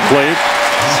it's incomplete.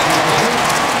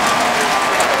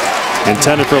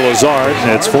 Intended for Lazard, and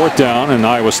it's 4th down, and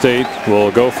Iowa State will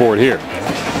go for it here.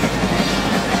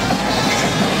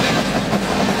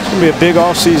 It's going to be a big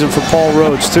offseason for Paul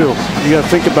Rhodes, too. You got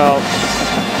to think about,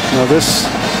 this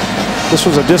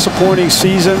was a disappointing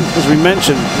season. As we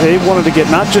mentioned, they wanted to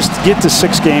not just get to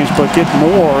 6 games, but get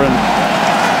more, and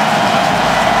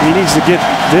he needs to get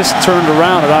this turned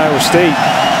around at Iowa State.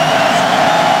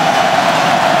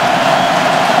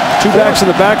 2 backs in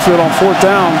the backfield on 4th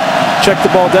down. Check the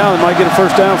ball down, and might get a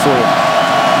first down for you.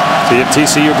 See if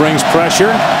TCU brings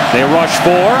pressure. They rush 4.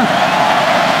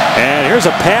 And here's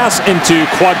a pass into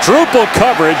quadruple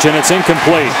coverage, and it's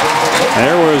incomplete.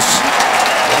 There was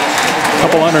a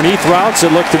couple underneath routes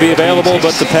that looked to be available,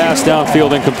 but the pass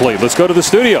downfield incomplete. Let's go to the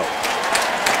studio.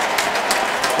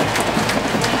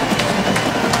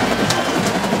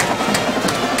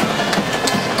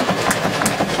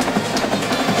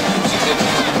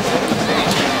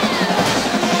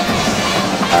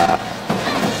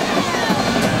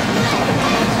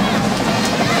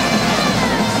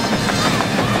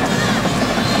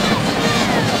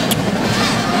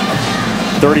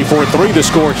 34-3 the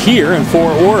score here in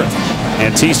Fort Worth.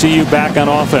 And TCU back on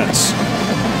offense.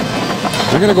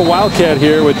 They're going to go Wildcat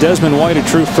here with Desmond White, a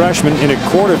true freshman, in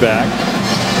at quarterback.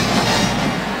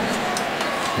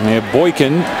 And they have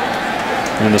Boykin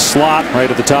in the slot right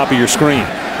at the top of your screen.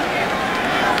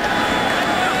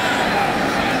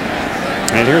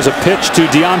 And here's a pitch to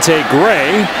Deontay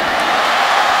Gray.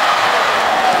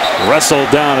 Wrestled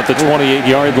down at the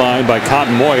 28-yard line by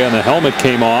Cotton Moya, and the helmet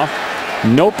came off.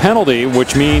 No penalty,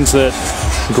 which means that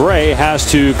Gray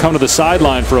has to come to the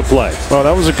sideline for a play. Well,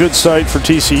 that was a good sight for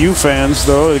TCU fans,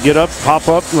 though, to get up, hop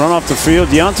up, run off the field.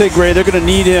 Deontay Gray, they're going to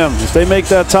need him. If they make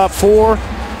that top 4,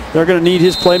 they're going to need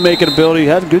his playmaking ability. He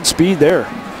had good speed there.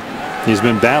 He's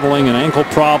been battling an ankle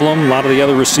problem. A lot of the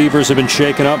other receivers have been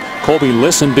shaken up. Colby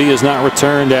Listenby has not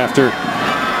returned after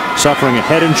suffering a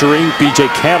head injury. B.J.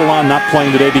 Catalon not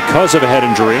playing today because of a head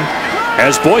injury.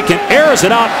 As Boykin airs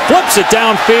it out, flips it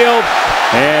downfield,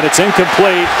 and it's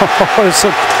incomplete. There's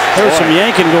some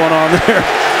yanking going on there.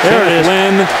 There it is.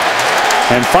 Lynn.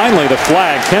 And finally the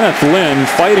flag. Kenneth Lynn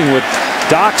fighting with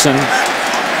Doxson.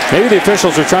 Maybe the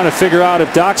officials are trying to figure out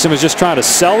if Doxson was just trying to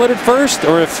sell it at first,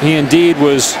 or if he indeed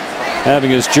was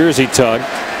having his jersey tugged.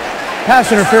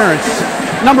 Pass interference.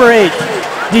 Number 8,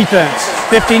 defense.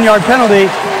 15-yard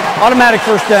penalty. Automatic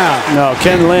first down. No,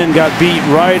 Ken Lynn got beat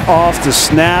right off the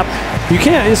snap. You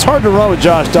can't. It's hard to run with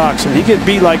Josh Doxson. He gets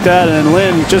beat like that, and then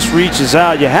Lynn just reaches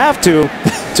out. You have to.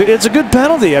 It's a good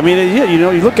penalty. I mean, you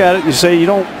know, you look at it and you say you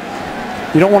don't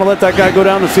want to let that guy go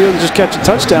down the field and just catch a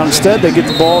touchdown. Instead, they get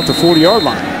the ball at the 40-yard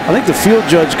line. I think the field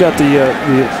judge got the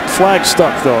flag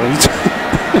stuck, though.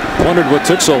 Wondered what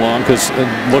took so long, because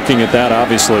looking at that,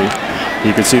 obviously,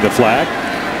 you could see the flag.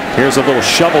 Here's a little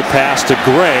shovel pass to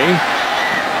Gray.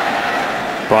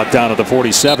 Brought down at the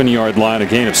 47-yard line, a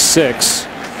gain of 6.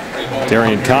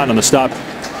 Darian Cotton on the stop.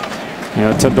 You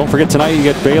know, don't forget tonight you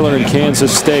get Baylor and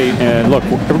Kansas State. And look,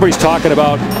 everybody's talking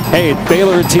about, hey,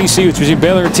 Baylor and TCU. It's between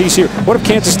Baylor and TCU. What if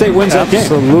Kansas State wins that game?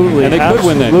 Absolutely. And they could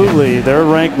win that game. Absolutely. They're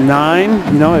ranked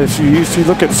 9. You know, if you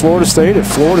look at Florida State, if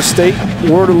Florida State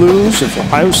were to lose, if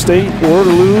Ohio State were to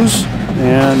lose,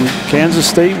 and Kansas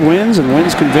State wins and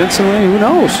wins convincingly, who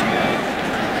knows?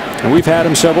 And we've had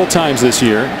him several times this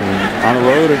year on the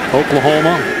road at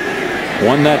Oklahoma.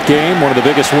 Won that game, one of the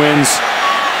biggest wins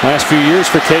last few years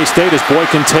for K-State as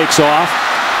Boykin takes off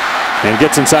and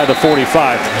gets inside the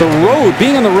 45. The road,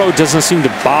 being on the road doesn't seem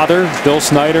to bother Bill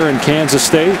Snyder and Kansas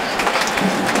State.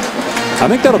 I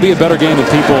think that'll be a better game than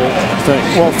people think.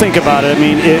 Well, think about it. I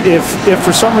mean, if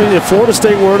for some reason, if Florida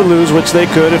State were to lose, which they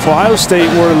could, if Ohio State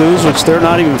were to lose, which they're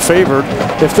not even favored,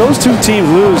 if those two teams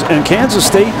lose and Kansas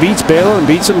State beats Baylor and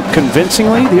beats them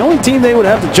convincingly, the only team they would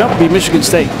have to jump would be Michigan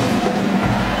State.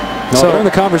 No, so they're in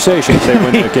the conversation if they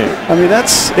win that game. I mean,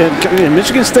 and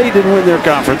Michigan State didn't win their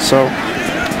conference, so.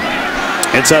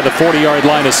 Inside the 40-yard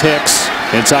line is Hicks.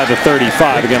 Inside the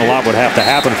 35. Again, a lot would have to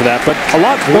happen for that, but a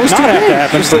lot would not have to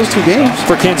happen for those two games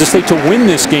for Kansas State to win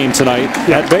this game tonight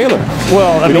at Baylor.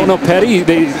 Well, we don't know Petty.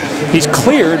 He's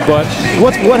cleared, but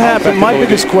what happened? My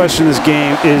biggest question this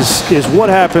game is what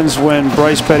happens when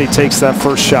Bryce Petty takes that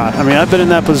first shot. I mean, I've been in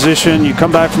that position. You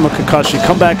come back from a concussion, you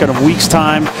come back in a week's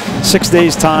time, 6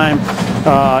 days time,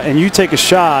 and you take a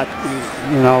shot.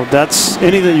 You know, that's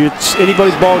it's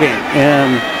anybody's ball game,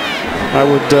 and I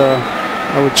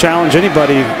would challenge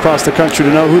anybody across the country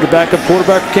to know who the backup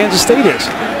quarterback for Kansas State is.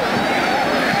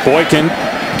 Boykin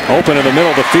open in the middle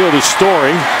of the field is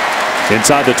Story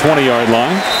inside the 20-yard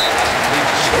line.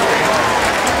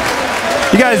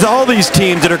 You guys, all these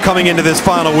teams that are coming into this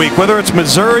final week, whether it's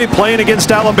Missouri playing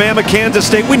against Alabama, Kansas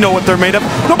State, we know what they're made of.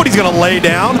 Nobody's going to lay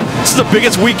down. This is the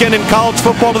biggest weekend in college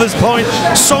football to this point.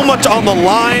 So much on the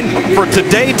line for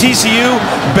today, TCU,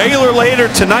 Baylor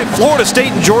later tonight, Florida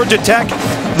State and Georgia Tech.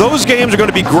 Those games are going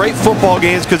to be great football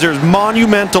games because there's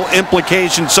monumental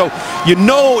implications. So you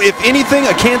know, if anything,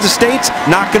 a Kansas State's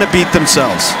not going to beat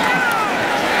themselves.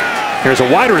 Here's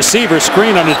a wide receiver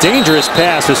screen on a dangerous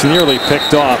pass. It's nearly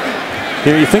picked off.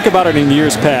 You know, you think about it in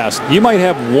years past, you might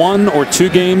have 1 or 2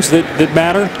 games that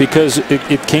matter because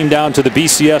it came down to the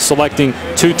BCS selecting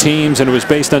 2 teams and it was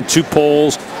based on 2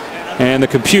 polls and the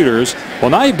computers.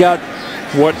 Well, now you've got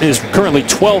what is currently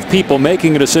 12 people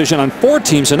making a decision on 4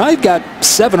 teams, and now you've got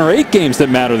 7 or 8 games that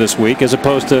matter this week as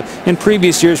opposed to in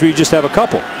previous years where you just have a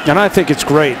couple. And I think it's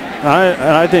great.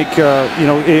 I think, you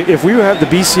know, if we have the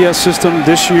BCS system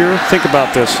this year, think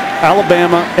about this.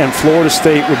 Alabama and Florida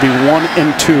State would be 1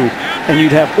 and 2, and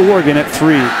you'd have Oregon at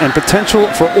 3, and potential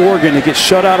for Oregon to get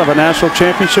shut out of a national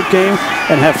championship game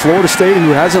and have Florida State, who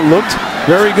hasn't looked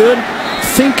very good.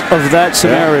 Think of that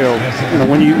scenario, you know,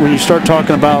 when you start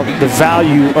talking about the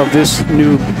value of this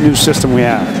new system we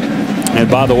have. And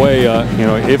by the way, you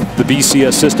know, if the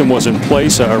BCS system was in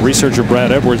place, researcher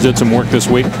Brad Edwards did some work this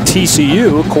week.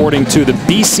 TCU, according to the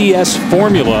BCS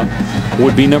formula,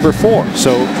 would be number 4.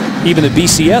 So even the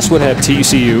BCS would have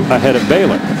TCU ahead of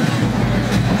Baylor.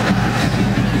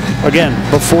 Again,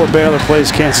 before Baylor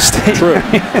plays Kansas State. True.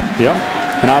 Yeah.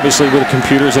 And obviously with the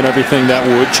computers and everything, that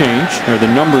would change, or the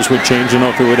numbers would change. You know,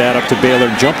 if it would add up to Baylor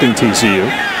jumping TCU.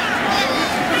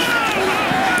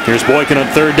 Here's Boykin on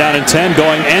 3rd down and 10,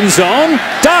 going end zone.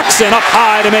 Ducks and up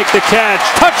high to make the catch.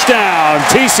 Touchdown,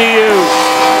 TCU.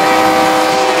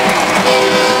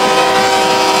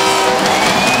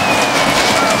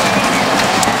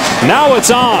 Now it's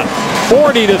on.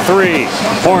 40-3.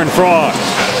 Horned Frogs.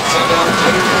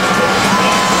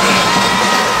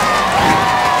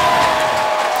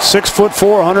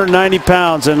 .6'4", 190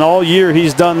 pounds, and all year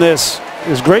he's done this.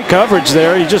 There's great coverage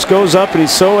there. He just goes up and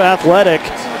he's so athletic.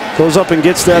 Goes up and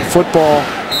gets that football.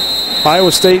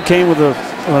 Iowa State came with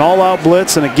an all-out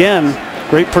blitz, and again,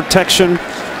 great protection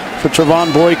for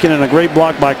Trevon Boykin and a great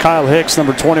block by Kyle Hicks,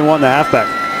 number 21, the halfback.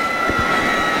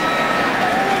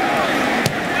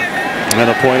 And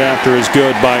the point after is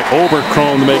good by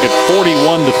Oberkron to make it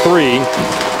 41-3.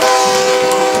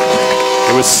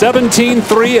 It was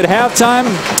 17-3 at halftime.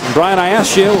 Brian, I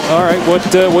asked you, all right,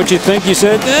 what you think? You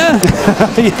said,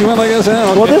 you went like this.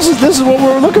 Okay. Well, this is what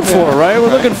we're looking for, right? We're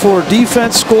looking for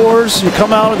defense scores. You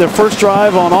come out at their first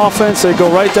drive on offense, they go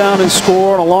right down and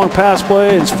score on a long pass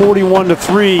play. It's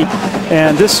 41-3,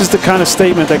 and this is the kind of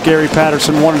statement that Gary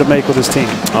Patterson wanted to make with his team.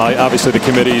 Obviously, the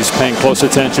committee is paying close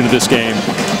attention to this game.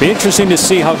 Be interesting to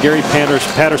see how Gary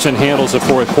Patterson handles the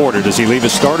 4th quarter. Does he leave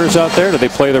his starters out there? Do they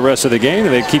play the rest of the game? Do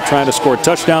they keep trying to score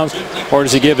touchdowns, or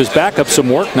does he give his backup some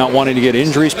work, not wanting to get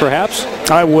injuries perhaps?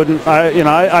 I wouldn't.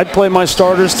 I'd play my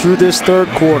starters through this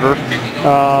 3rd quarter,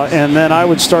 and then I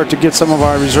would start to get some of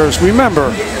our reserves.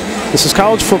 Remember, this is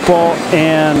college football,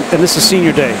 and this is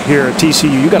senior day here at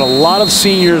TCU. You got a lot of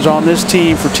seniors on this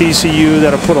team for TCU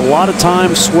that have put a lot of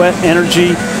time, sweat,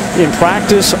 energy in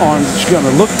practice on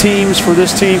the look teams for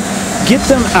this team. Get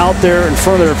them out there in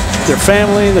front of their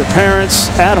family, their parents,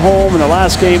 at home in the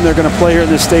last game they're going to play here in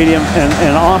this stadium,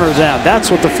 and honor them. That's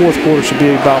what the 4th quarter should be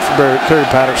about for Gary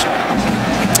Patterson.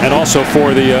 And also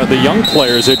for the young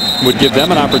players, it would give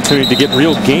them an opportunity to get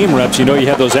real game reps. You know, you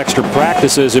have those extra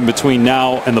practices in between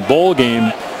now and the bowl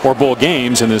game, or bowl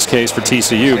games in this case for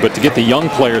TCU, but to get the young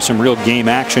players some real game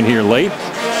action here late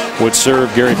would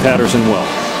serve Gary Patterson well.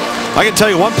 I can tell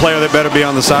you one player that better be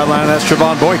on the sideline, and that's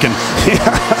Trevon Boykin.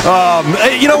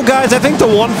 You know, guys, I think the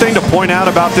one thing to point out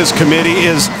about this committee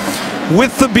is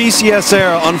with the BCS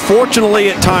era, unfortunately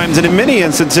at times, and in many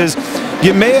instances,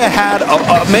 you may have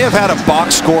had a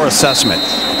box score assessment.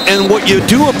 And what you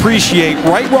do appreciate,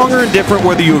 right, wrong, or indifferent,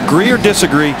 whether you agree or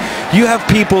disagree, you have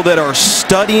people that are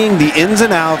studying the ins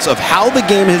and outs of how the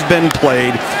game has been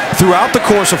played throughout the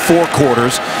course of 4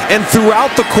 quarters and throughout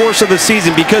the course of the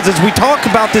season. Because as we talk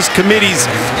about this committee's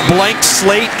blank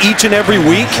slate each and every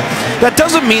week, that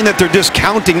doesn't mean that they're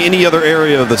discounting any other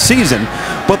area of the season,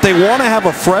 but they want to have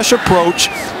a fresh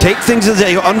approach, take things as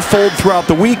they unfold throughout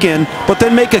the weekend, but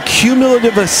then make a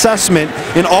cumulative assessment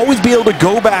and always be able to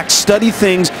go back, study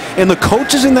things. And the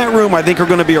coaches in that room, I think, are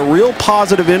going to be a real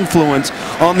positive influence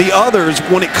on the others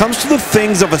when it comes to the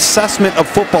things of assessment of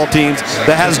football teams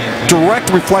that has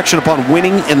direct reflection upon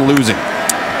winning and losing.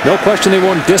 No question they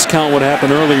won't discount what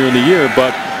happened earlier in the year,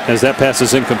 but as that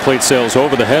passes incomplete, sails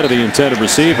over the head of the intended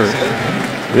receiver,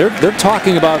 they're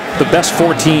talking about the best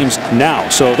 4 teams now.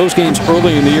 So those games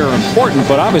early in the year are important,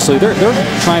 but obviously they're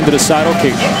trying to decide,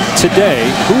 okay, today,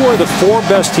 who are the 4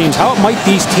 best teams? How might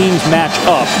these teams match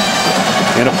up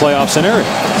in a playoff scenario?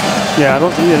 Yeah,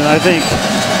 I think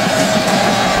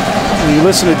when you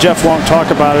listen to Jeff Long talk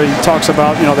about it, he talks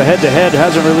about, you know, the head-to-head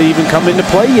hasn't really even come into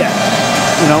play yet.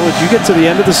 You know, if you get to the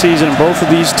end of the season and both of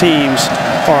these teams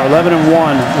are 11-1,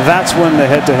 that's when the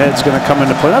head-to-head is going to come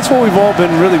into play. That's what we've all been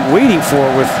really waiting for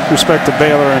with respect to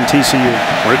Baylor and TCU.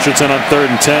 Richardson on 3rd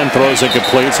and 10, throws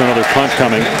incomplete, so another punt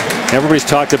coming. Everybody's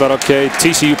talked about, okay,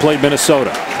 TCU played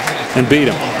Minnesota and beat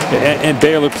them, and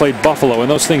Baylor played Buffalo, and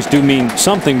those things do mean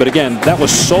something, but again, that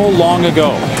was so long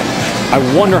ago. I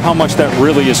wonder how much that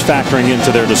really is factoring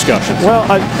into their discussions. Well,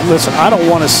 listen, I don't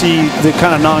want to see the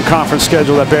kind of non-conference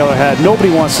schedule that Baylor had.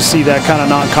 Nobody wants to see that kind of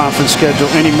non-conference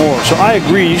schedule anymore. So I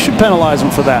agree, you should penalize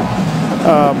them for that.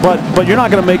 But you're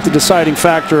not going to make the deciding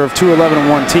factor of 2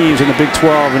 11-1 teams in the Big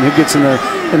 12 and who gets into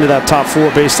that top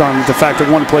 4 based on the fact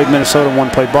that one played Minnesota and one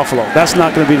played Buffalo. That's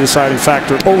not going to be the deciding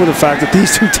factor over the fact that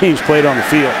these 2 teams played on the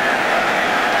field.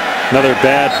 Another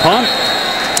bad punt.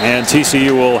 And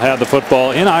TCU will have the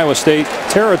football in Iowa State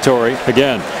territory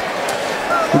again.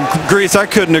 Grease, I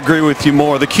couldn't agree with you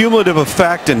more. The cumulative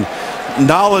effect and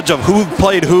knowledge of who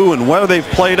played who and where they've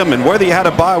played them and whether you had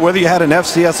a bye, whether you had an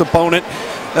FCS opponent,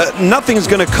 nothing's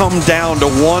going to come down to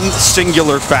one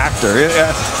singular factor.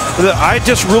 I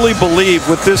just really believe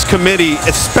with this committee,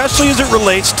 especially as it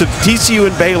relates to TCU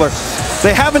and Baylor,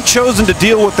 they haven't chosen to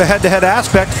deal with the head-to-head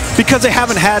aspect because they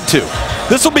haven't had to.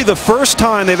 This will be the first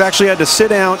time they've actually had to sit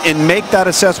down and make that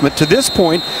assessment. To this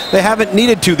point, they haven't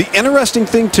needed to. The interesting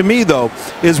thing to me, though,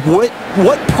 is what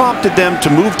prompted them to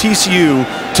move TCU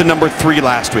to number 3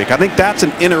 last week. I think that's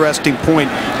an interesting point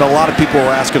that a lot of people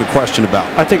are asking a question about.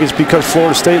 I think it's because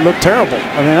Florida State looked terrible.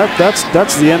 I mean, that's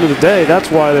the end of the day.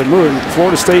 That's why they're moving.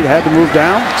 Florida State had to move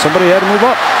down. Somebody had to move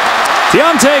up.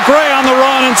 Deontay Gray on the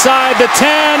run inside the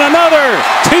 10. Another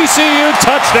TCU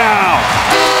touchdown.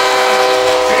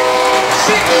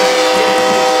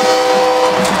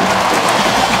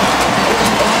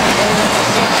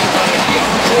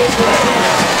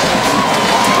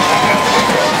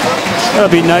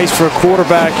 That'd be nice for a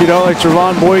quarterback, you know, like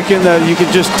Trevon Boykin, that you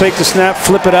could just take the snap,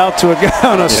 flip it out to a guy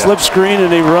on a slip screen,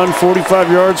 and they run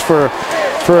 45 yards for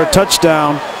a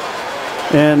touchdown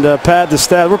and pad the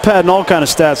stat. We're padding all kind of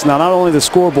stats now, not only the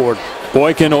scoreboard.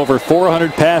 Boykin over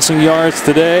 400 passing yards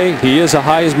today. He is a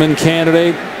Heisman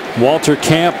candidate. Walter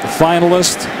Camp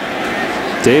finalist.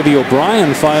 Davey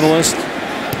O'Brien finalist.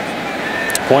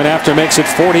 Point after makes it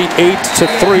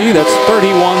 48-3. That's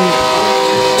 31-0.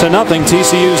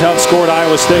 TCU's outscored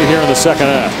Iowa State here in the second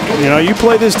half. You know, you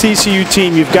play this TCU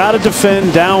team, you've got to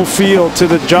defend downfield to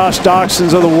the Josh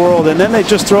Doxsons of the world, and then they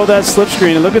just throw that slip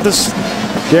screen. And look at this.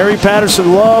 Gary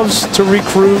Patterson loves to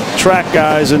recruit track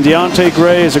guys, and Deontay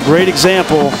Gray is a great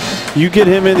example. You get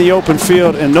him in the open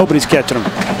field, and nobody's catching him.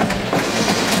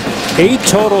 8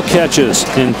 total catches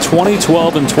in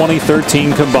 2012 and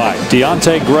 2013 combined.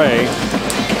 Deontay Gray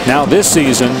now this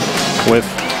season with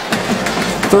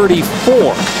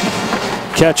 34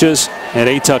 catches and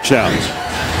 8 touchdowns.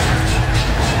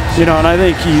 You know, and I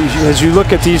think as you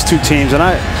look at these two teams, and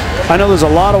I know there's a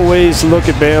lot of ways to look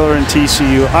at Baylor and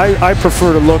TCU. I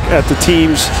prefer to look at the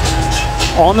teams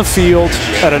on the field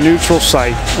at a neutral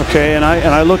site, okay? And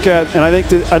I look at, and I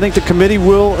think the committee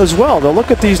will as well. They'll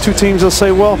look at these two teams. They'll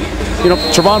say, well, you know,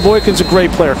 Trevon Boykin's a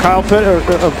great player.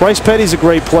 Bryce Petty's a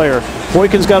great player.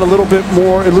 Boykin's got a little bit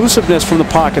more elusiveness from the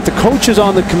pocket. The coaches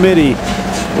on the committee,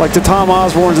 like the Tom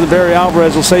Osborne's and the Barry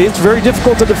Alvarez, will say it's very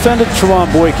difficult to defend Trevon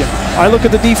Boykin. I look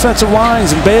at the defensive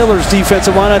lines, and Baylor's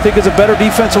defensive line I think is a better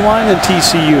defensive line than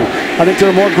TCU. I think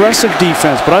they're a more aggressive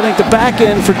defense, but I think the back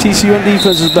end for TCU on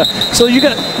defense is better. So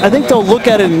I think they'll look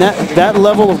at it in that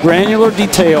level of granular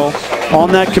detail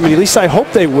on that committee. At least I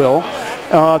hope they will.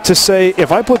 To say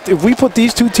if we put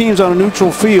these two teams on a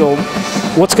neutral field,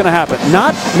 what's going to happen?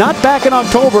 Not back in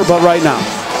October, but right now.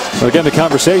 Well, again, the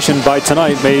conversation by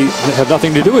tonight may have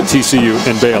nothing to do with TCU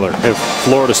and Baylor. If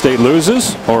Florida State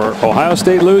loses or Ohio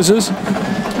State loses,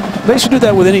 they should do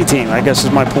that with any team, I guess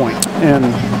is my point. And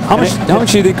how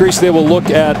much do you think, Grease, they will look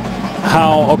at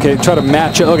try to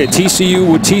match it? Okay,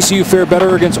 would TCU fare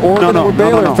better against Oregon, or would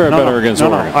Baylor fare better against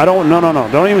Oregon? No.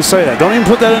 Don't even say that. Don't even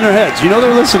put that in their heads. You know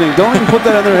they're listening. Don't even put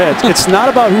that in their heads. It's not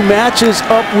about who matches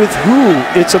up with who.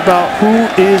 It's about who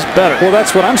is better. Well,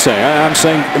 that's what I'm saying. I'm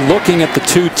saying looking at the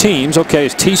two teams, okay,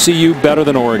 is TCU better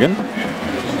than Oregon?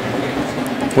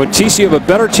 Would TCU have a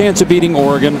better chance of beating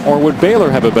Oregon, or would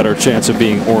Baylor have a better chance of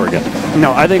beating Oregon?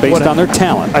 No, I think based on their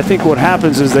talent. I think what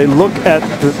happens is they look at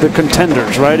the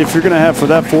contenders, right? If you're going to have for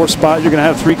that 4th spot, you're going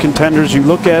to have 3 contenders. You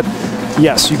look at,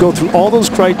 yes, you go through all those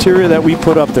criteria that we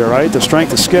put up there, right? The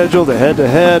strength of schedule, the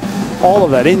head-to-head, all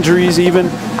of that, injuries even.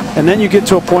 And then you get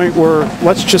to a point where,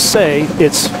 let's just say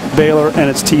it's Baylor and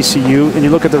it's TCU, and you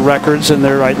look at the records, and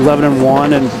they're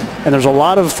 11-1, and there's a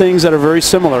lot of things that are very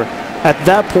similar. At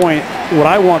that point, what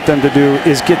I want them to do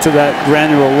is get to that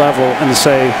granular level and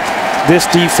say, this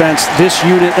defense, this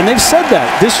unit, and they've said that.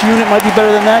 This unit might be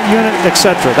better than that unit,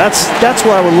 etc. That's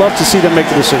where I would love to see them make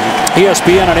the decision.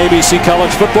 ESPN on ABC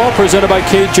College Football, presented by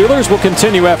Cade Jewelers, will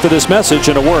continue after this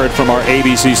message and a word from our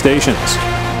ABC stations.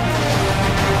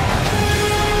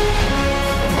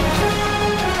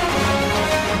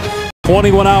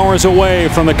 "21 hours away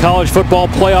from the College Football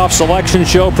Playoff Selection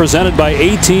Show presented by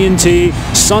AT&T,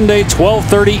 Sunday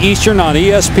 12:30 Eastern on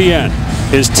ESPN.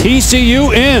 Is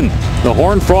TCU in? The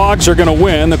Horned Frogs are going to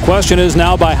win. The question is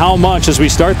now by how much as we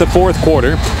start the 4th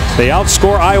quarter. They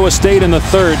outscore Iowa State in the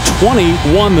 3rd,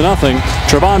 21-0.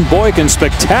 Trevon Boykin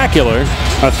spectacular.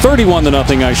 A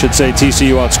 31-0, I should say.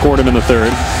 TCU outscored him in the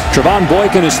 3rd. Trevon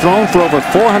Boykin has thrown for over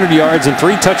 400 yards and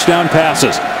 3 touchdown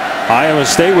passes. Iowa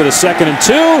State with a 2nd and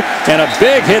 2, and a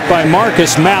big hit by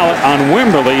Marcus Mallett on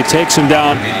Wimberly takes him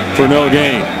down for no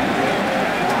gain.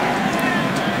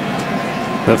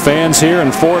 The fans here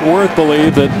in Fort Worth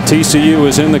believe that TCU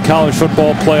is in the college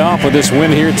football playoff with this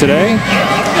win here today.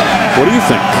 What do you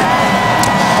think?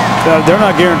 They're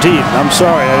not guaranteed. I'm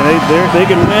sorry. They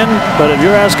can win, but if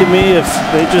you're asking me if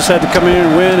they just had to come in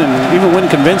and win, and even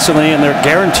win convincingly, and they're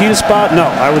guaranteed a spot,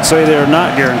 no, I would say they're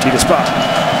not guaranteed a spot.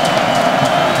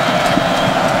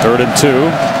 3rd and 2,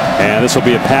 and this will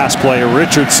be a pass play.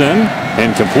 Richardson,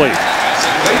 incomplete.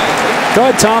 Go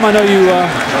ahead, Tom. I know you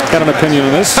got an opinion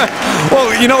on this.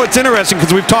 Well, you know, it's interesting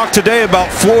because we've talked today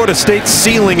about Florida State's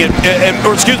ceiling,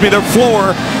 their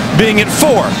floor being at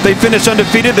 4. They finished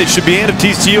undefeated. They should be in. If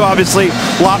TCU, obviously,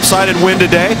 lopsided win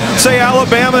today. Say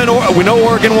Alabama, and we know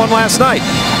Oregon won last night.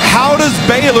 How does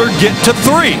Baylor get to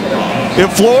 3?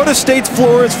 If Florida State's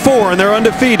floor is 4 and they're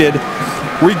undefeated,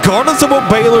 regardless of what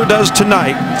Baylor does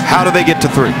tonight, how do they get to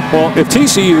 3? Well, if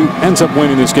TCU ends up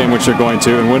winning this game, which they're going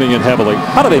to, and winning it heavily,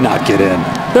 how do they not get in?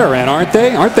 They're in, aren't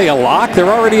they? Aren't they a lock? They're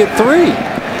already at 3.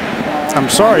 I'm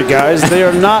sorry, guys. They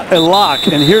are not a lock,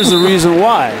 and here's the reason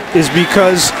why. Is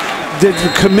because the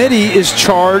committee is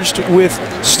charged with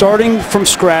starting from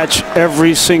scratch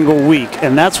every single week,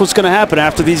 and that's what's going to happen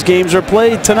after these games are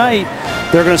played tonight.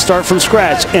 They're going to start from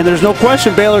scratch, and there's no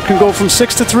question Baylor can go from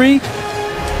 6 to 3.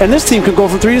 And this team can go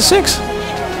from 3 to 6.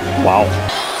 Wow.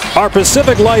 Our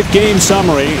Pacific Life game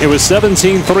summary. It was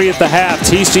 17-3 at the half.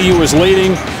 TCU was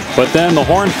leading, but then the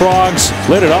Horned Frogs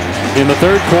lit it up in the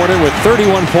 3rd quarter with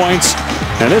 31 points.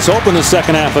 And this opened the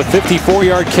second half. A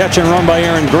 54-yard catch and run by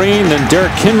Aaron Green. Then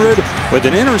Derek Kindred with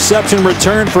an interception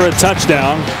return for a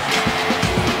touchdown.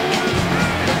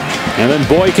 And then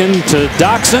Boykin to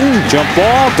Doxson. Jump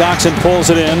ball. Doxson pulls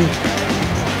it in.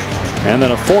 And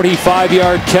then a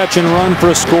 45-yard catch and run for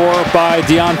a score by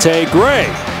Deontay Gray.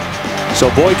 So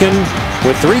Boykin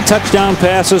with 3 touchdown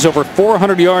passes over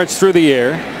 400 yards through the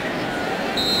air.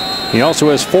 He also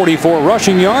has 44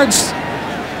 rushing yards.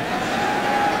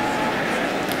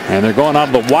 And they're going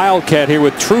out of the Wildcat here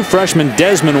with true freshman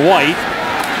Desmond White.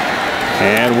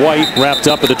 And White wrapped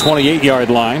up at the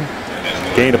 28-yard line.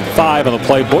 Gain of 5 on the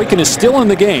play. Boykin is still in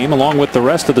the game along with the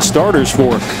rest of the starters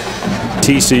for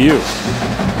TCU.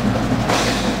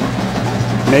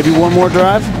 Maybe one more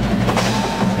drive?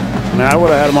 I would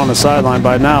have had him on the sideline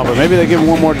by now, but maybe they give him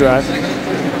one more drive.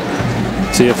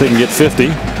 See if they can get 50.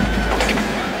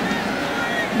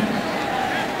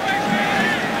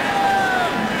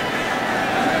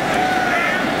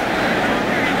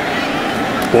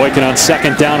 Boykin on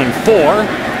 2nd down and 4.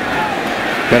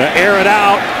 Gonna air it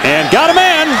out and got a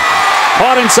man.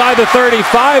 Caught inside the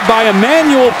 35 by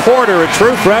Emmanuel Porter, a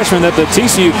true freshman that the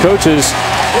TCU coaches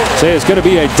say is going to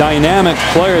be a dynamic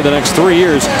player the next 3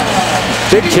 years.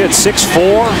 Big kid,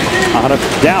 6'4", out of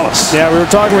Dallas. Yeah, we were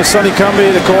talking with Sonny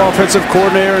Cumbie, the co-offensive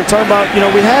coordinator, and talking about,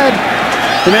 we had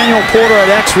Emmanuel Porter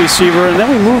at X receiver, and then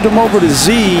we moved him over to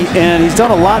Z, and he's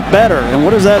done a lot better. And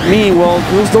what does that mean? Well,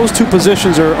 those 2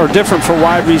 positions are different for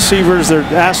wide receivers. They're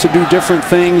asked to do different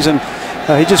things, and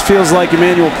he just feels like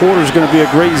Emmanuel Porter is going to be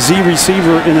a great Z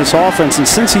receiver in this offense. And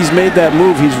since he's made that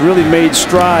move, he's really made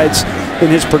strides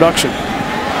in his production.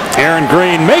 Aaron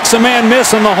Green makes a man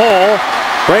miss in the hole,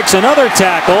 breaks another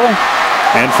tackle,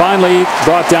 and finally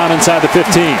brought down inside the 15.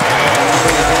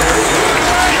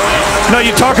 No,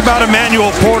 you talk about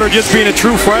Emmanuel Porter just being a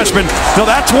true freshman. No,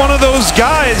 that's one of those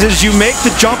guys as you make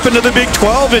the jump into the Big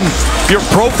 12 and your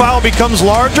profile becomes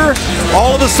larger,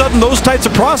 all of a sudden those types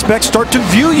of prospects start to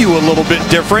view you a little bit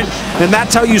different, and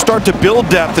that's how you start to build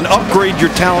depth and upgrade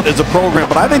your talent as a program.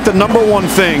 But I think the #1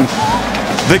 thing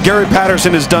that Gary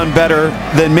Patterson has done better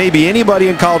than maybe anybody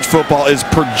in college football is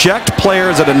project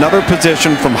players at another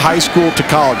position from high school to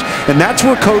college. And that's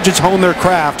where coaches hone their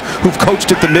craft who've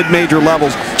coached at the mid-major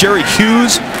levels. Jerry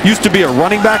Hughes used to be a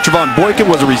running back. Javon Boykin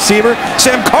was a receiver.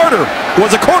 Sam Carter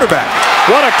was a quarterback.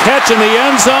 What a catch in the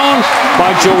end zone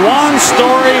by Jawan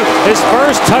Story, his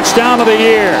first touchdown of the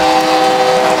year.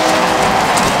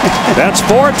 That's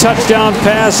 4 touchdown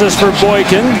passes for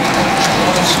Boykin.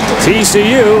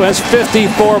 TCU has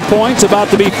 54 points, about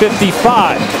to be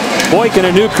 55. Boykin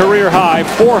a new career high,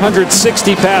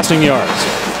 460 passing yards.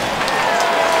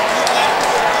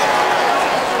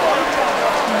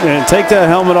 And take that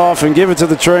helmet off and give it to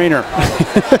the trainer.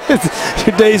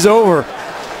 Your day's over.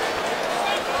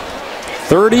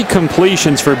 30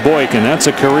 completions for Boykin. That's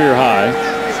a career high.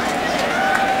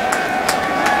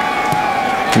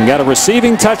 And got a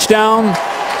receiving touchdown,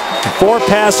 4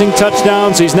 passing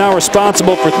touchdowns. He's now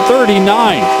responsible for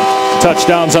 39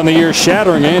 touchdowns on the year,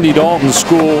 shattering Andy Dalton's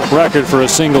school record for a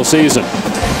single season.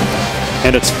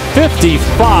 And it's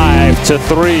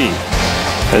 55-3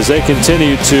 as they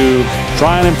continue to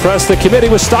try and impress the committee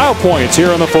with style points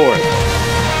here on the 4th.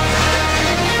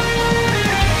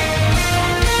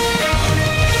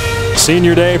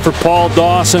 Senior day for Paul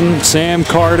Dawson, Sam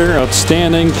Carter,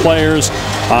 outstanding players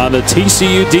on the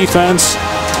TCU defense,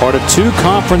 part of 2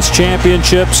 conference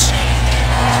championships.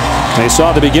 They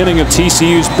saw the beginning of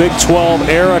TCU's Big 12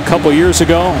 era a couple years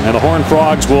ago, and the Horned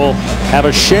Frogs will have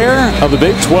a share of the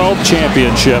Big 12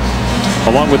 championship,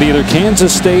 along with either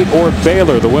Kansas State or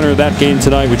Baylor, the winner of that game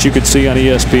tonight, which you could see on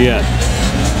ESPN.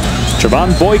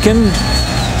 Trevone Boykin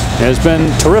has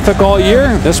been terrific all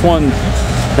year. This one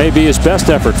may be his best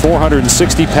effort.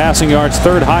 460 passing yards,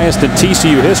 3rd highest in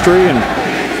TCU history, and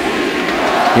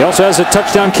he also has a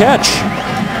touchdown catch.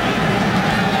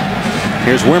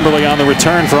 Here's Wimberly on the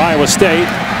return for Iowa State,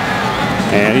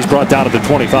 and he's brought down to the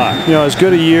 25. You know, as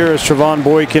good a year as Trevone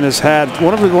Boykin has had,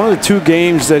 one of the 2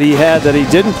 games that he had that he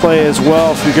didn't play as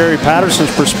well from Gary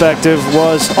Patterson's perspective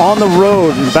was on the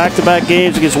road in back-to-back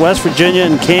games against West Virginia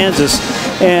and Kansas.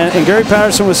 And Gary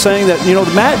Patterson was saying that, you know,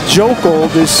 Matt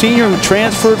Jokel, the senior who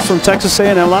transferred from Texas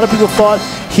A&M, a lot of people thought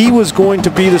he was going to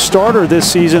be the starter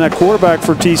this season at quarterback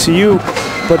for TCU.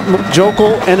 But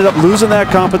Jokel ended up losing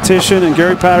that competition, and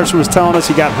Gary Patterson was telling us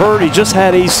he got hurt. He just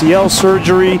had ACL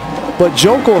surgery. But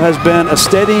Jokel has been a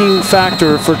steadying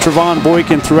factor for Trevone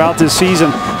Boykin throughout this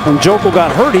season. When Jokel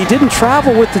got hurt, he didn't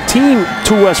travel with the team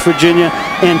to West Virginia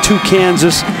and to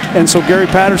Kansas. And so Gary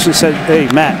Patterson said, hey,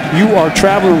 Matt, you are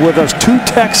traveling with us to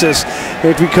Texas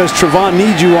because Trevone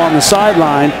needs you on the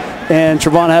sideline. And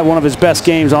Trevone had one of his best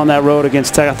games on that road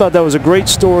against Tech. I thought that was a great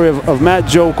story of Matt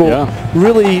Jokel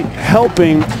really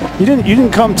helping. You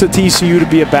didn't come to TCU to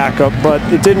be a backup, but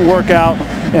it didn't work out.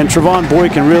 And Trevone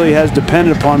Boykin really has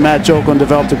depended upon Matt Jokel and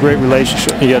developed a great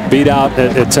relationship. He got beat out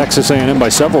at Texas A&M by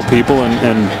several people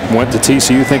and went to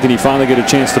TCU thinking he finally get a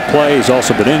chance to play. He's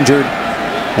also been injured,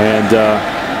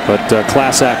 but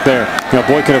class act there. You know,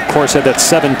 Boykin, of course, had that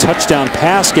 7-touchdown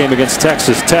pass game against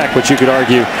Texas Tech, which you could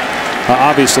argue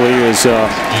obviously is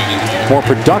more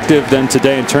productive than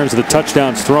today in terms of the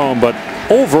touchdowns thrown. But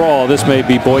overall, this may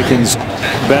be Boykin's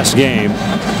best game.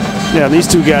 Yeah, these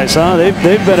 2 guys,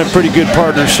 they've been a pretty good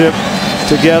partnership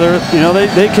together. You know,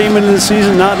 they came into the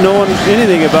season not knowing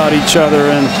anything about each other,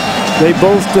 and they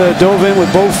both dove in with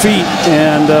both feet,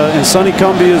 and Sonny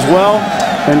Cumbie as well,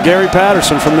 and Gary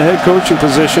Patterson from the head coaching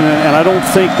position. And I don't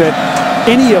think that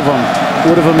any of them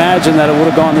would have imagined that it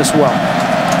would have gone this well.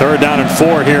 3rd down and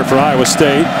 4 here for Iowa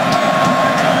State.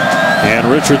 And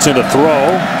Richardson to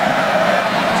throw.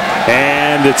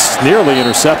 And it's nearly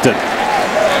intercepted.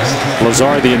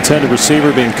 Lazard, the intended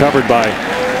receiver, being covered by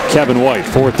Kevin White.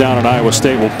 4th down and Iowa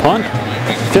State will punt.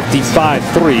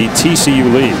 55-3,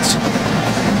 TCU leads.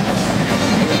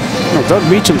 Well, Doug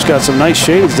Meacham's got some nice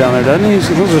shades down there, doesn't he?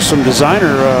 Those are some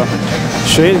designer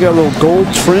shades. Got a little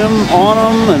gold trim on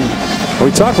them. And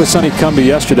we talked with Sonny Cumbie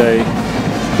yesterday.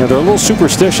 You know, they're a little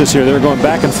superstitious here. They're going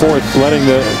back and forth, letting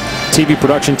the TV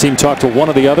production team talk to one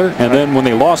or the other. And then when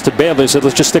they lost to Baylor, they said,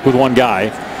 let's just stick with one guy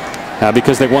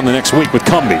because they won the next week with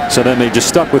Cumbie. So then they just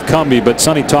stuck with Cumbie. But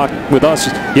Sonny talked with us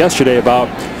yesterday about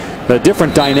the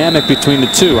different dynamic between the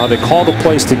 2, how they call the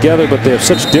plays together, but they have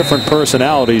such different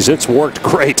personalities. It's worked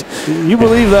great. You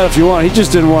believe that if you want. He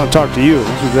just didn't want to talk to you.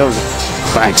 That was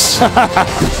thanks.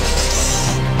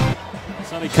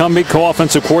 Sonny Cumbie,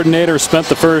 co-offensive coordinator, spent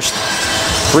the first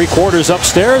 3 quarters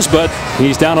upstairs, but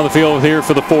he's down on the field here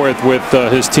for the 4th with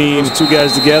his team. Those 2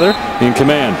 guys together in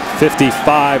command.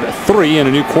 55-3, and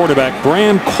a new quarterback,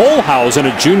 Bram Kohlhausen,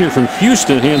 a junior from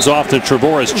Houston, hands off to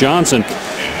Trevoris Johnson.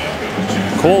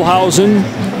 Kohlhausen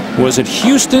was at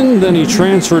Houston, then he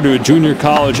transferred to a junior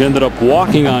college, ended up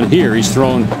walking on here. He's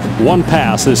thrown 1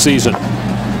 pass this season.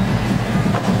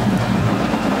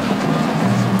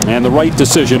 And the right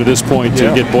decision at this point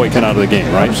to get Boykin out of the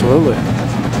game, right? Absolutely.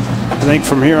 I think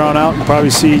from here on out, you'll probably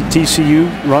see TCU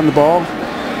run the ball,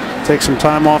 take some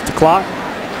time off the clock.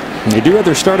 And they do have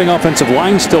their starting offensive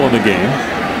line still in the game.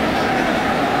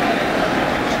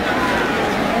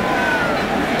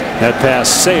 That pass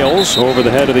sails over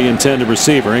the head of the intended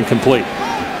receiver, incomplete.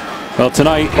 Well,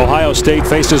 tonight, Ohio State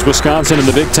faces Wisconsin in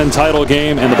the Big Ten title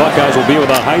game, and the Buckeyes will be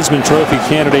without Heisman Trophy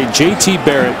candidate J.T.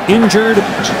 Barrett, injured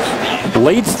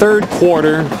late 3rd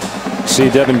quarter. See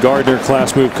Devin Gardner,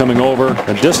 class move coming over.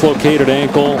 A dislocated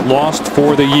ankle, lost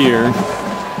for the year.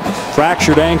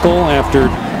 Fractured ankle after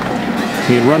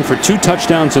he had run for 2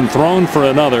 touchdowns and thrown for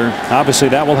another. Obviously,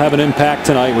 that will have an impact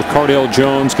tonight with Cardale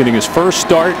Jones getting his first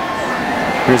start.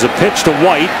 Here's a pitch to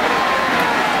White,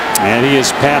 and he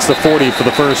is past the 40 for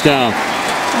the first down.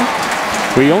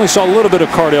 We only saw a little bit of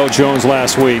Cardale Jones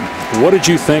last week. What did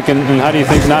you think, and how do you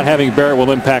think not having Barrett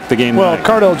will impact the game Well, tonight?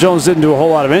 Cardale Jones didn't do a whole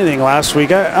lot of anything last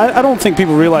week. I don't think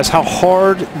people realize how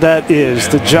hard that is.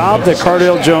 The job that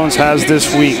Cardale Jones has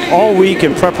this week, all week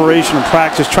in preparation and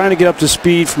practice, trying to get up to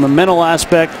speed from a mental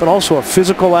aspect, but also a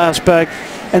physical aspect.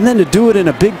 And then to do it in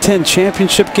a Big Ten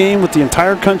championship game with the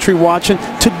entire country watching,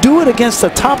 to do it against a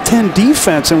top 10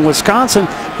 defense in Wisconsin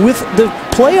with the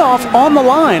playoff on the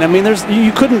line. I mean,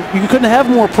 you couldn't have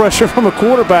more pressure from a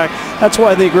quarterback. That's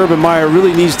why I think Urban Meyer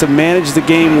really needs to manage the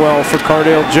game well for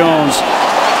Cardale Jones.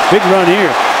 Big run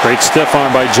here. Great stiff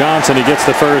arm by Johnson. He gets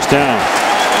the first down.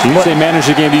 Do you say manage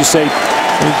the game? Do you say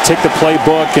take the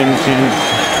playbook and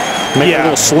make it a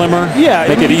little slimmer? Yeah,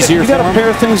 make it easier for him? You got to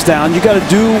pare things down. You got to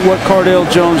do what Cardale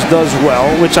Jones does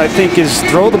well, which I think is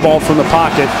throw the ball from the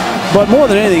pocket. But more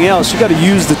than anything else, you got to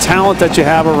use the talent that you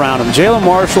have around him. Jalen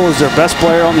Marshall is their best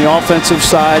player on the offensive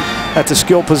side at the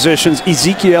skill positions.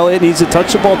 Ezekiel Elliott needs to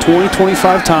touch the ball 20,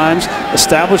 25 times,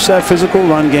 establish that physical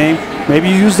run game. Maybe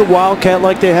you use the Wildcat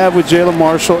like they have with Jalen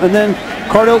Marshall. And then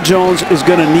Cardale Jones is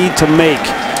going to need to make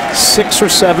 6 or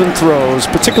 7 throws,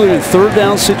 particularly in third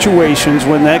down situations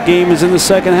when that game is in the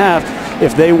second half,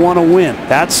 if they want to win.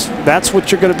 That's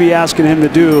what you're going to be asking him to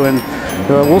do, and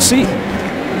we'll see.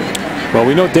 Well,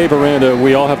 we know Dave Aranda.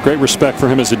 We all have great respect for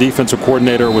him as a defensive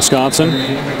coordinator at Wisconsin.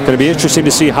 Going to be interesting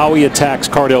to see how he attacks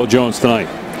Cardale Jones tonight,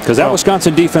 because that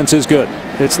Wisconsin defense is good.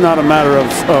 It's not a matter of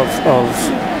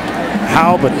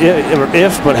how, but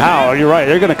if, but how. You're right.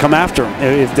 They're going to come after him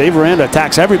if Dave Aranda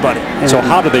attacks everybody. So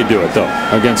how do they do it, though,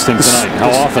 against him tonight? How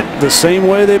often? The same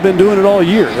way they've been doing it all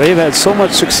year. They've had so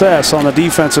much success on the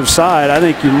defensive side. I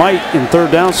think you might, in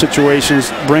third down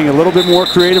situations, bring a little bit more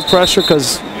creative pressure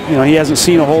because he hasn't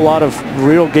seen a whole lot of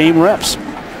real game reps.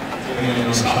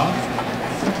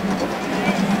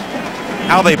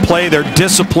 How they play, their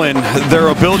discipline, their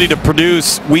ability to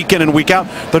produce week in and week out,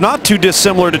 they're not too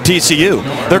dissimilar to TCU.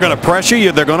 They're going to pressure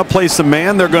you, they're going to play some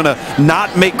man, they're going to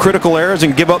not make critical errors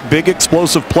and give up big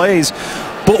explosive plays.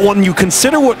 But when you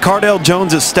consider what Cardale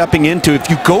Jones is stepping into, if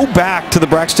you go back to the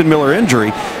Braxton Miller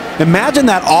injury, imagine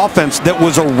that offense that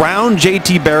was around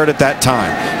J.T. Barrett at that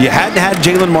time. You hadn't had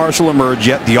Jalen Marshall emerge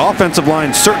yet. The offensive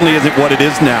line certainly isn't what it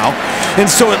is now. And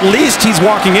so at least he's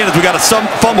walking in, as we got a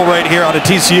fumble right here out of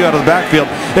TCU out of the backfield,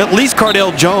 at least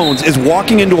Cardale Jones is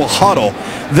walking into a huddle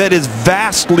that is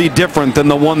vastly different than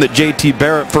the one that J.T.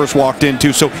 Barrett first walked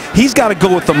into. So he's got to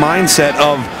go with the mindset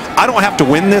of, I don't have to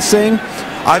win this thing.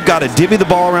 I've got to divvy the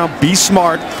ball around, be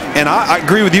smart, and I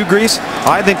agree with you, Grease.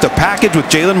 I think the package with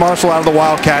Jalen Marshall out of the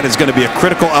Wildcat is going to be a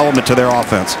critical element to their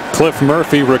offense. Cliff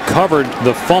Murphy recovered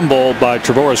the fumble by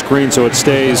Travoris Green, so it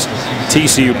stays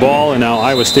TCU ball, and now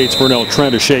Iowa State's Vernell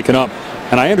Trent is shaken up.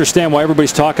 And I understand why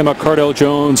everybody's talking about Cardale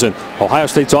Jones and Ohio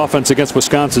State's offense against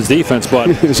Wisconsin's defense, but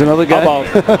there's another guy. How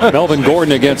about Melvin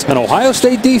Gordon against an Ohio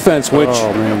State defense which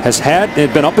has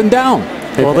been up and down?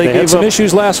 Well, they had some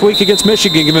issues last week against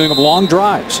Michigan, giving up long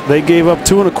drives. They gave up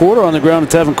 2 1/4 on the ground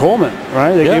to Tevin Coleman,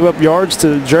 right? They gave up yards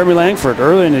to Jeremy Langford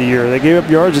early in the year. They gave up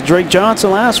yards to Drake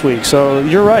Johnson last week. So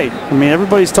you're right. I mean,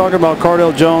 everybody's talking about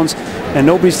Cardale Jones, and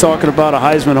nobody's talking about a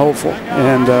Heisman hopeful.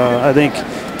 And I think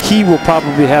he will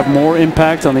probably have more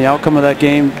impact on the outcome of that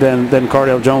game than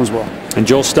Cardale Jones will. And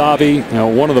Joel Stavy,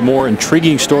 one of the more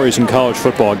intriguing stories in college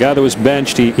football. A guy that was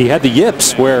benched, he had the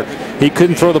yips where he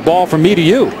couldn't throw the ball from me to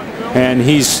you. And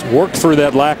he's worked through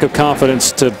that lack of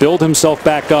confidence to build himself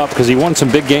back up because he won some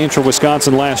big games for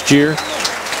Wisconsin last year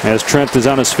as Trent is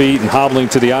on his feet and hobbling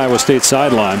to the Iowa State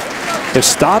sideline. If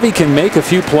Stavy can make a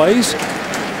few plays,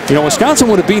 Wisconsin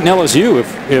would have beaten LSU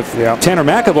if Tanner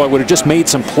McAvoy would have just made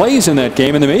some plays in that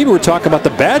game. And then maybe we're talking about the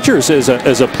Badgers as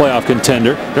a playoff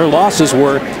contender. Their losses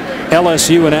were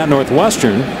LSU and at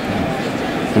Northwestern.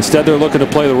 Instead, they're looking to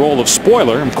play the role of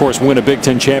spoiler, of course, win a Big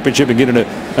Ten championship and get in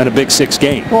a Big 6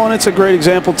 game. Well, and it's a great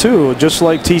example, too. Just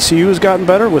like TCU has gotten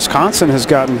better, Wisconsin has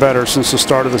gotten better since the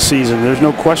start of the season. There's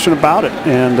no question about it.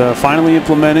 And finally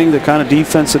implementing the kind of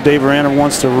defense that Dave Aranda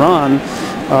wants to run.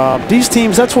 These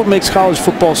teams, that's what makes college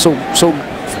football so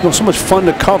much fun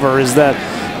to cover, is that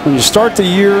when you start the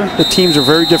year, the teams are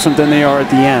very different than they are at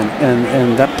the end.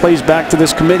 And that plays back to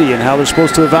this committee and how they're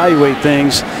supposed to evaluate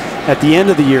things at the end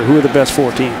of the year. Who are the best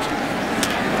 4 teams?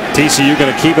 TCU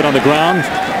going to keep it on the ground.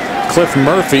 Cliff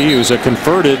Murphy, who's a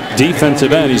converted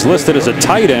defensive end, he's listed as a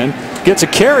tight end, gets a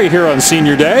carry here on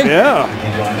senior day. Yeah.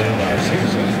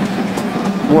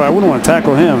 Boy, I wouldn't want to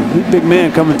tackle him. Big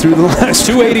man coming through the line.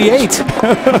 288.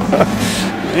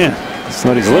 Man, that's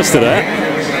what he's listed at.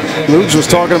 Luke was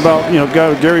talking about,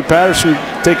 Gary Patterson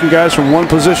taking guys from one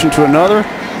position to another.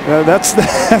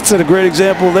 That's a great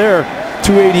example there.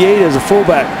 288 as a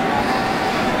fullback.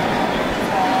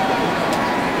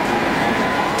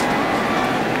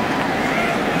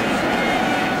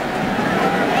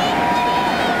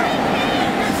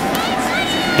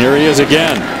 Here he is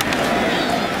again.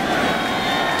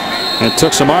 It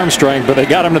took some arm strength, but they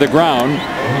got him to the ground.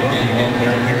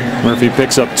 Murphy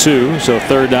picks up 2, so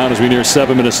third down as we near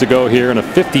 7 minutes to go here in a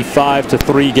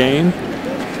 55-3 game.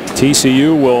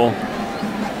 TCU will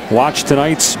watch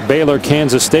tonight's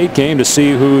Baylor-Kansas State game to see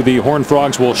who the Horned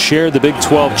Frogs will share the Big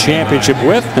 12 championship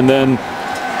with. And then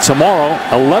tomorrow,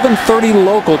 11:30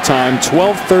 local time,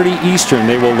 12:30 Eastern,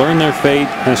 they will learn their fate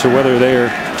as to whether they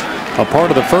are a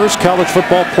part of the first college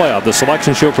football playoff. The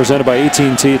selection show presented by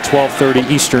AT&T at 12:30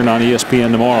 Eastern on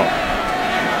ESPN tomorrow.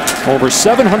 Over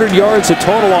 700 yards of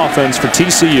total offense for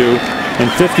TCU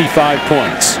and 55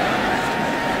 points.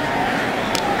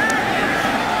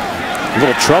 A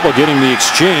little trouble getting the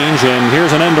exchange, and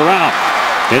here's an end around.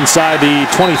 Inside the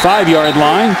 25-yard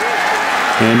line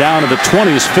and down to the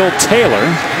 20s, Phil Taylor.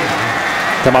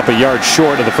 Come up a yard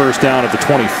short of the first down at the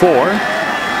 24.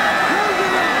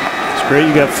 It's great.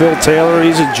 You got Phil Taylor.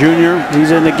 He's a junior.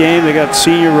 He's in the game. They got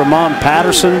senior Ramon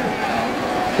Patterson.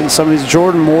 And some of these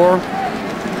Jordan Moore,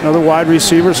 another wide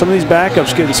receiver. Some of these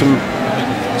backups getting some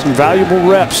valuable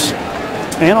reps.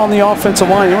 And on the offensive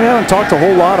line, we haven't talked a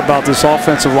whole lot about this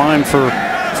offensive line for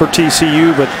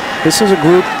TCU, but this is a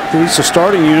group, at least a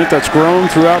starting unit, that's grown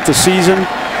throughout the season.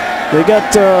 They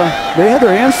had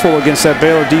their hands full against that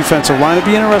Baylor defensive line. It'd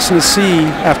be interesting to see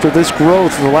after this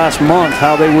growth of the last month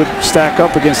how they would stack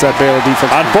up against that Baylor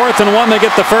defense. On 4th and 1, they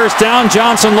get the first down.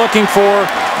 Johnson looking for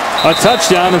a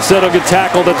touchdown. Instead, he'll get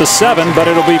tackled at the 7, but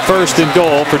it'll be 1st and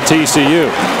goal for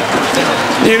TCU.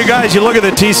 You guys, you look at the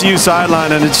TCU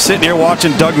sideline, and it's sitting here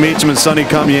watching Doug Meacham and Sonny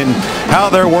Cumbie and how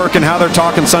they're working, how they're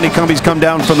talking. Sonny Cumbie's come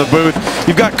down from the booth.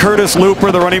 You've got Curtis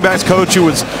Looper, the running backs coach, who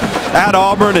was at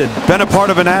Auburn and been a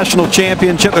part of a national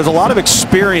championship. There's a lot of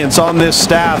experience on this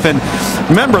staff, and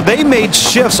remember, they made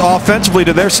shifts offensively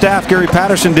to their staff, Gary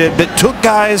Patterson did, that took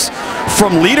guys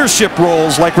from leadership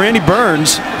roles like Randy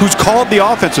Burns, who's called the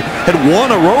offense, had won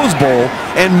a Rose Bowl,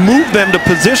 and moved them to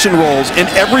position roles, and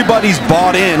everybody's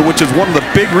bought in, which is one of the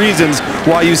big reasons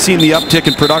why you've seen the uptick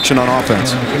in production on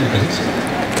offense.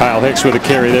 Kyle Hicks with a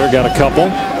carry there, got a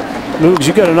couple. Moogs,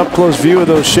 you got an up-close view of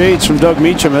those shades from Doug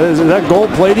Meacham. Is that gold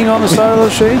plating on the side of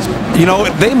those shades? You know,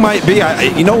 they might be.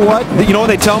 You know what? You know what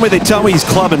they tell me? They tell me he's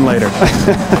clubbing later.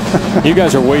 You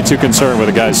guys are way too concerned with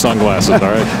the guy's sunglasses, all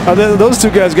right? Those two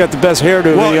guys got the best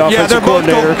hairdo of any offensive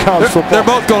coordinator in college football. They're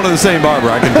both going to the same barber,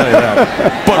 I can tell you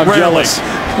that. But I'm jealous.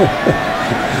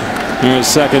 Here's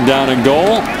 2nd down and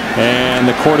goal. And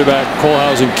the quarterback,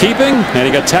 Kohlhausen, keeping. And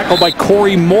he got tackled by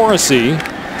Corey Morrissey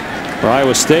for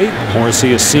Iowa State.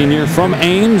 Morrissey, a senior from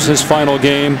Ames, his final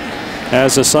game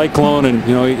as a Cyclone. And,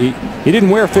 you know, he didn't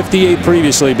wear 58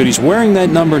 previously, but he's wearing that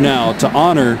number now to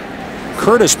honor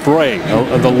Curtis Bray,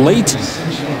 the late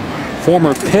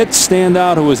former Pitt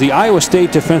standout who was the Iowa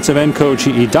State defensive end coach.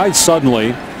 He died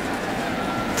suddenly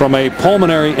from a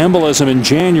pulmonary embolism in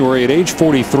January at age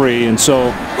 43. And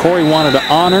so Corey wanted to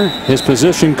honor his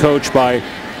position coach by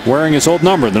wearing his old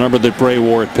number, the number that Bray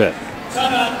wore at Pitt.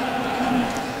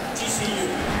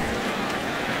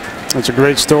 That's a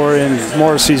great story, and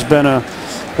Morrissey's been a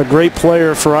great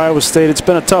player for Iowa State. It's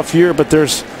been a tough year, but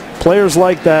there's players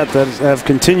like that have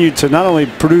continued to not only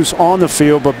produce on the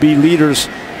field but be leaders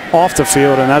off the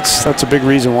field, and that's a big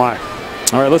reason why.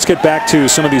 All right, let's get back to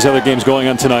some of these other games going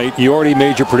on tonight. You already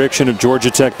made your prediction of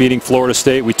Georgia Tech beating Florida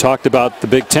State. We talked about the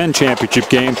Big Ten championship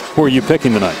game. Who are you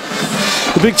picking tonight?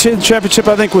 The Big Ten championship,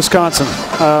 I think Wisconsin.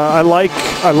 I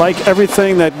like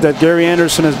everything that Gary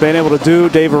Anderson has been able to do.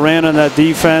 Dave Aranda and that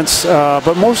defense,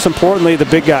 but most importantly, the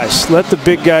big guys. Let the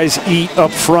big guys eat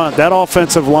up front. That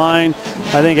offensive line.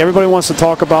 I think everybody wants to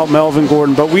talk about Melvin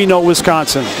Gordon, but we know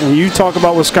Wisconsin. When you talk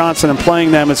about Wisconsin and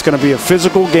playing them, it's going to be a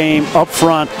physical game up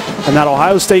front. And that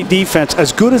Ohio State defense,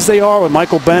 as good as they are with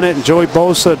Michael Bennett and Joey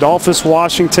Bosa, Adolphus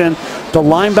Washington, the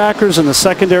linebackers and the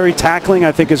secondary tackling,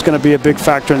 I think is going to be a big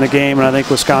factor in the game, and I think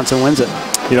Wisconsin wins it.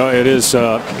 You know, it is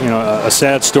a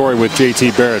sad story with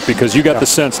J.T. Barrett, because you got the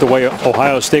sense the way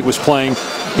Ohio State was playing,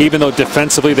 even though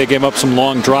defensively they gave up some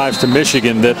long drives to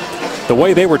Michigan, that the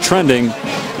way they were trending,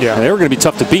 they were going to be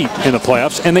tough to beat in the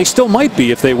playoffs, and they still might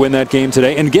be if they win that game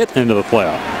today and get into the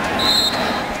playoff.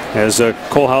 As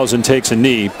Kohlhausen takes a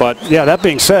knee, but yeah, that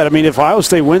being said, I mean, if Ohio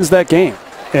State wins that game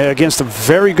against a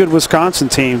very good Wisconsin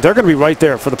team, they're going to be right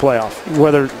there for the playoff.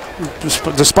 Whether,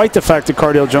 despite the fact that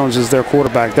Cardale Jones is their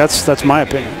quarterback, that's my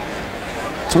opinion.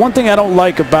 It's one thing I don't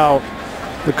like about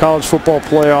the college football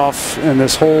playoff and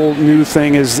this whole new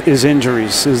thing is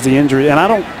injuries, is the injury, and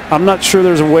I'm not sure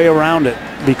there's a way around it,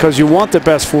 because you want the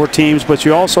best 4 teams, but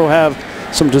you also have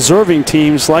some deserving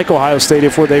teams like Ohio State,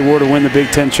 if they were to win the Big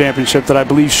Ten championship, that I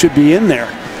believe should be in there.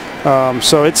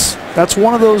 So that's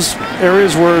one of those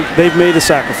areas where they've made a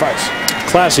sacrifice.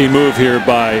 Classy move here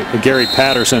by Gary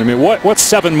Patterson. I mean, what's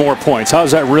 7 more points?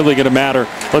 How's that really going to matter?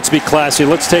 Let's be classy.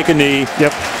 Let's take a knee.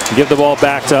 Yep. Give the ball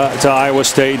back to Iowa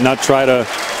State, not try to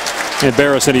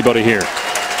embarrass anybody here.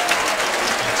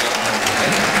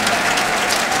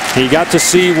 He got to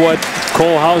see what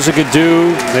Cole Hauser could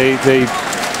do. They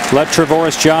let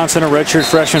Trevoris Johnson, a redshirt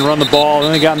freshman, run the ball. And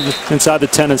then they got inside the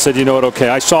 10 and said, you know what, okay,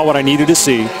 I saw what I needed to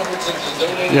see.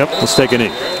 Yep. Let's take a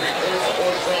knee.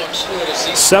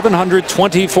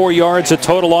 724 yards of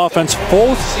total offense,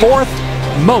 fourth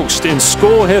most in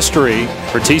school history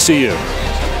for TCU.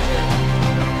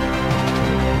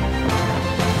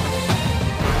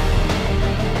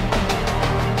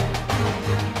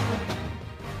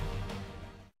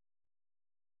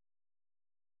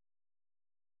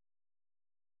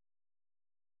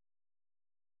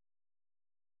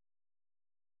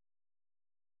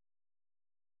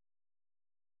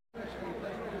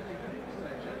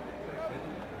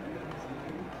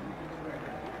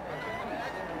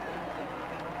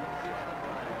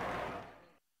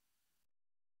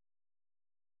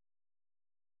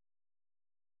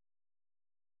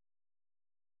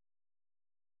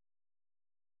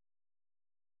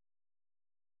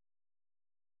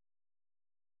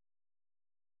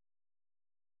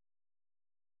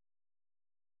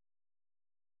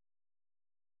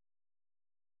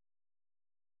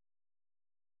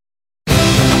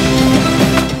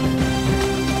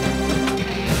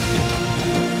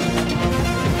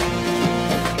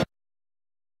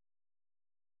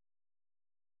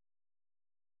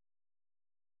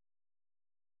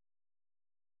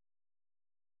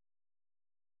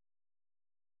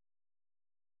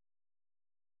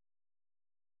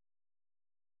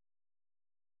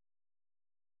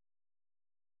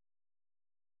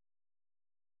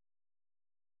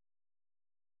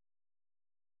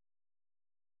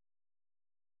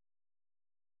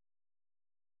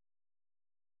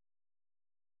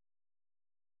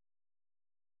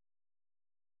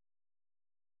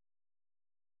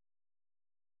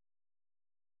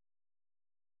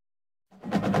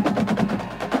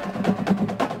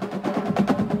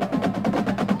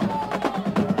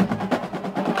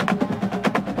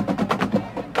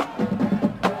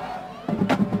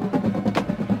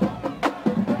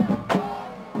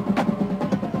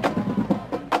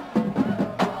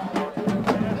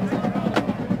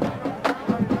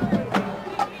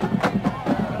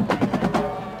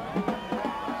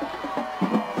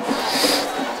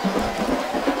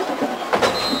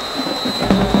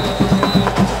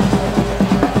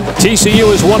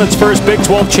 TCU has won its first Big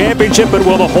 12 championship, but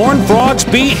will the Horned Frogs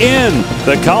be in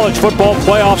the College Football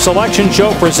Playoff Selection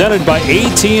Show presented by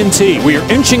AT&T? We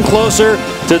are inching closer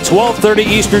to 12:30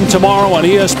 Eastern tomorrow on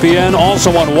ESPN, also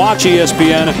on Watch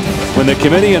ESPN, when the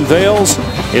committee unveils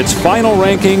its final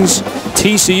rankings.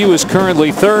 TCU is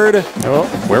currently 3rd. Oh.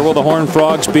 Where will the Horned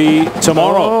Frogs be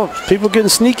tomorrow? Oh, people getting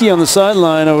sneaky on the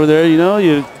sideline over there. You know,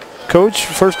 you coach,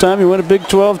 first time you win a Big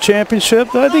 12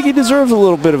 championship. I think he deserves a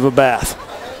little bit of a bath.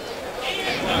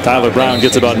 Tyler Brown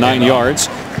gets about 9 yards.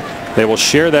 They will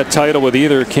share that title with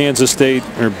either Kansas State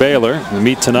or Baylor. We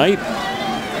meet tonight.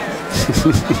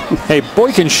 Hey,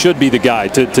 Boykin should be the guy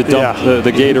to dump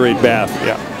the Gatorade bath.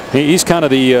 Yeah. He's kind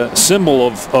of the symbol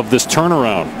of this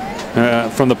turnaround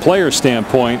from the player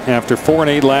standpoint. After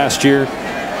 4-8 last year,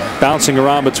 bouncing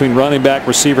around between running back,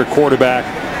 receiver, quarterback.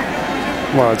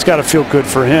 Well, it's got to feel good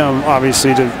for him,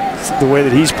 obviously, to the way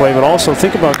that he's played, but also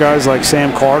think about guys like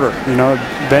Sam Carter. You know,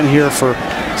 been here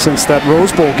since that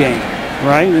Rose Bowl game,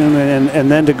 right?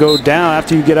 And then to go down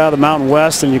after you get out of the Mountain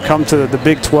West and you come to the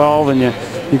Big 12 and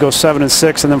you go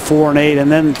 7-6 and then 4-8,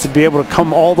 and then to be able to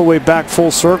come all the way back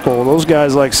full circle. Those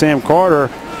guys like Sam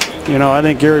Carter, you know, I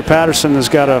think Gary Patterson has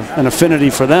got an affinity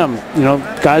for them. You know,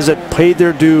 guys that paid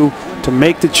their due to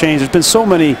make the change. There's been so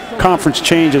many conference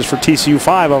changes for TCU,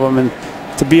 5 of them, and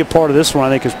to be a part of this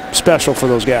one, I think, is special for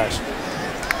those guys.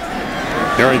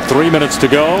 Nearing 3 minutes to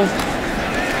go.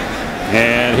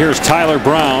 And here's Tyler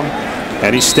Brown.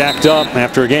 And he's stacked up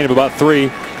after a gain of about 3. You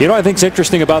know what I think is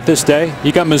interesting about this day?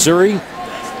 You got Missouri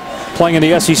playing in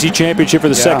the SEC championship for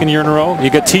the second year in a row. You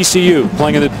got TCU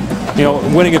playing in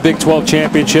winning a Big 12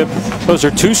 championship. Those are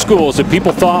 2 schools that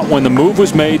people thought when the move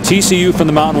was made, TCU from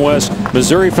the Mountain West,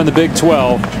 Missouri from the Big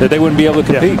 12, that they wouldn't be able to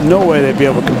compete. Yeah, no way they'd be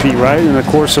able to compete, right? In the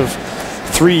course of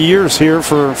 3 years here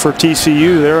for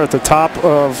TCU, they're at the top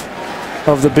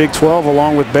of the Big 12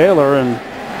 along with Baylor and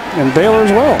Baylor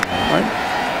as well, right?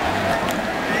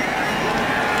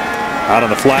 Out on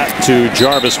the flat to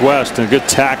Jarvis West, and a good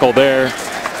tackle there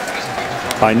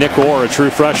by Nick Orr, a true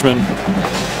freshman.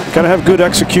 Got to have good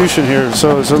execution here.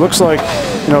 So it looks like,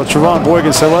 Trevon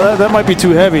Boykin said, well, that might be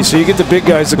too heavy. So you get the big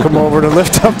guys to come over to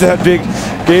lift up that big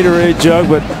Gatorade jug.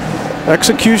 But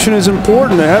execution is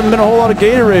important. There haven't been a whole lot of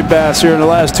Gatorade baths here in the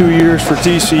last 2 years for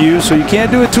TCU. So you can't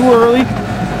do it too early,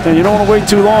 and you don't want to wait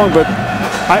too long. But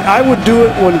I would do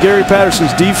it when Gary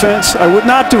Patterson's defense. I would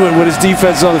not do it when his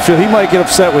defense is on the field. He might get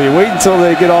upset with you. Wait until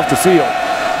they get off the field.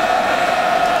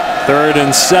 3rd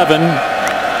and 7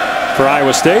 for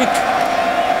Iowa State.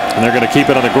 And they're going to keep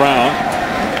it on the ground.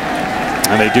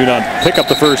 And they do not pick up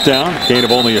the first down. Gain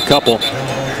of only a couple.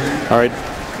 All right.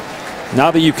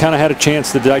 Now that you've kind of had a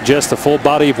chance to digest the full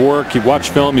body of work, you've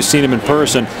watched film, you've seen him in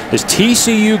person, is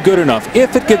TCU good enough,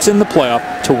 if it gets in the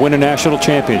playoff, to win a national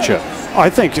championship? I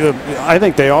think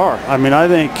they are. I mean, I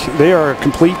think they are a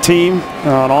complete team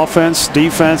on offense,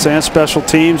 defense, and special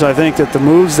teams. I think that the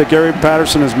moves that Gary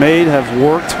Patterson has made have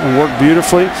worked and worked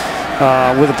beautifully.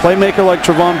 With a playmaker like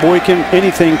Trevon Boykin,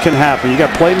 anything can happen. You got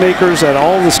playmakers at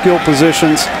all the skill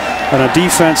positions, and a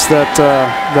defense that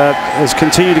has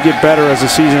continued to get better as the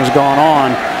season has gone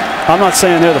on. I'm not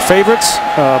saying they're the favorites,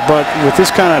 but with this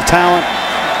kind of talent,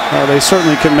 they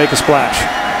certainly can make a splash.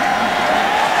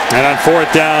 And on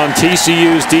 4th down,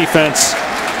 TCU's defense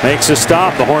makes a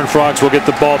stop. The Horned Frogs will get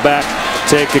the ball back,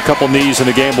 take a couple knees, and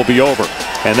the game will be over.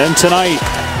 And then tonight,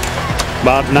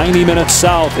 about 90 minutes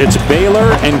south, it's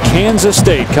Baylor and Kansas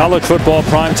State. College football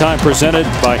primetime presented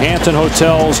by Hampton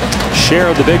Hotels. Share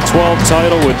of the Big 12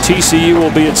 title with TCU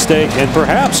will be at stake, and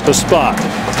perhaps a spot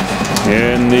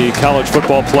in the college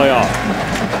football playoff.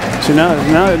 So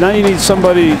now you need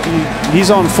somebody. He's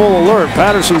on full alert.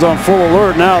 Patterson's on full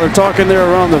alert now. They're talking there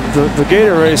around the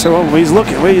Gatorade. So he's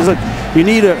looking. You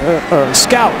need a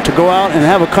scout to go out and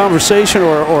have a conversation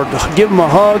or give him a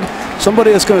hug.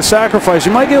 Somebody that's going to sacrifice.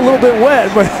 You might get a little bit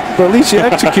wet, but at least you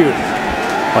execute.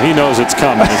 Well, he knows it's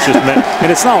coming. It's just,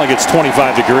 and it's not like it's 25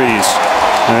 degrees.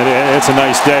 It's a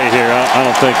nice day here. I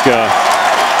don't think.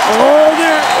 Oh,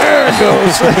 there it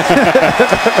goes.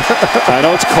 I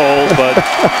know it's cold, but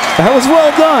that was well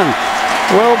done.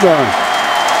 Well done.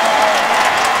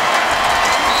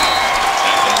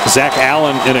 Zach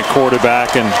Allen in at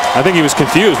quarterback, and I think he was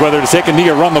confused whether to take a knee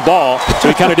or run the ball, so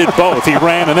he kind of did both. He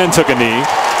ran and then took a knee.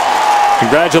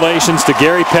 Congratulations to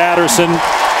Gary Patterson,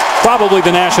 probably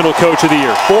the national coach of the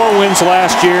year. 4 wins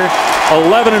last year,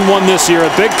 11-1 this year,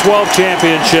 a Big 12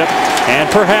 championship, and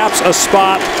perhaps a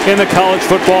spot in the college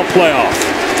football playoff.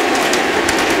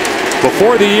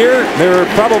 Before the year, there were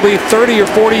probably 30 or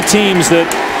 40 teams that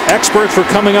experts were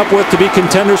coming up with to be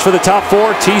contenders for the top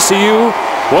 4. TCU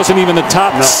wasn't even the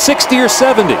top 60 or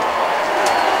 70.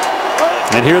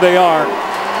 And here they are,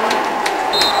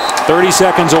 30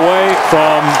 seconds away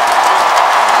from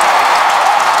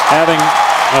having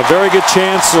a very good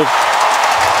chance of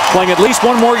playing at least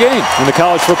one more game in the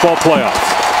college football playoff.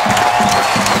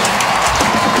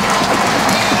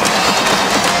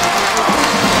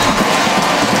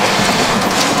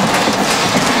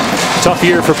 Tough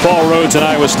year for Paul Rhodes and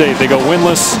Iowa State. They go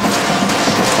winless,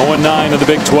 0-9 in the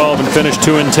Big 12 and finish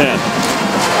 2-10.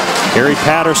 Gary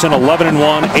Patterson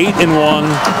 11-1,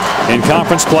 8-1 in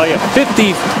conference play, a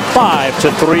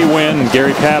 55-3 win.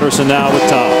 Gary Patterson now with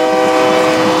Tom.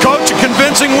 Coach, a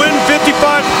convincing win,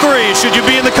 55-3. Should you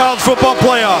be in the college football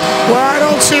playoff? Well, I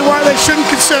don't see why they shouldn't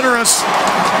consider us.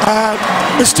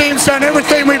 This team's done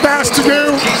everything we've asked to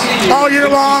do all year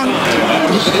long.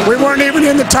 We weren't even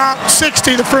in the top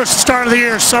 60 the first start of the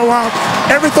year. So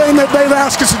everything that they've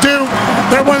asked us to do,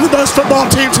 they're one of the best football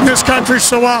teams in this country.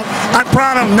 So I'm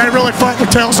proud of them. They really fight their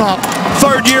tails off.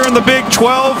 3rd year in the Big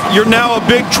 12. You're now a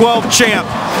Big 12 champ.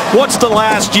 What's the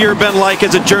last year been like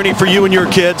as a journey for you and your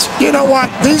kids? You know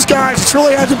what? These guys, it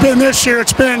really hasn't been this year.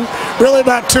 It's been really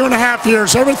about 2.5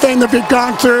 years. Everything that we've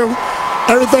gone through,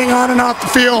 everything on and off the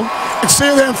field, and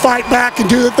seeing them fight back and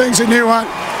do the things they knew. I'm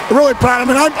really proud of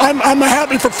them. And I'm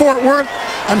happy for Fort Worth.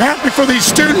 I'm happy for these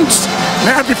students. I'm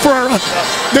happy for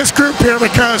this group here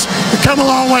because we've come a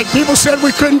long way. People said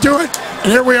we couldn't do it,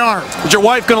 and here we are. Is your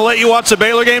wife going to let you watch the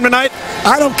Baylor game tonight?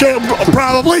 I don't care,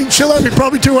 probably. She'll let me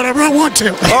probably do whatever I want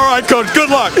to. All right, Coach. Good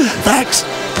luck. Thanks.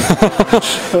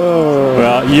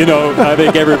 Well, you know, I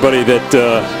think everybody that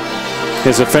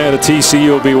is a fan of TCU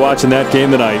will be watching that game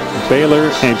tonight.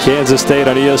 Baylor and Kansas State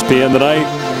on ESPN tonight.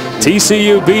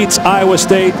 TCU beats Iowa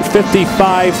State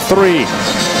 55-3.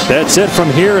 That's it from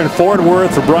here in Fort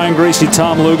Worth. For Brian Gracie,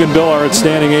 Tom Lugan, Bill, our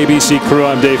outstanding ABC crew,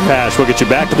 I'm Dave Pasch. We'll get you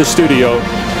back to the studio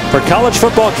for College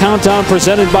Football Countdown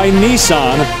presented by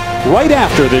Nissan right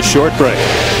after this short break.